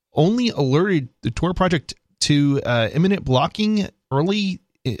only alerted the Tor project to imminent blocking in early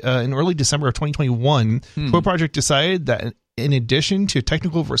December of 2021. Tor project decided that in addition to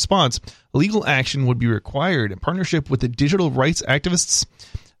technical response, legal action would be required in partnership with the digital rights activists.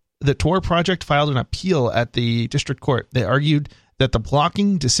 The Tor project filed an appeal at the district court. They argued that the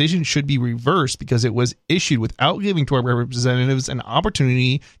blocking decision should be reversed because it was issued without giving Tor representatives an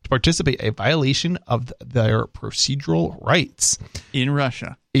opportunity to participate, a violation of their procedural rights. In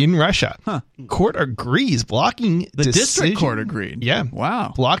Russia. Huh. Court agrees. Blocking the district court agreed. Yeah.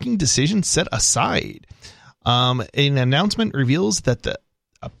 Wow. Blocking decision set aside. An announcement reveals that the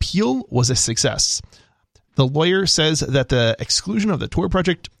appeal was a success. The lawyer says that the exclusion of the Tor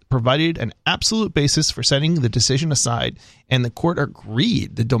project provided an absolute basis for setting the decision aside, and the court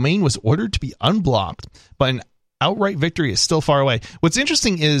agreed. The domain was ordered to be unblocked, but an outright victory is still far away. What's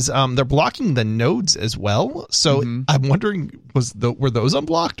interesting is they're blocking the nodes as well. So I'm wondering, were those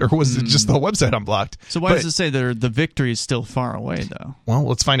unblocked, or was it just the website unblocked? So why does it say the victory is still far away, though? Well,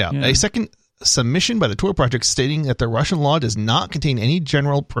 let's find out. A second submission by the Tor project stating that the Russian law does not contain any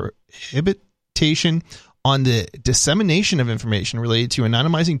general prohibition on the dissemination of information related to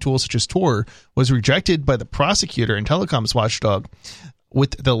anonymizing tools such as Tor was rejected by the prosecutor and telecoms watchdog,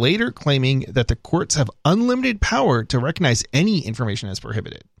 with the later claiming that the courts have unlimited power to recognize any information as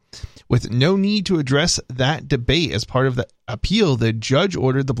prohibited. With no need to address that debate as part of the appeal, the judge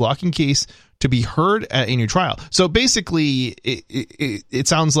ordered the blocking case to be heard at a new trial. So basically, it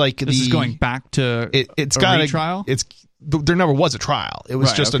sounds like this is going back to it's got a trial. There never was a trial. It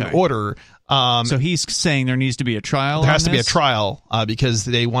was just an order. So he's saying there needs to be a trial. There has to be a trial because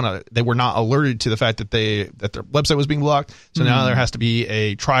they were not alerted to the fact that their website was being blocked. So now there has to be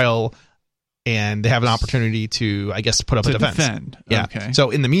a trial, and they have an opportunity to, I guess, put up a defense. Defend. Yeah. Okay. So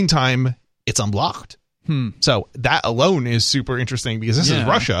in the meantime, it's unblocked. So that alone is super interesting because this is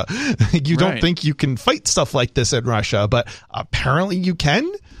Russia. You don't think you can fight stuff like this in Russia, but apparently you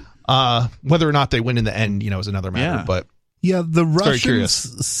can. Whether or not they win in the end, is another matter. But the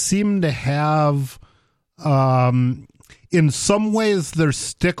Russians seem to have, in some ways, they're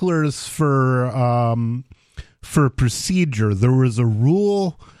sticklers for procedure. There was a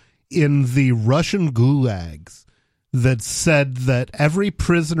rule in the Russian gulags that said that every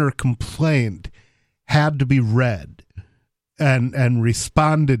prisoner complaint had to be read and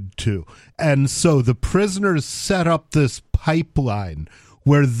responded to. And so the prisoners set up this pipeline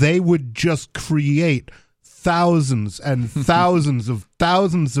where they would just create thousands and thousands of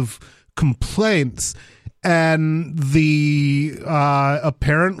complaints. And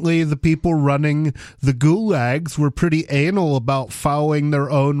apparently the people running the gulags were pretty anal about following their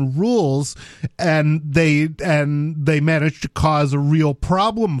own rules, and they managed to cause a real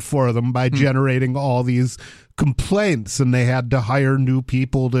problem for them by generating all these complaints, and they had to hire new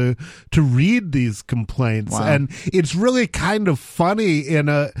people to read these complaints. Wow. And it's really kind of funny in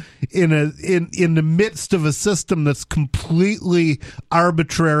the midst of a system that's completely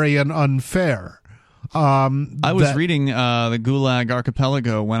arbitrary and unfair. I was reading the Gulag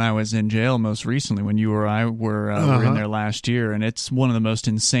Archipelago when I was in jail most recently, when you or I were in there last year, and it's one of the most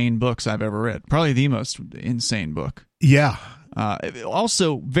insane books I've ever read. Probably the most insane book. Yeah.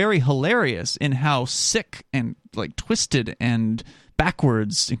 Also very hilarious in how sick and like twisted and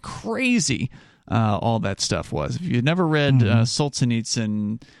backwards and crazy all that stuff was. If you've never read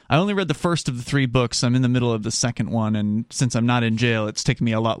Solzhenitsyn, I only read the first of the 3 books. I'm in the middle of the second one, and since I'm not in jail, it's taken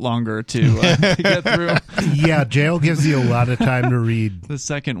me a lot longer to get through. Yeah, jail gives you a lot of time to read the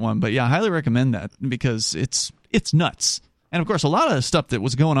second one. But yeah, I highly recommend that because it's nuts. And of course, a lot of the stuff that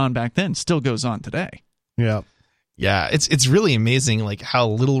was going on back then still goes on today. Yeah. Yeah, it's really amazing like how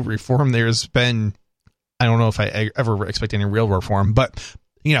little reform there's been. I don't know if I ever expect any real reform, but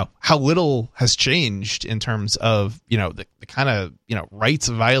how little has changed in terms of the kind of rights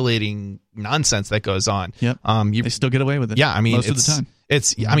violating nonsense that goes on. Yep. They still get away with it. Yeah, I mean, most of the time.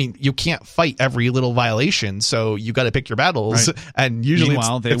 I mean, you can't fight every little violation, so you got to pick your battles, right. and usually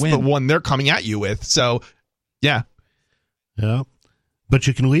it's win. the one they're coming at you with. So, yeah. But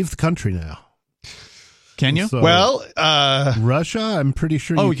you can leave the country now. Can you? So, well, Russia, I'm pretty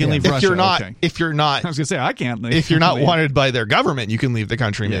sure. You can leave Russia. If you're not, I was gonna say I can't leave. If you're not wanted by their government, you can leave the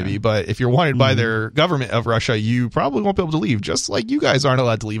country, maybe. But if you're wanted by their government of Russia, you probably won't be able to leave. Just like you guys aren't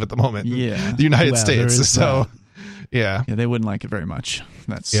allowed to leave at the moment. Yeah, the United States. So, yeah, they wouldn't like it very much.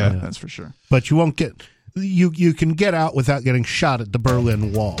 That's for sure. But you won't get. You can get out without getting shot at the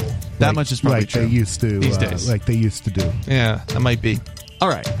Berlin Wall. That much is probably true. They used to these days. Like they used to do. Yeah, that might be. All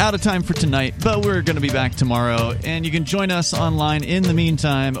right, out of time for tonight, but we're going to be back tomorrow, and you can join us online in the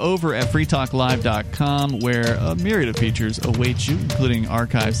meantime over at freetalklive.com, where a myriad of features await you, including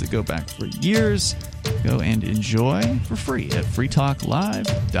archives that go back for years. Go and enjoy for free at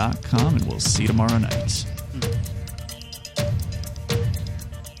freetalklive.com, and we'll see you tomorrow night.